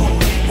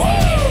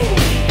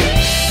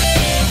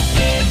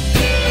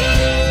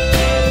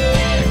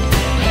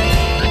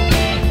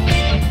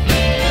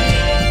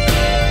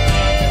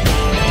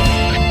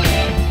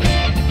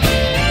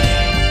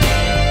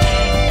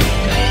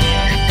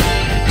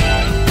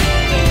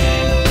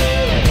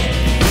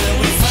 When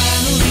we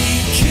finally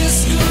kiss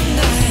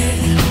goodnight,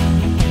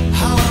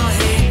 how I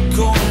hate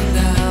going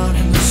out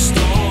in the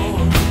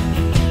storm.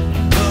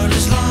 But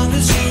as long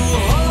as you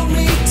hold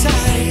me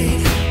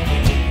tight,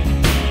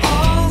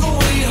 all the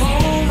way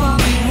home I'll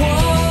be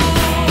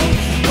warm.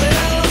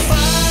 Well, the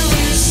fire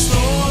is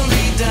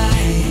slowly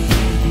dying,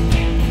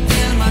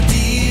 and my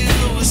dear,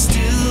 we're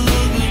still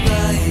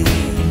goodbye.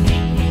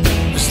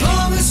 As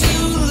long as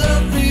you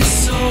love me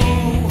so,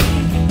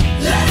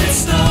 let it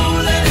snow,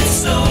 let it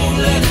snow,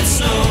 let it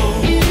snow.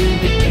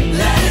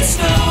 Let it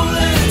snow,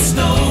 let it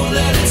snow,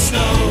 let it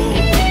snow.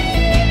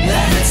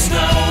 Let it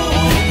snow,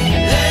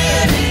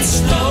 let it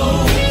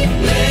snow,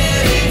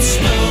 let it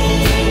snow.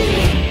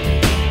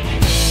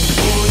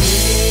 Oh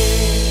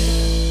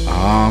yeah.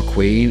 Ah,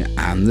 Queen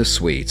and the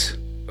Sweet.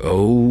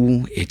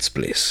 Oh, it's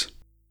bliss.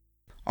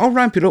 I'll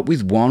ramp it up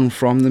with one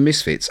from the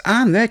Misfits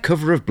and their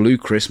cover of Blue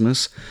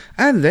Christmas,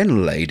 and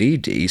then Lady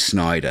D.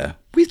 Snyder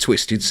with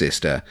Twisted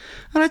Sister,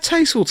 and a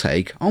tasteful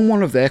take on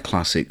one of their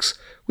classics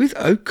with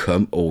O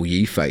Come All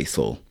Ye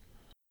Faithful.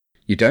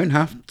 You don't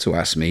have to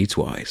ask me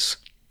twice.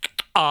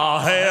 I'll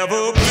have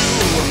a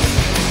blue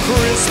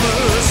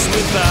Christmas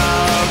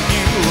without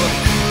you.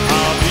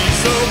 I'll be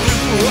so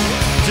blue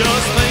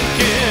just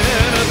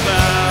thinking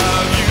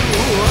about you.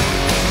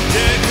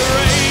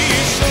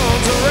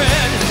 Decorations are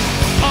red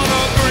on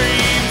a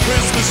green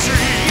Christmas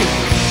tree.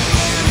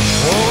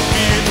 Won't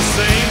be the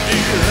same,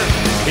 dear,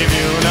 if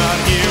you're not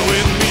here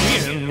with me.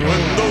 And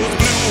when those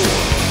blue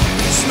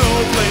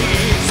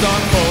snowflakes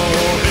start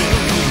falling,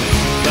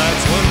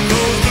 that's when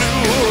those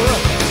blue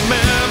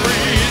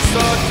memories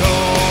start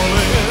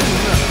calling.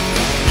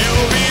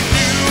 You'll be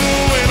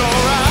doing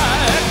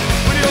alright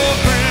with your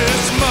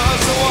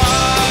Christmas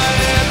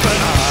wife,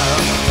 and I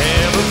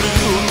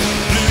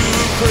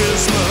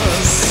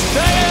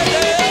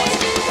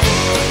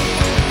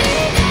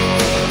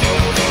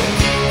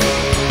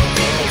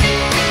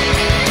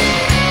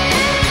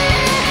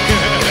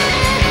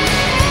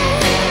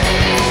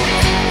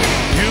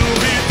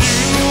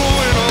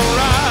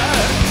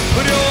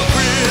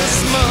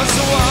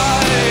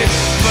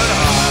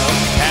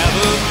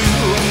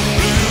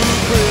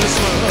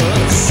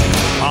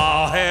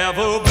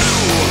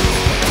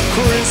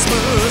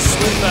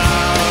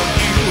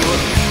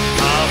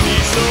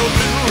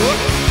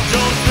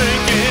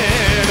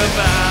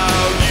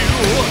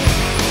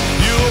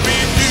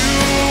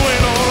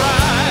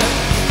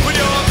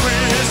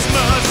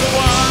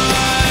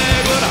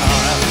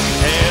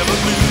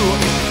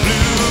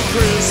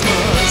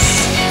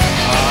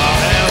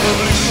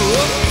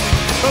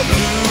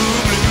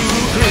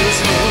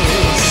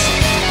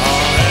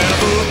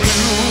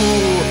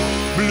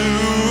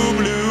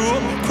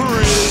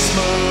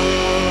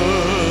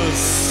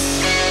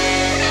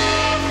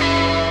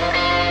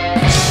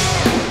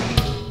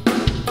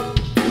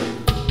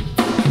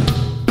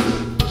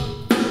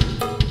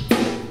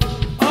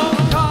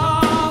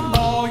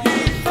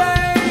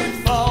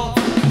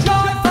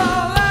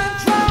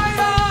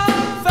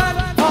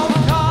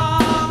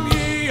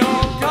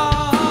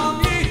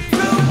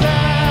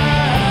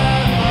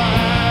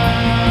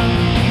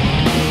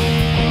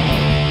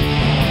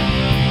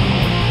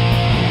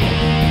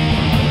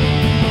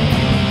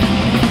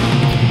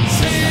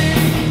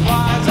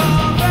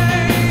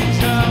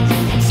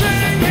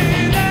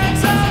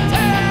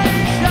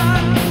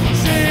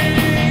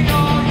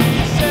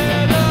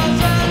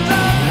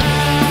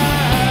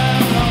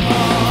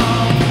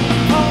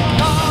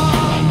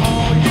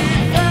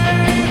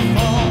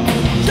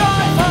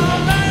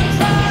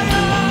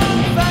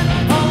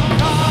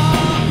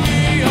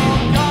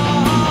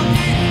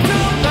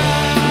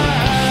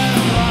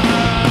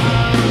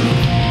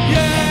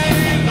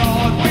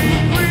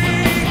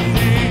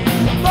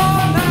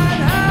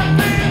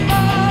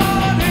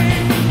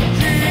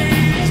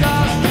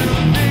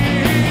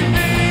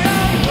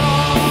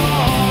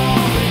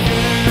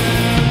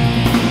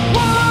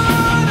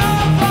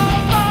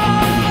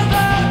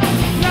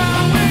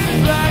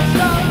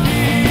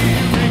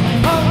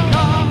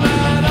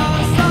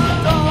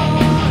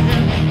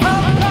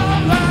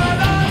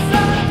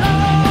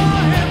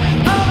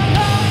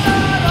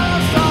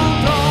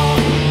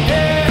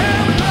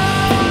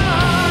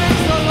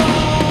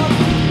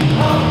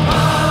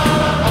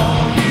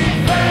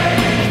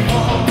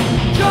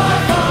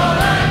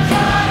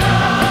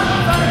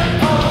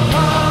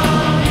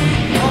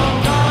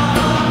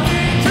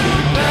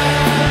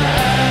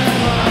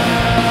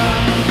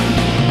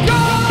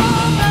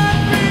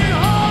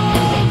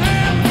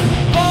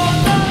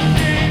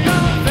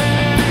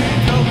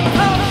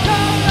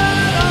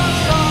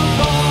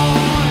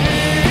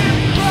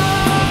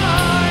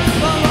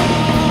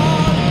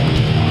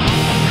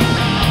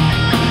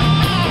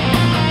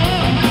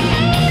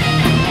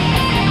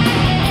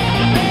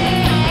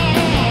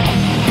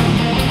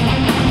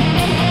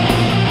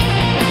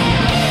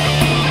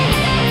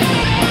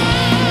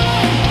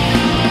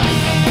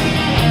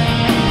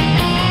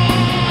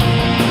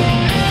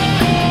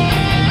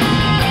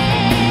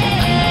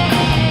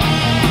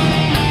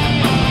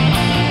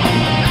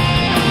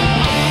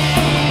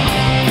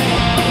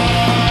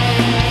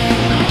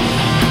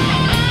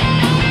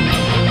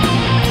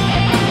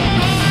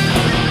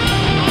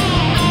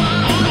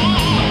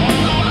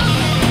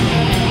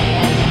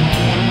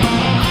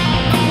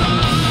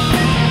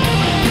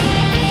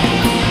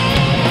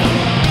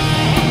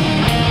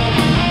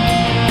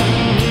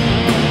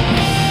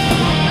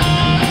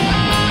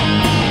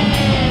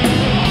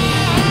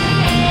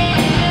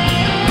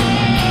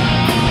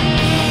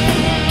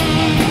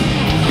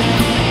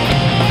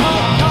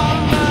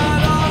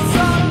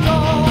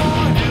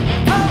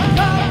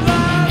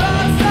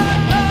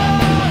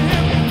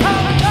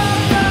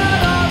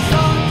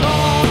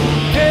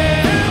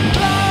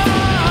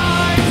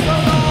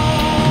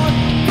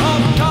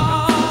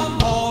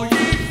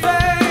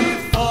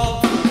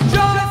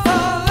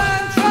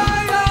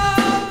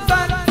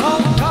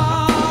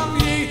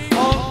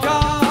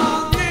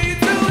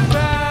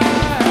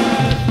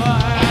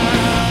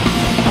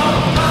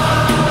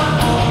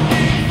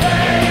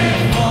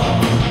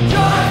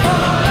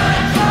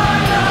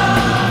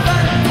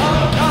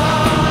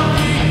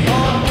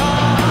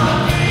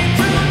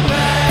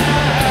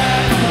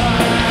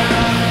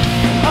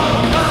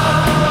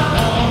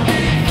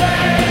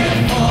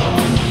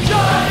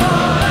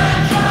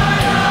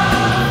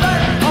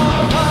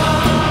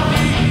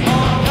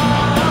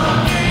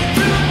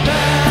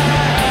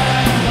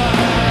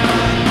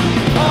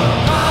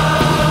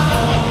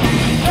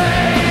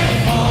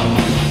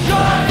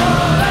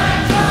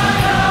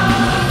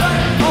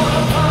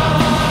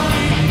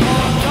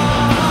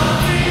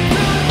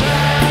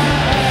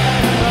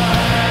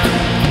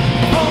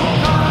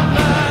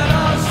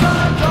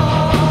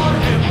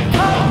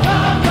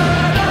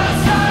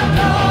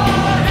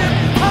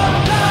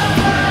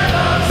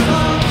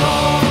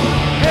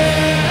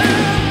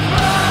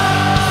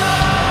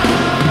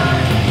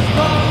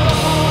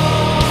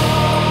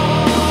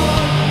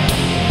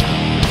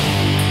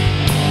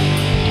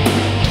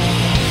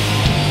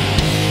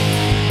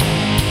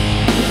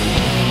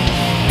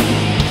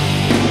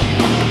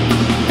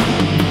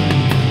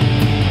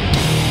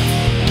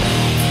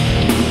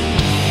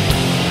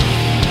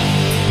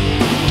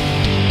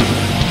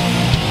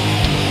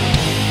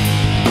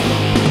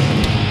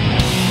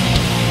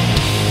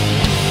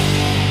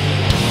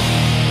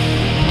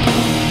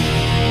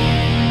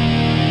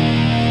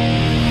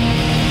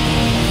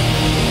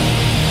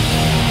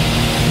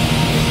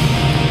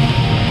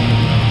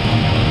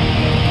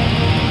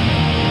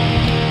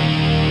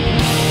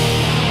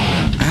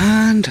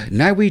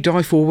Now we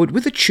dive forward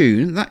with a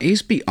tune that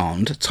is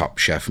beyond top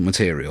shelf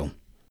material.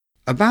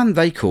 A band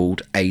they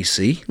called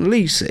AC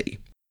Lisi.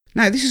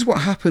 Now this is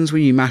what happens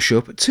when you mash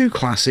up two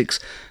classics,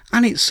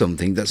 and it's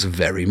something that's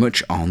very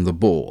much on the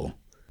ball.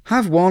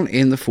 Have one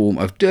in the form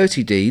of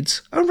Dirty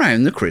Deeds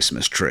around the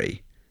Christmas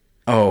tree.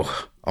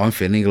 Oh, I'm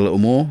feeling a little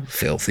more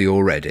filthy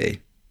already.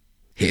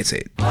 Hit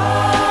it.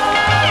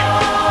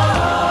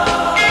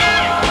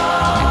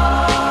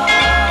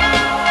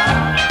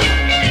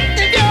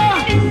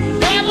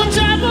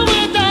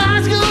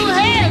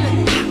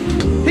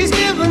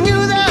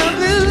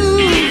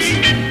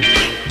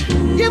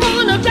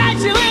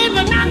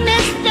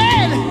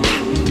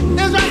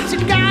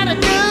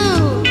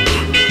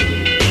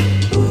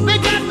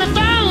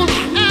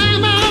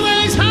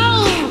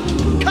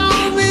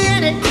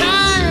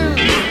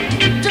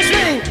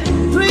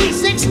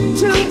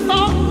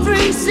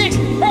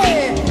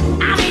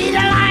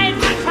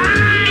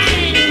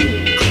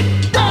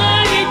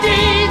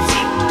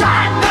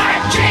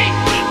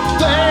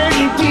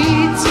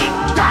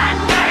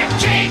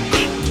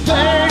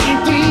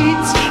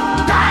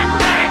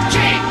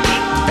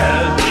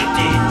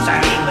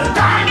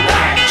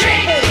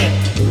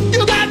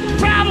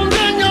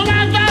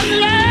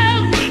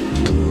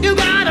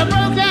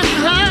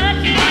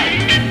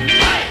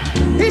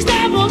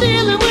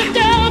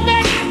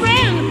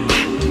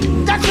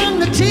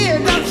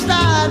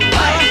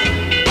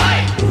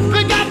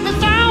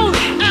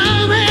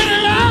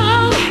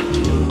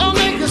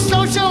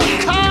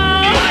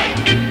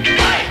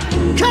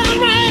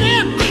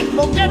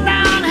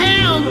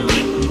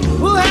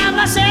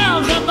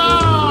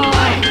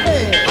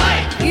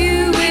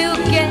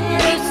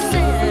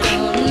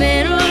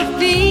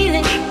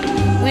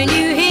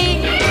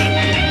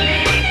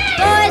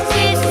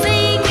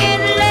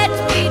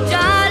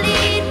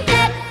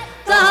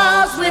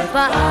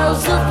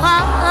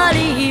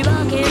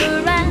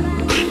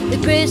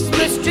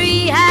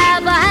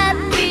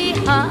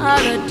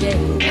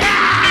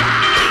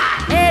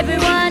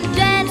 Everyone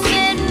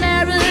dancing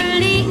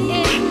merrily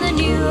in the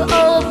new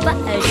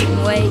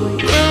old-fashioned way.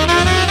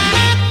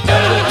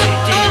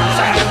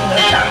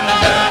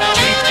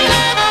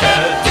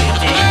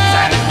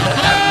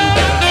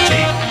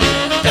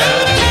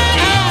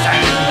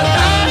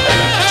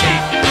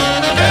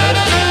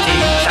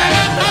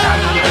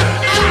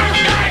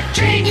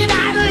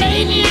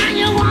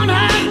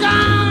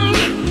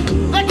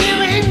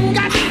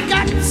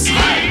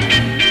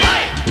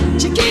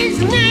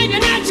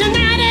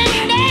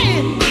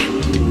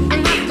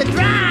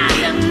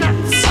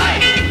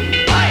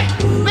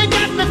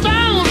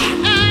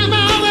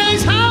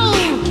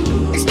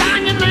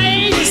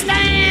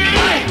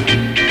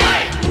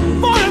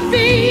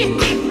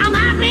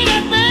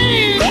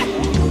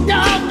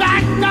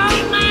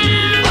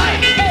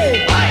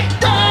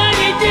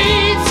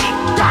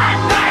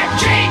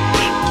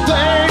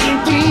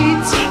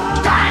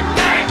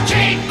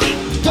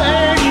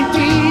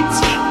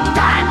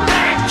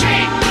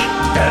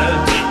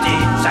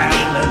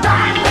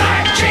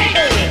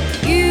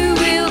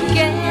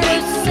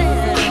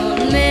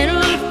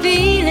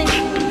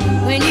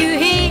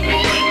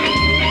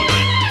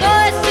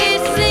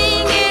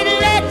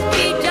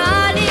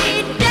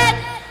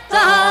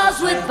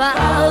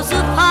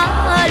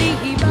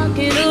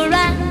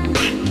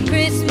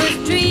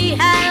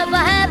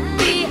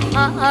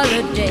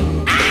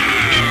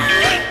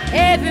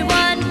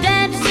 Everyone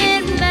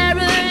dancing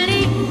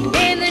merrily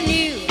in the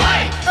new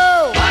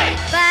old-fashioned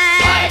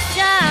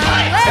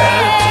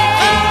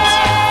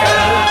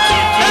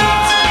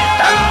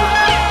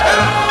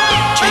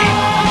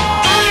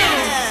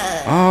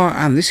Ah,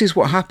 and this is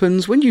what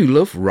happens when you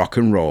love rock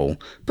and roll,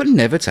 but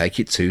never take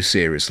it too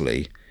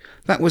seriously.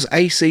 That was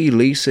AC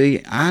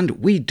Lisi, and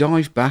we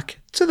dive back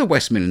to the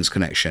West Midlands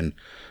connection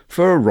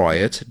for a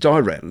riot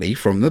directly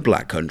from the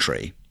Black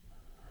Country.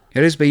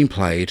 It has been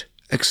played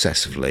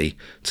excessively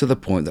to the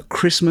point that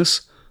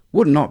Christmas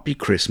would not be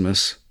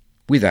Christmas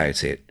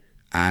without it,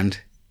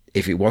 and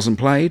if it wasn't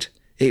played,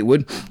 it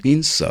would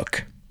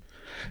suck.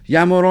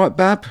 Yeah, I'm alright,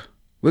 Bab.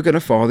 We're going to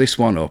fire this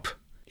one up.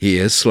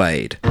 Here's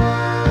Slade. Does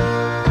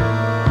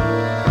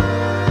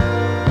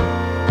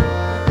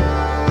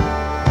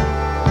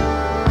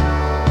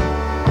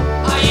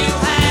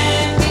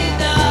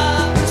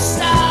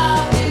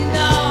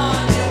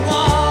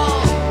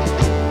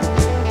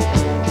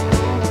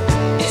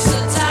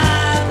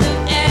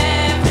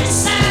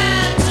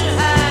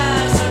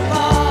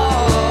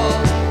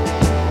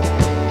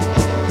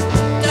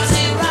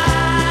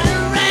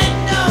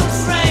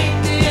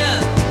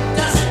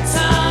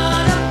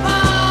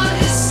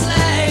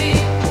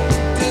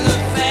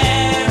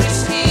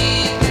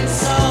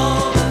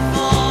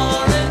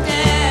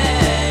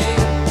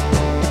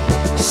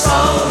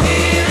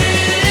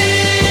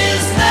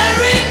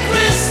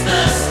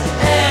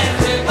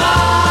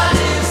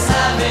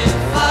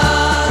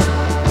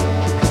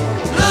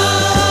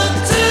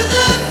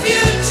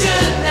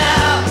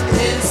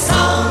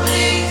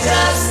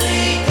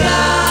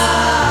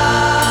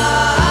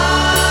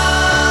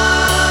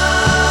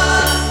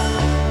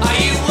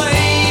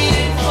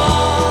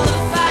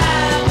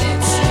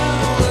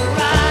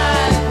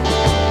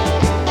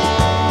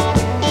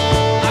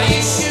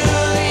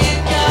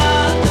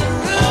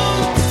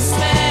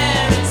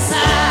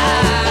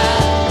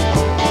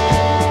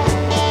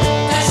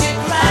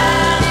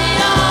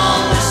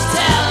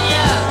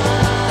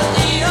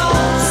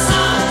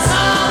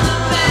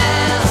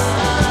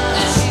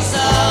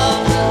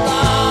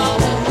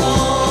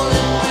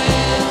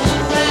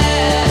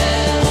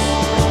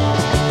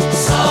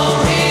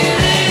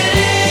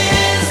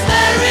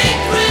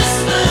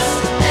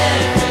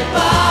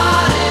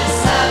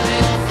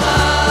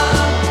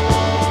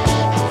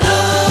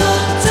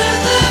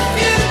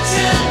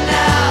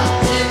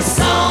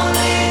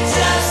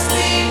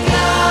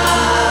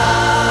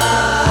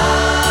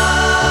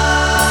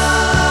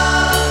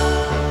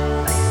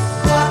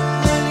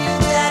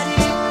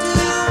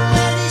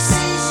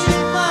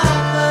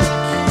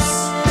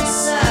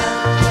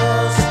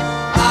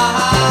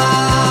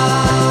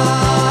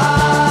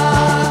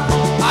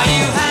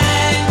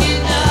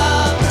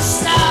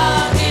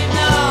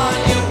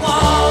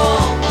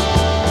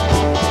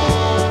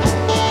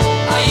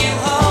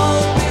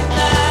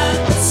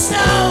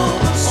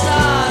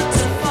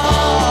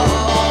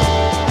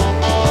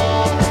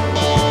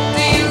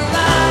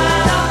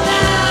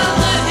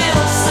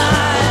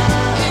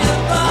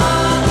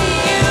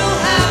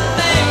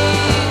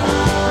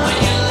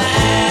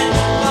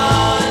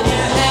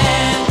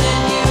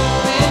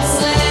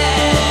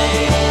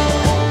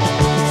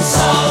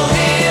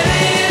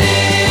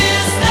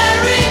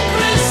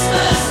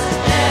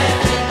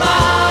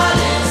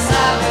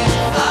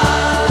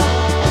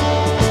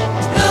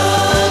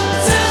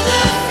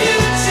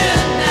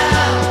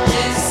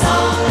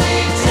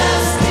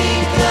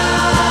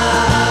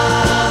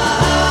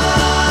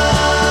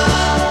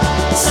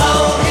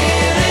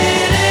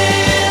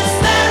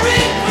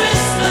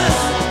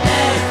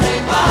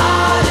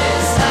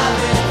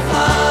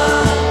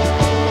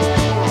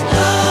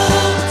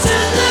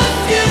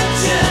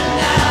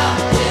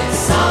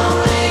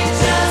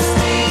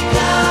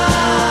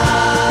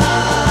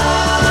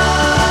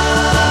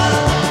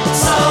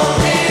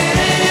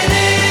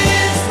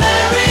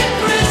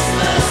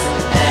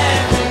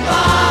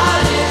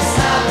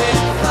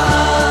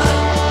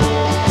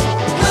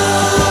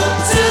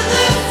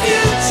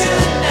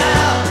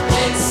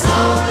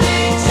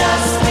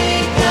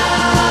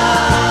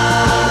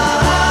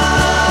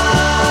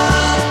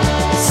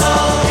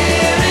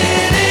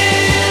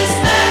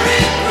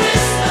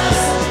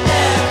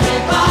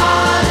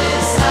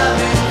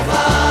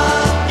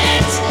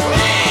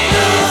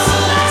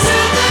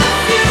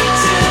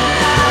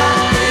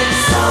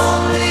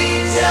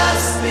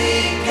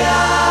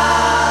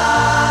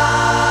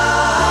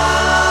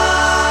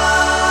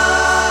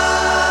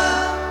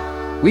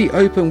We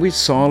open with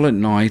Silent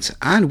Night,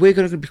 and we're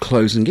going to be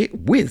closing it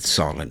with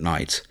Silent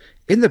Night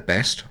in the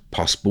best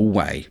possible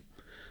way.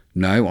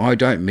 No, I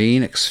don't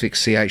mean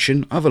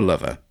asphyxiation of a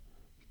lover,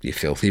 you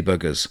filthy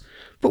buggers,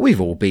 but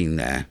we've all been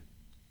there.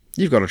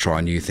 You've got to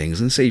try new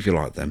things and see if you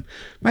like them.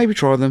 Maybe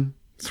try them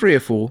 3 or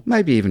 4,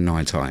 maybe even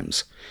 9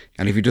 times.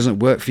 And if it doesn't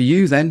work for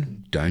you,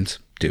 then don't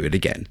do it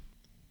again.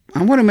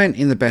 And what I meant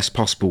in the best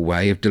possible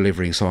way of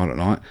delivering Silent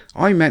Night,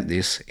 I meant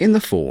this in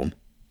the form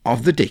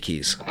of the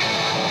Dickies.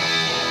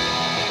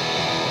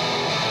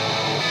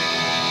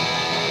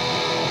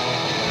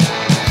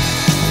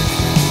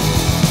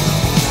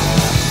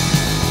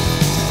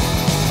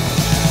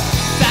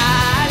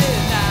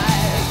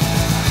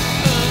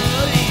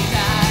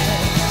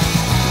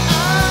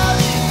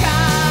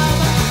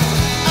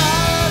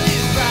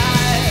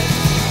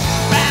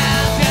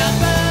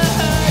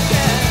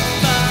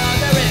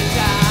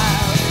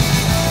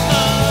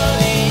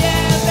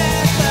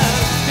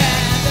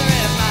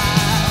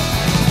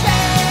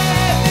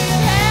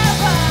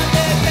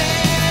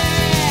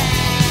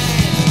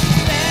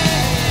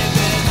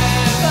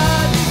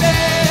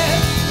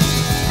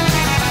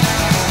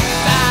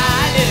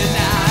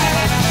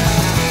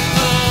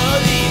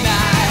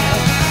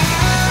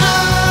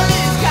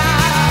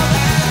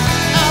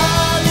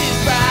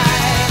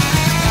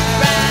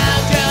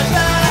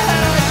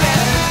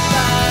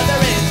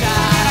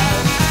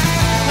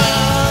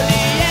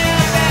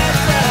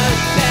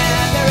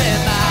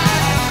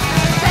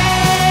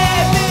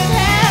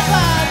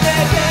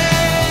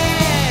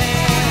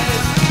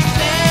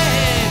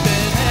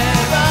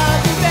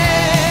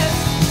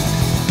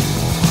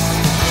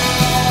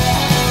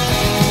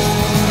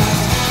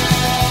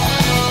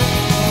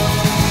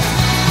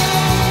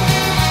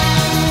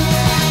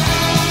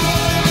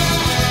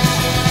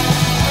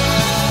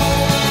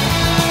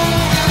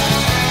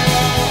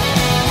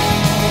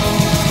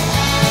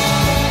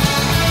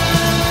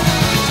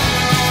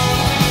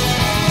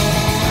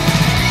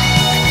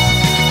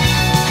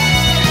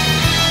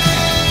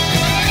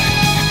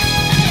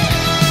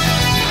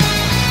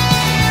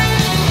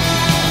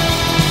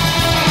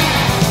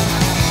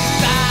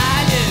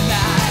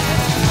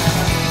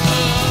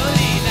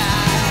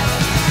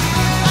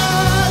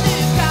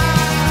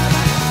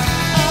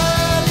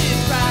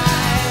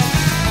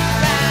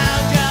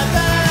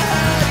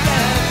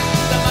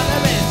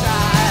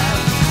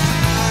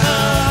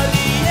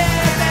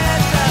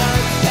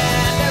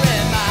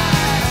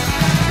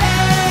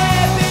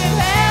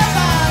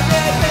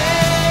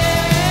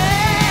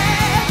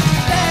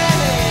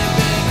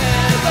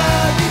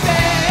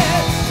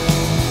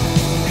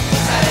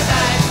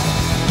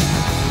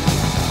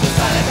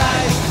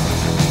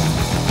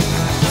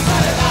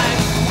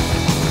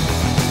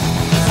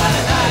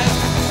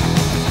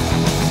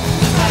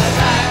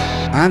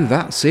 And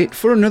that's it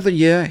for another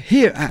year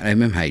here at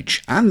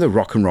MMH and the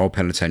Rock and Roll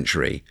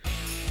Penitentiary.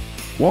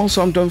 Whilst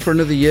I'm done for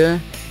another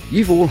year,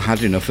 you've all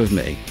had enough of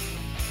me.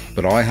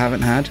 But I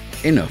haven't had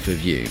enough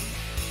of you.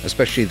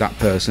 Especially that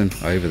person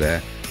over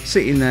there,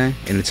 sitting there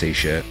in a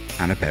t-shirt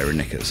and a pair of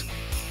knickers.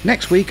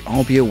 Next week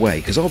I'll be away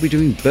because I'll be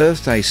doing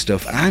birthday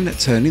stuff and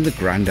turning the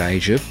grand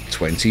age of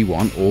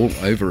 21 all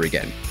over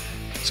again.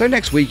 So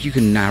next week you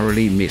can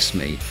narrowly miss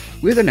me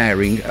with an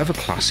airing of a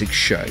classic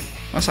show.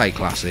 I say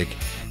classic,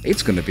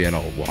 it's going to be an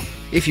old one.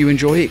 If you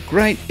enjoy it,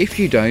 great. If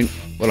you don't,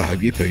 well, I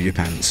hope you poo your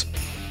pants.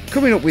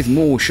 Coming up with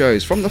more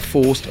shows from the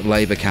forced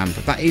labour camp,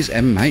 that is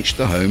MMH,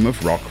 the home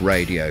of rock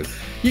radio.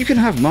 You can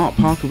have Mark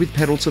Parker with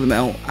Pedal to the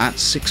Metal at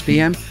 6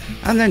 PM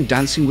and then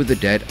Dancing with the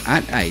Dead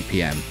at 8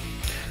 PM.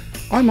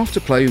 I'm off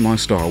to play with my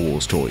Star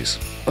Wars toys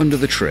under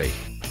the tree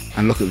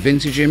and look at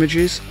vintage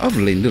images of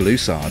Linda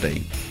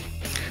Lusardi.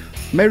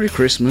 Merry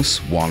Christmas,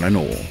 one and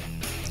all.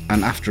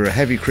 And after a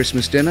heavy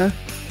Christmas dinner,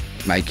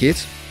 make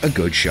it a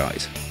good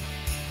shite.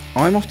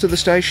 I'm off to the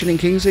station in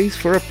Kingsheath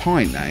for a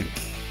pint now.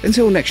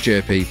 Until next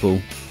year,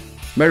 people,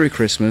 Merry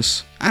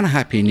Christmas and a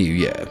Happy New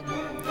Year.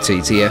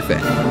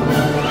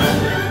 TTFN.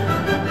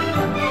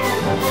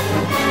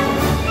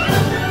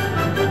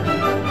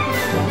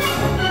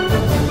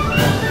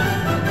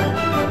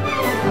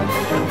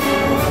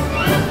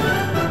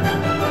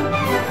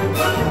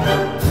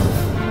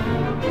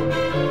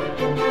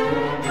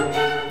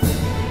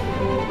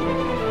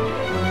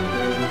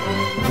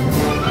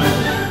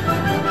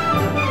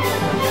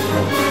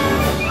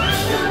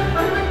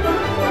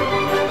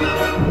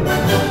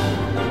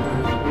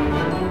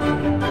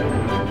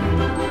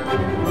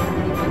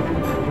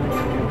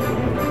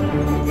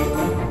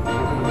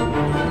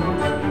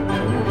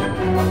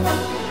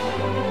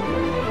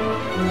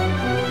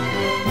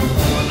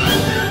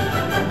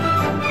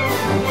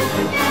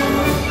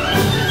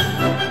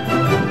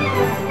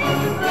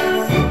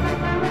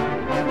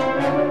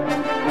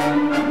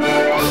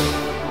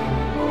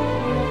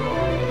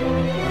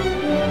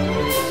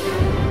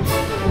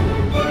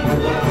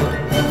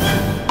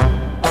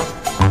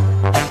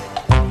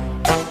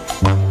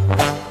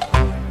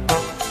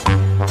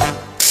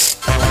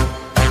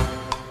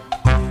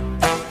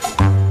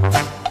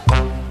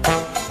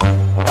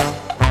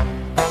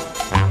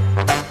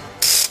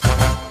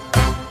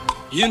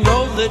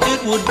 that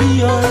it would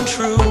be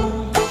untrue.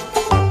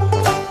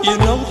 You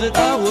know that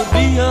I would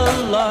be a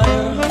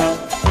liar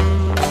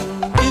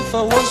if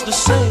I was to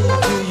say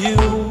to you,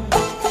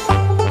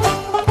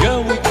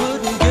 girl, we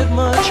couldn't get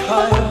much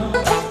higher.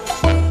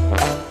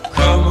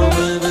 Come on,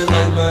 baby,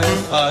 light my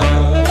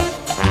fire.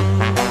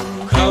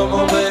 Come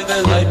on, baby,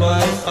 light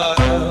my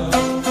fire.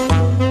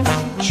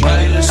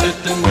 Try to set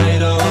the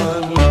night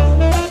on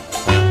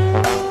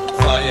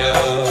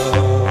fire.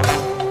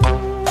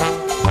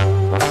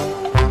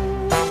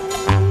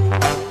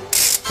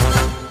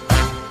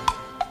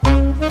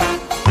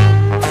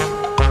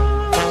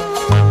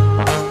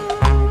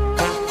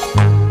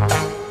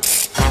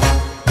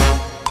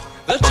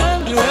 The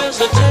time to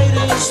hesitate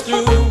is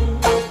through.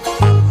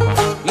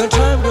 No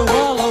time to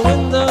wallow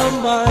in the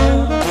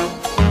mire.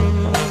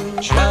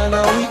 Try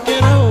now, we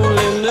can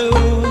only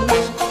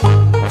lose,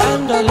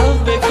 and our love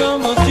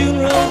become a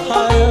funeral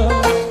pyre.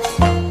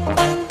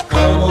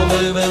 Come on,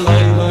 baby,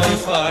 light my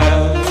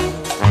fire.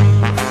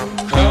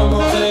 Come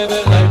on, baby,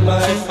 light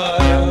my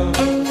fire.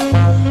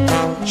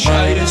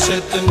 Try to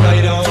set the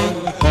night on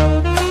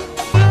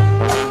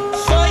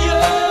fire.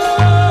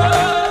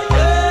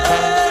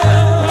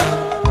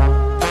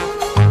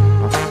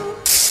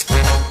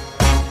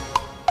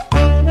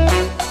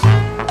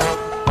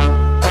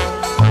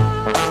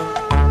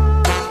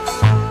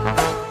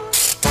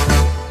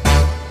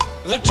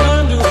 The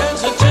time to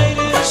hesitate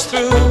is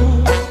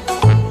through.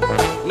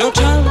 No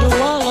time to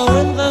wallow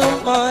in the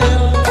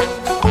mire.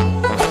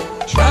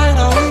 Try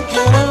now, we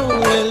can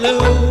only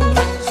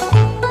lose,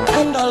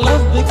 and our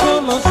love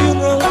become a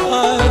funeral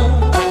pyre.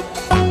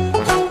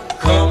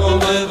 Come on,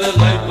 baby,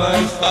 light my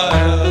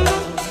fire.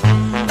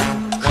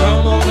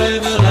 Come on,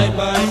 baby, light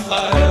my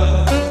fire.